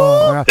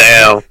 Oh my god.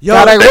 Damn. Yo,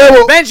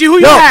 Benji, who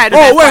you had?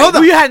 Oh wait, hold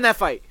on. Who you had in that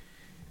fight?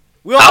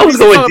 I was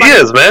going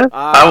Diaz, man.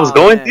 I was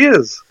going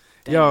Diaz.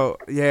 Yo,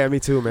 yeah, me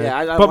too, man.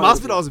 Yeah, but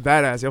Masvidal's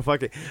badass. Yo,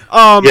 fuck it.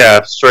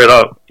 Yeah, straight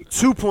up.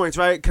 2 points,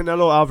 right?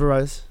 Canelo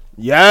Alvarez.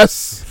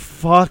 Yes.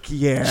 Fuck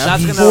yeah.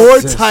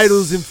 4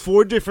 titles in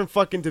 4 different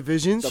fucking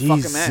divisions.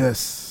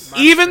 Jesus.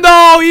 Even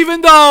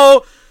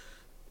though.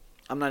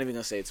 I'm not even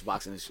gonna say it's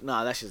boxing.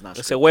 Nah, that shit's not.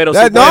 Say wait,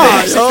 nah,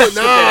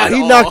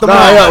 he knocked him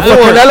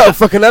out.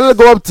 For Canelo to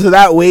go up to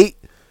that weight,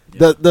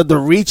 the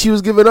reach he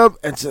was giving up,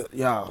 and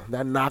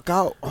that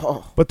knockout.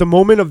 Oh. But the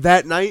moment of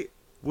that night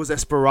was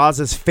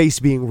Esperanza's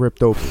face being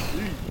ripped open.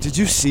 Did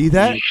you see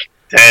that?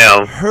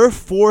 Damn. Her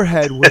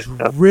forehead was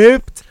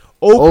ripped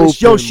open.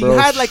 Yo, she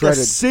had like a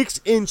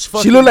 6-inch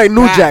fucking. She looked like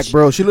New patch. Jack,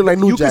 bro. She looked like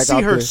New Jack. You could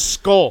see her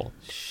skull.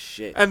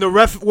 Shit. And the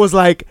ref was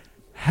like,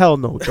 "Hell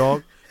no,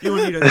 dog." You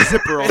would need a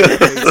zipper on your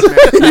face, man.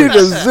 You need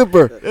a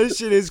zipper. That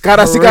shit is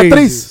Cara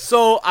cicatriz.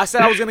 So I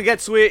said I was gonna get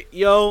to it.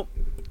 Yo,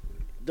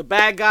 the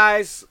bad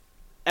guys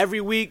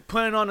every week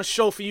putting on a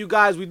show for you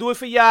guys. We do it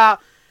for y'all.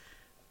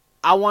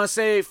 I want to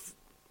say,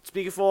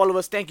 speaking for all of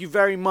us, thank you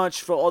very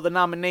much for all the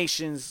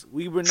nominations.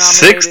 We were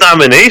nominated. 6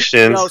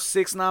 nominations? Yo,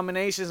 6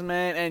 nominations,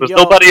 man. And was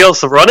nobody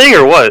else running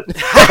or what?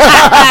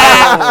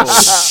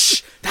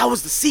 Shh, that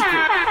was the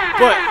secret.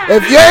 But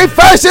if you ain't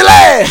first, you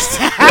last.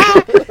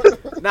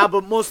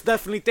 But most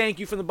definitely thank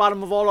you from the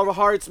bottom of all our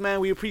hearts, man.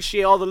 We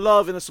appreciate all the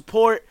love and the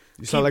support.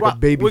 You sound like a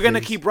baby. We're going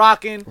to keep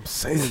rocking. I'm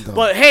saying, though.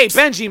 But hey,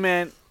 Benji,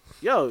 man.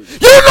 Yo. You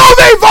know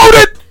they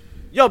voted.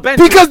 Yo, Benji.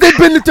 Because they've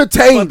been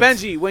entertained. But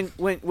Benji,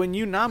 when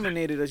you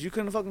nominated us, you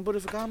couldn't fucking put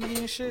us for comedy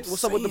and shit?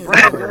 What's up with the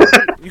brand, bro?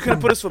 You couldn't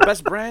put us for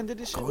best branded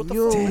and shit? What the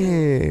fuck?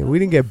 Damn, we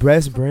didn't get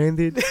breast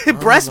branded.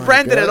 Breast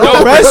branded at No,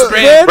 all. breast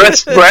brand.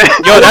 Breast brand.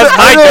 Yo, that's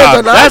my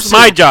job. That's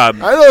my job.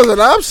 I know it's an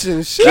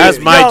option. Shit. That's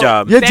my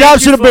job. Your job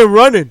should have been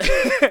running.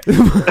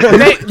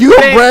 You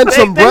gonna brand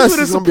some breasts. Thanks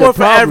for the support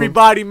for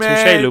everybody,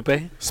 man. Touche,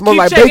 Lupe. Smell Keep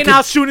like checking bacon.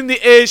 out Shooting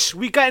the Ish.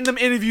 We getting them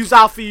interviews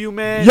out for you,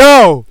 man.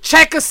 Yo,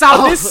 Check us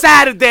out this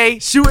Saturday.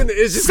 shooting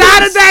is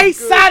Saturday.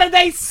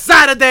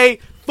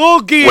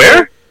 Full gear.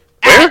 Where?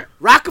 At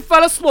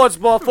Rockefeller Sports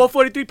Bar,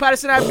 443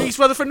 Patterson Avenue, East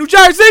Rutherford, New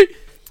Jersey.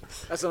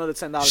 That's another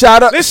 $10.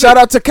 Shout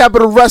out to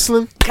Capital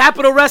Wrestling.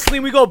 Capital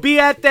Wrestling. We go be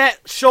at that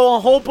show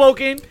on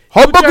Hoboken,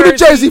 New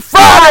Jersey.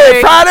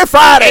 Friday.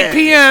 8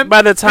 p.m.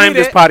 By the time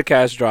this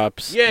podcast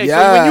drops. Yeah,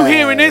 so when you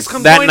hearing this,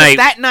 come join us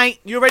that night.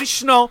 You already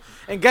know.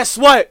 And guess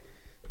what?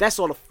 That's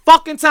all the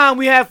fucking time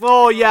we have for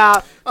all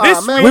y'all.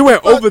 This week, we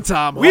went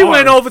overtime. We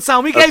went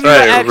overtime. We gave you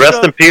That's the right. extra.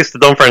 Rest in peace to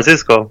Don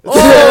Francisco.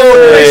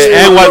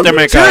 And Walter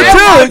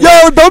Mercado.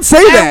 Yo, don't say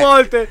And that.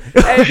 Walter.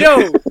 Hey,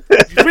 yo.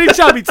 Pretty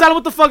chubby. Tell them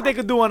what the fuck they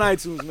can do on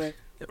iTunes, man.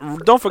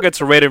 Don't forget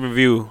to rate and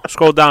review.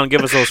 Scroll down and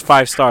give us those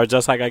 5 stars,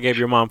 just like I gave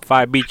your mom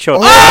 5. Beat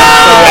Choke. Boca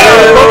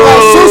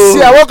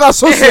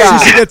sucia.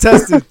 She should get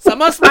tested.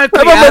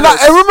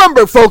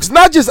 Remember, folks,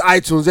 not just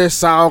iTunes. There's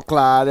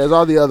SoundCloud. There's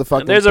all the other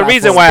fucking. There's a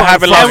reason why I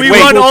haven't lost weight. We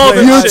run all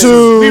them YouTube.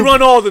 shit. We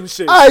run all them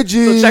shit. IG,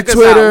 so check us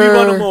Twitter. out. We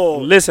run them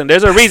all. Listen,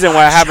 there's a reason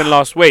why I haven't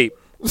lost weight.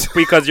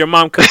 Because your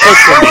mom could cook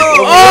for me.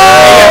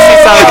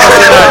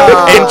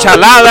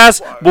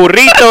 Enchiladas,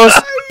 burritos,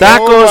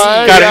 tacos,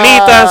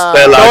 carnitas,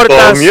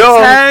 tortas.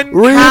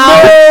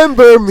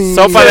 Remember me.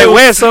 Sopa de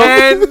hueso.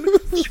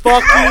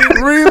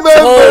 Fucking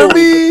remember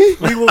me.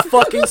 We will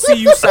fucking see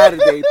you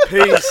Saturday.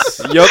 Peace.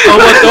 Yo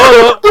como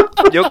todo.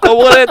 Yo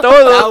como de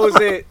todo.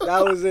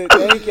 That was it.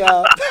 Thank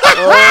y'all.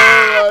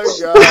 Oh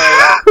my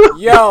God.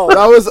 Yo.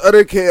 That was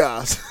utter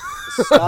chaos.